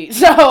got paid.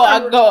 So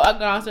I go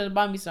downstairs and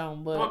buy me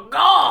some. But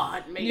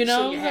God, make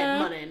sure you had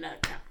money in that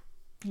account.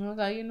 I was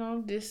like,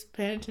 I'm just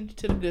paying attention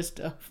to the good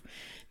stuff.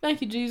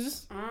 Thank you,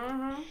 Jesus.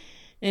 Mm-hmm.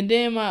 And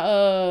then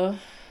my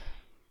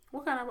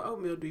what kind of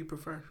oatmeal do you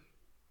prefer?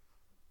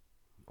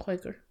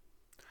 Quaker.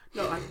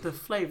 No, like the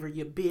flavor,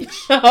 you bitch.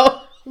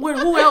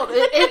 Who else?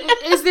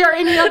 Is there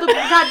any other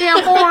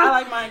goddamn form? I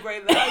like mine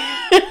great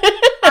value.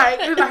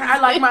 I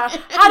like my.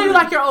 How do you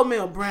like your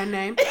oatmeal? Brand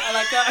name? I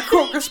like a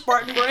Kroger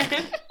Spartan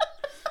brand.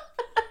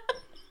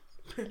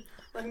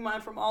 Like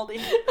mine from Aldi.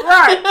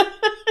 Right.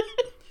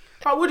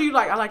 Oh, what do you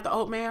like? I like the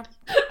oatmeal.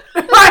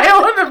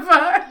 What the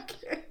fuck?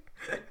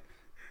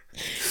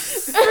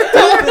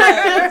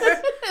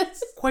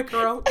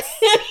 Quaker Oats.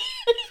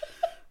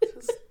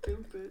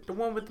 Stupid. The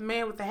one with the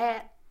man with the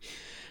hat.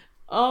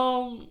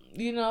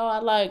 I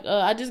like.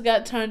 I just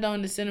got turned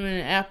on to cinnamon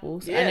and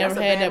apples. I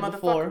never had that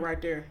before.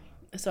 Right there.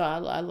 So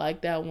I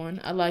like that one.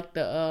 I like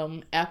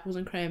the apples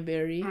and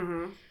cranberry.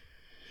 Mm-hmm.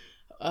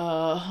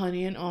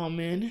 Honey and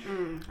almond. I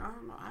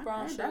don't know. I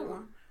brown had sugar. that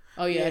one.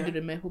 Oh yeah, I do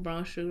the maple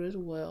brown sugar as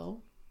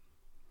well.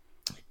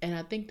 And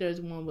I think there's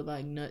one with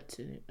like nuts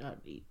in it.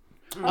 I'd eat.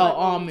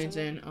 Almonds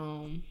and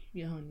honey.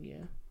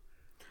 Yeah.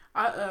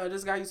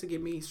 This guy used to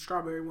give me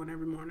strawberry one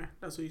every morning.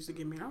 That's what he used to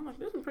give me. I'm like,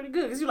 this is pretty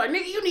good. Because he was like,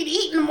 nigga, you need to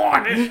eat in the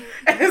morning.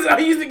 And so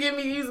he used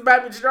to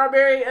buy me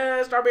strawberry in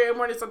the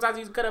morning. Sometimes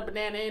he used to cut a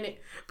banana in it,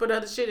 put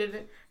other shit in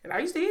it. And I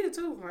used to eat it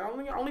too.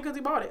 Only because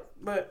he bought it.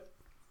 But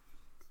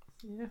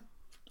yeah,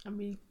 I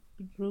mean,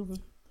 proven.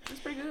 It's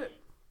pretty good.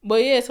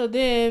 But yeah, so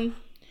then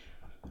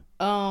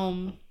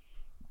the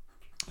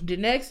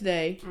next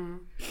day,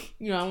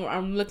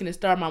 I'm looking to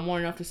start my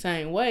morning off the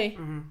same way.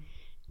 Mm-hmm.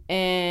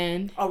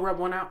 And rub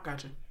one out.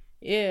 Gotcha.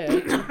 Yeah.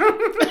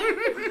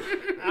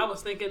 I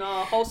was thinking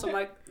wholesome,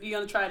 like, you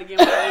gonna try it again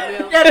with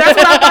oatmeal? Yeah, that's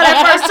what I thought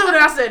at first too. And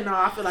I said, no,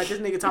 I feel like this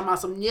nigga talking about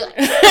some nuts.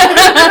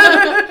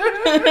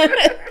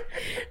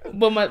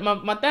 But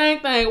my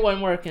thing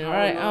wasn't working,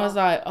 right? No. I was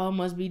like, it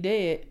must be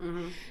dead.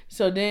 Mm-hmm.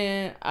 So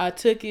then I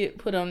took it,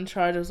 put it on the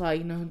charger. I was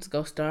like, just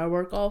go start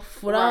work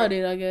off without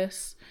it, I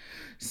guess.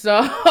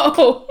 So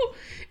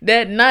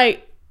that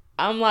night,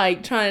 I'm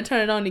like trying to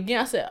turn it on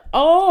again. I said,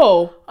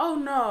 oh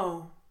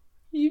no.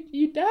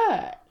 You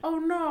died. Oh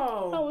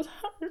no. I was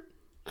hurt.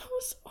 I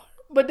was so hurt.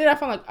 But then I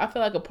feel like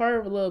a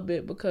perv a little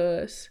bit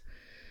because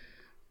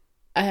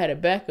I had a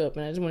backup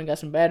and I just went and got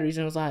some batteries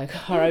and was like,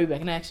 all right, we back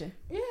in action.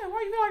 Yeah,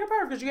 why you feel like a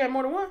perv? Because you had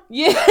more than one?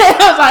 Yeah.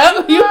 I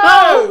was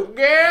like,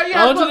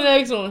 girl. On to the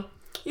next one.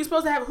 You're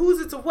supposed to have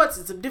who's it of what's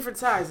it of different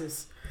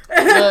sizes.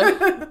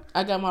 But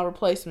I got my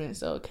replacement,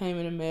 so it came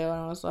in the mail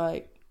and I was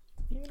like,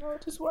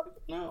 just work.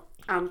 No.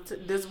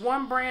 There's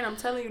one brand, I'm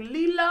telling you,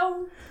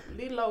 Lilo.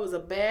 Lilo is a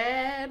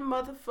bad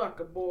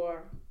motherfucker, boy.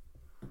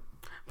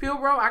 Pure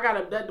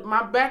Romance.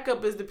 My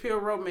backup is the Pure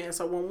Romance.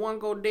 So when one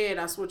go dead,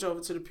 I switch over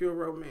to the Pure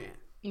Romance.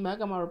 I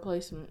got my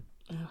replacement.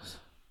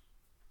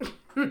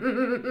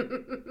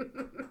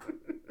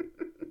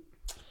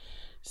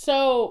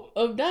 So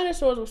if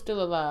dinosaurs were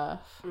still alive,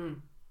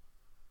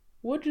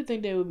 what do you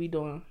think they would be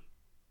doing?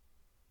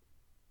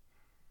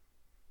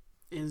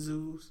 In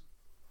zoos.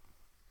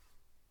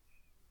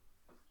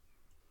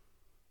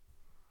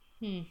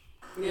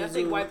 Yeah, I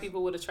think white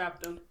people would have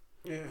trapped them.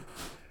 Yeah.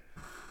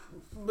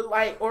 But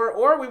like,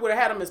 or we would have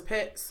had them as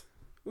pets.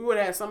 We would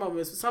have had some of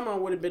them. Some of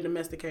them would have been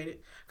domesticated.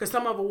 Because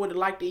some of them would have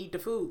liked to eat the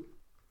food.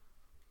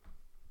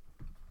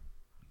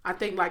 I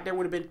think like there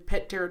would have been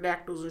pet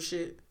pterodactyls and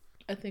shit.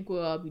 I think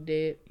we'll all be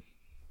dead.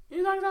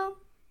 You think so?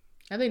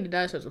 I think the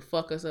dinosaurs will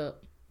fuck us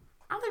up.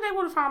 I think they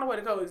would have found a way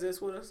to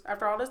coexist with us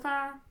after all this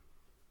time.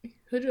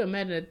 Could you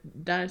imagine a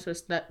dinosaur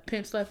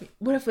pimp slapping?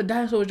 What if a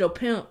dinosaur was your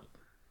pimp?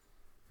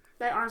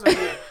 Their arms are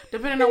little.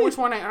 Depending on which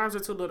one, their arms are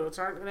too little.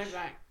 They're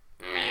like...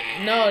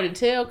 No, the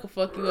tail could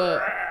fuck you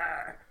up.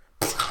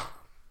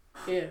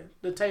 Yeah,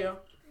 the tail.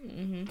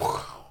 Mm-hmm.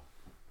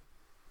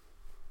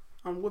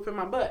 I'm whipping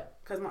my butt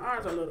because my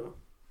arms are little.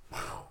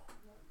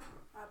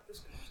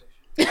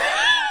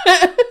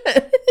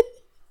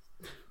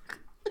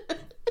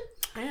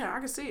 Yeah, I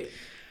can see it.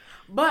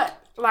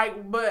 But I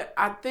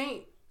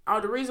think,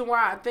 the reason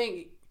why I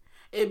think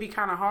it'd be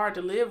kind of hard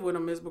to live with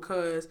them is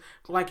because,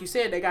 like you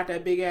said, they got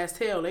that big ass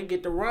tail. They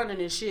get to running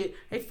and shit.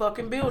 They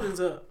fucking buildings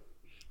up.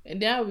 And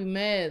then I would be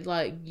mad,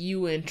 like,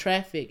 you in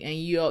traffic and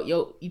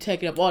you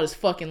taking up all this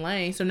fucking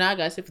lane. So now I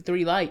gotta sit for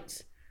 3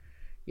 lights.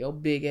 Your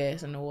big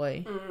ass in the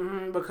way.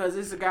 Mm-hmm, because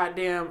it's a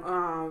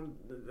goddamn,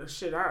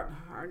 shit, I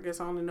guess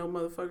I only know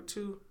motherfucker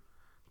two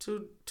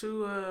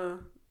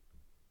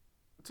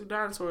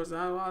dinosaurs.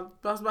 I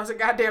was about to say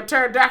goddamn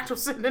pterodactyl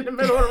sitting in the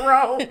middle of the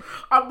road.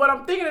 But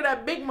I'm thinking of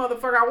that big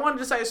motherfucker. I wanted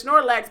to say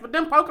Snorlax, but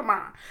them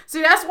Pokemon.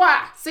 See, that's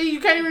why. See, you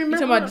can't even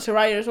remember. You talking about the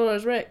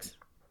Tyrannosaurus Rex?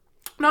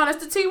 No,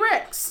 that's the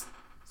T-Rex.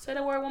 Say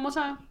that word one more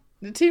time.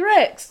 The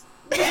T-Rex.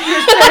 You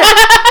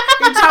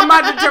talking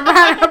about the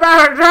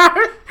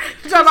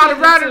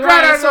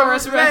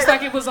Tyrannosaurus Rex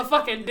like it was a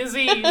fucking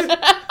disease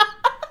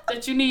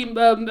that you need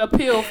a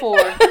pill for.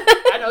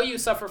 I know you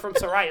suffer from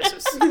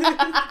psoriasis.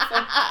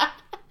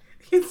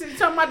 You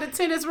talking about the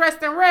tennis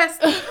rest and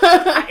rest? What?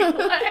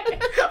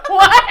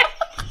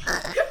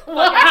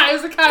 What? High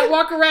as a kite,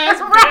 walk around.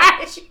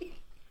 Right.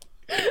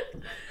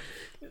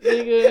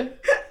 Nigga,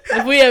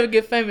 if we ever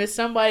get famous,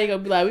 somebody gonna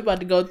be like, we about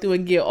to go through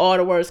and get all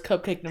the worst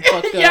cupcake and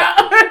fucked up. Yeah.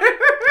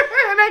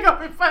 They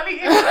gonna be funny.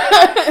 And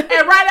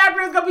right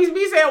after it's gonna be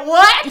me saying,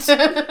 what?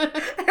 Somebody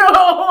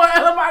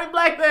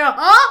black there,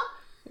 huh?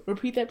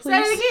 Repeat that, please.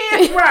 Say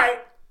it again. Right.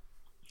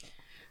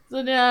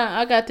 So then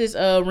I got this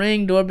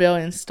Ring doorbell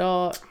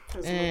installed.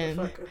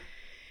 And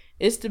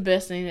it's the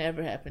best thing that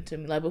ever happened to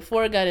me. Like,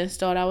 before it got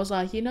installed, I was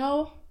like,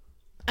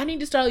 I need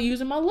to start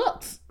using my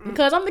looks.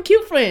 Because I'm the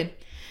cute friend.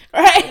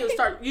 Right?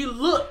 You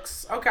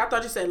looks. Okay, I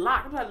thought you said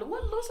lock. I'm like,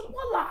 what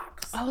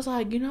locks? I was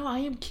like, I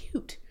am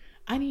cute.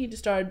 I need to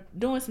start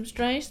doing some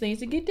strange things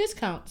to get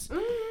discounts.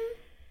 Mm-hmm.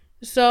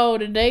 So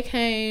the day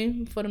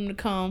came for them to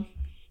come.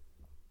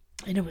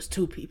 And there was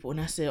 2 people.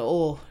 And I said,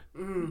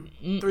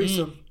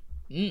 threesome.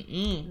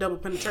 Double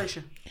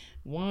penetration.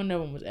 One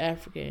of them was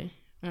African.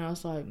 And I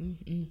was like,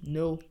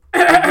 no.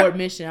 Abort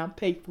mission. I'm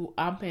paying full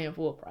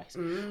price.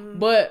 Mm-hmm.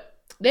 But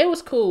they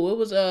was cool. It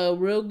was a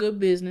real good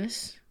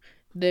business.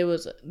 They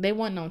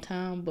wasn't on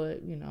time,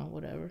 but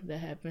whatever, that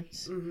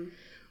happens. Mm-hmm.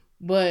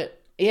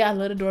 But yeah, I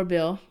love the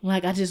doorbell.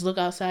 Like, I just look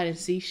outside and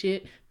see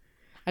shit.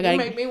 You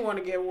make me want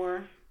to get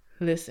one.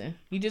 Listen,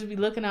 you just be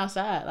looking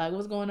outside, like,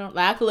 what's going on?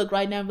 Like, I could look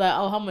right now and be like,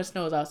 oh, how much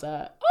snow is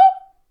outside?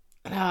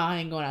 Oh, no, I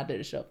ain't going out there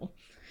to shovel.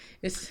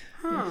 That's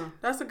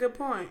a good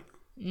point.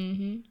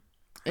 Mm-hmm.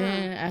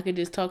 And I could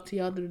just talk to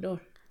y'all through the door.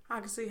 I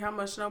can see how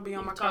much snow be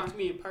on my car. Talk to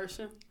me in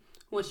person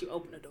once you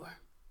open the door.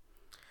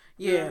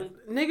 Yeah,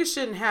 niggas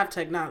shouldn't have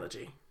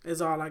technology,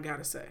 is all I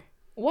gotta say.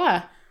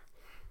 Why?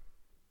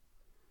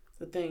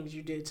 The things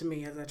you did to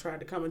me as I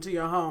tried to come into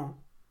your home.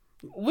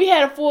 We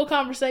had a full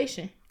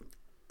conversation.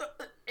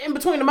 In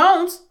between the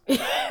moans.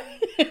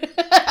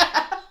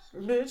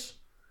 Bitch.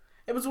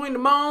 In between the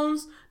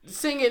moans,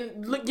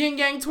 singing Yin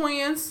Yang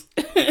Twins.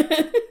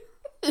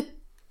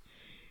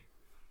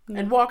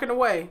 And walking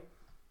away.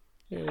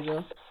 There we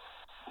go.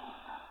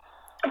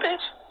 Bitch.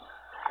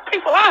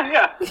 People out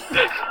here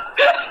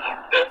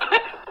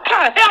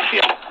trying to help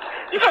you.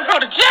 You gonna go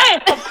to jail.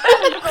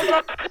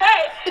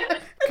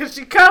 Cause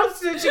she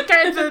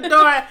came to the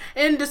door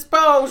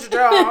indisposed,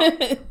 y'all.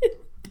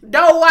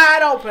 Door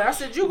wide open. I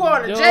said, you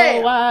going to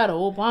jail. Door wide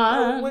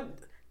open.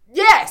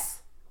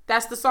 Yes.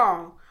 That's the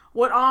song.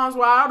 With arms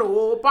wide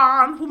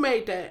open. Who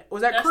made that?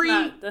 Was that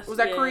Creed? Was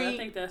that Creed? I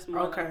think that's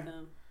more like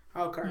them.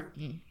 Okay.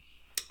 Mm-hmm.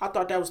 I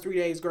thought that was 3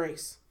 Days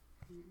Grace.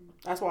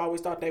 That's why I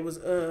always thought they was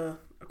a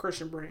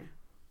Christian brand.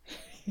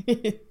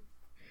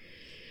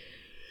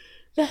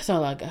 That's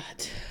all I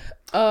got.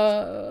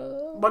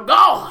 But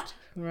God.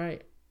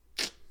 Right.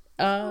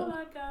 All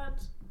I got.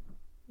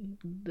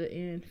 The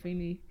end,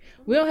 Feeny.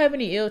 We don't have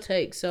any ill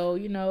takes, so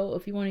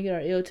if you want to get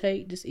our ill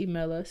take, just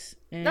email us.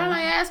 And don't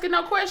like asking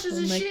no questions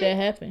and shit. Make that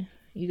happen.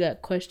 You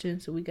got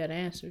questions, so we got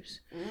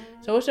answers.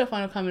 Mm-hmm. So what's your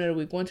final comment of the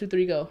week? 1, 2,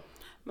 3, go.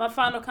 My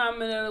final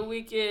comment of the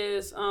week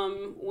is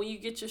when you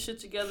get your shit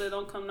together,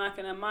 don't come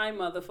knocking at my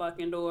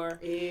motherfucking door.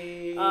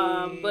 Hey.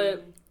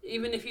 But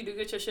even if you do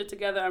get your shit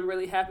together, I'm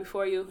really happy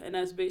for you. And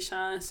as Big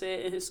Sean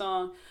said in his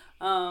song,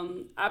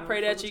 I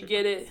pray that you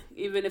get it,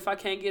 even if I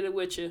can't get it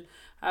with you.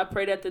 I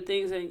pray that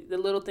the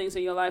little things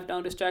in your life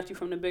don't distract you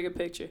from the bigger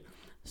picture.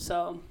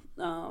 So,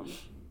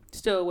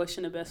 still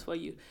wishing the best for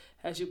you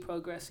as you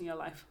progress in your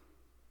life.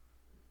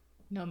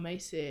 No, May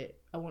said,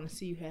 I want to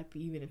see you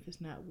happy even if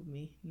it's not with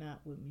me, not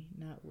with me,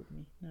 not with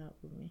me, not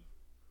with me.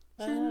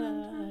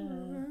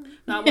 No,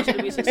 I want you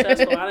to be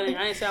successful. I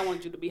didn't say I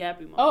want you to be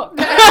happy, Mom. Oh.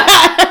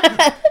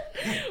 I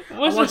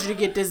want you to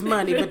get this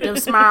money, but them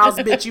smiles,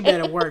 bitch, you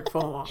better work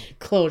for them.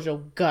 Close your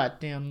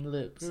goddamn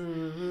lips.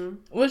 Mm-hmm.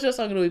 What's your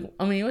song of the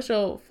week? What's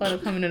your final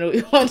comment of the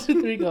week? 1,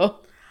 2, 3, go.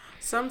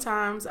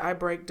 Sometimes I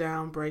break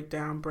down.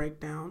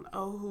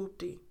 Oh,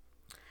 hoopty.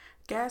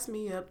 Gas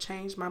me up,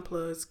 change my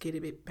plugs, get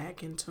it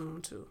back in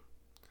tune too.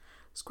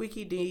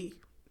 Squeaky D,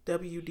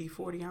 WD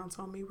 40 ounce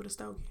on me with a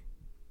stogie.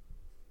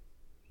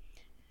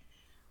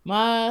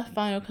 My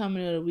final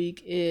comment of the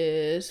week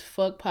is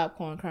fuck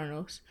popcorn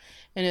kernels.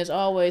 And as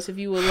always, if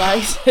you would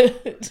like to...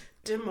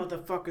 Them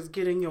motherfuckers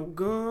get in your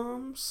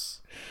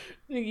gums.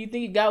 You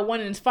think you got one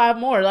and it's 5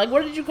 more. Like,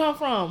 where did you come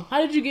from?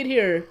 How did you get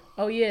here?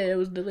 Oh, yeah, it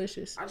was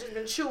delicious. I just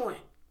been chewing.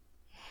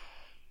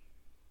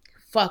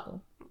 Fuck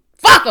them.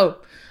 Fuck them!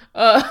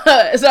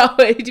 As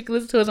always, you can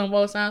listen to us on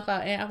both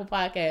SoundCloud and Apple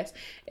Podcasts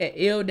at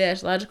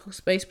ill-logical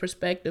space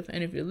perspective.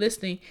 And if you're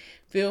listening,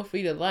 feel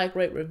free to like,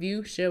 rate,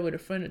 review, share with a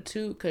friend or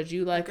two because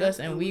you like us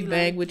and we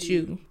bang with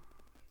you.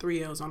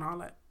 3 L's on all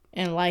that.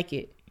 And like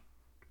it.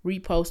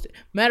 Repost it.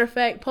 Matter of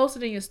fact, post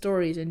it in your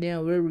stories and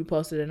then we'll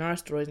repost it in our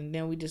stories and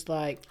then we just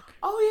like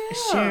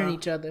sharing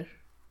each other.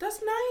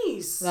 That's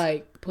nice.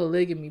 Like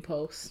polygamy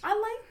posts. I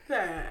like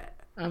that.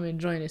 I'm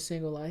enjoying a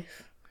single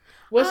life.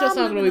 What's your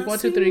song of the week? 1,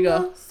 2, 3,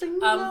 go.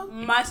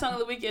 My song of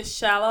the week is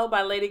 "Shallow"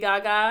 by Lady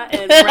Gaga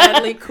and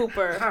Bradley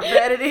Cooper. I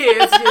bet it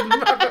is, you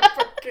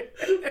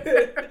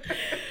motherfucker.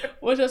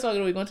 What's your song of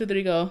the week? 1, 2,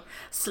 3, go.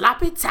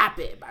 "Sloppy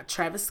Toppy" by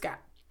Travis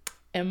Scott.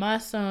 And my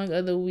song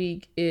of the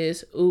week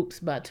is "Oops"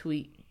 by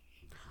Tweet.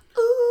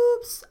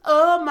 Oops,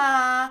 oh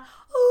my,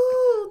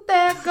 ooh,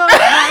 there goes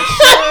my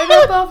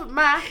shirt above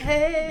my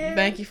head.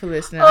 Thank you for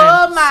listening.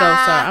 I'm so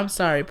sorry. I'm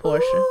sorry,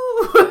 Portia.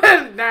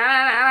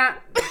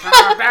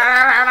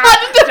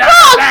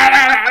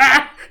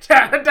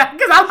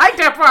 Because I like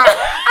that part.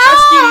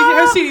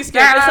 Her CD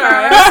skipped.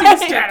 Sorry. Her CD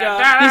skipped, y'all.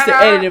 He's the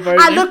edited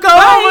version. I look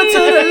over to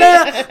the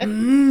left.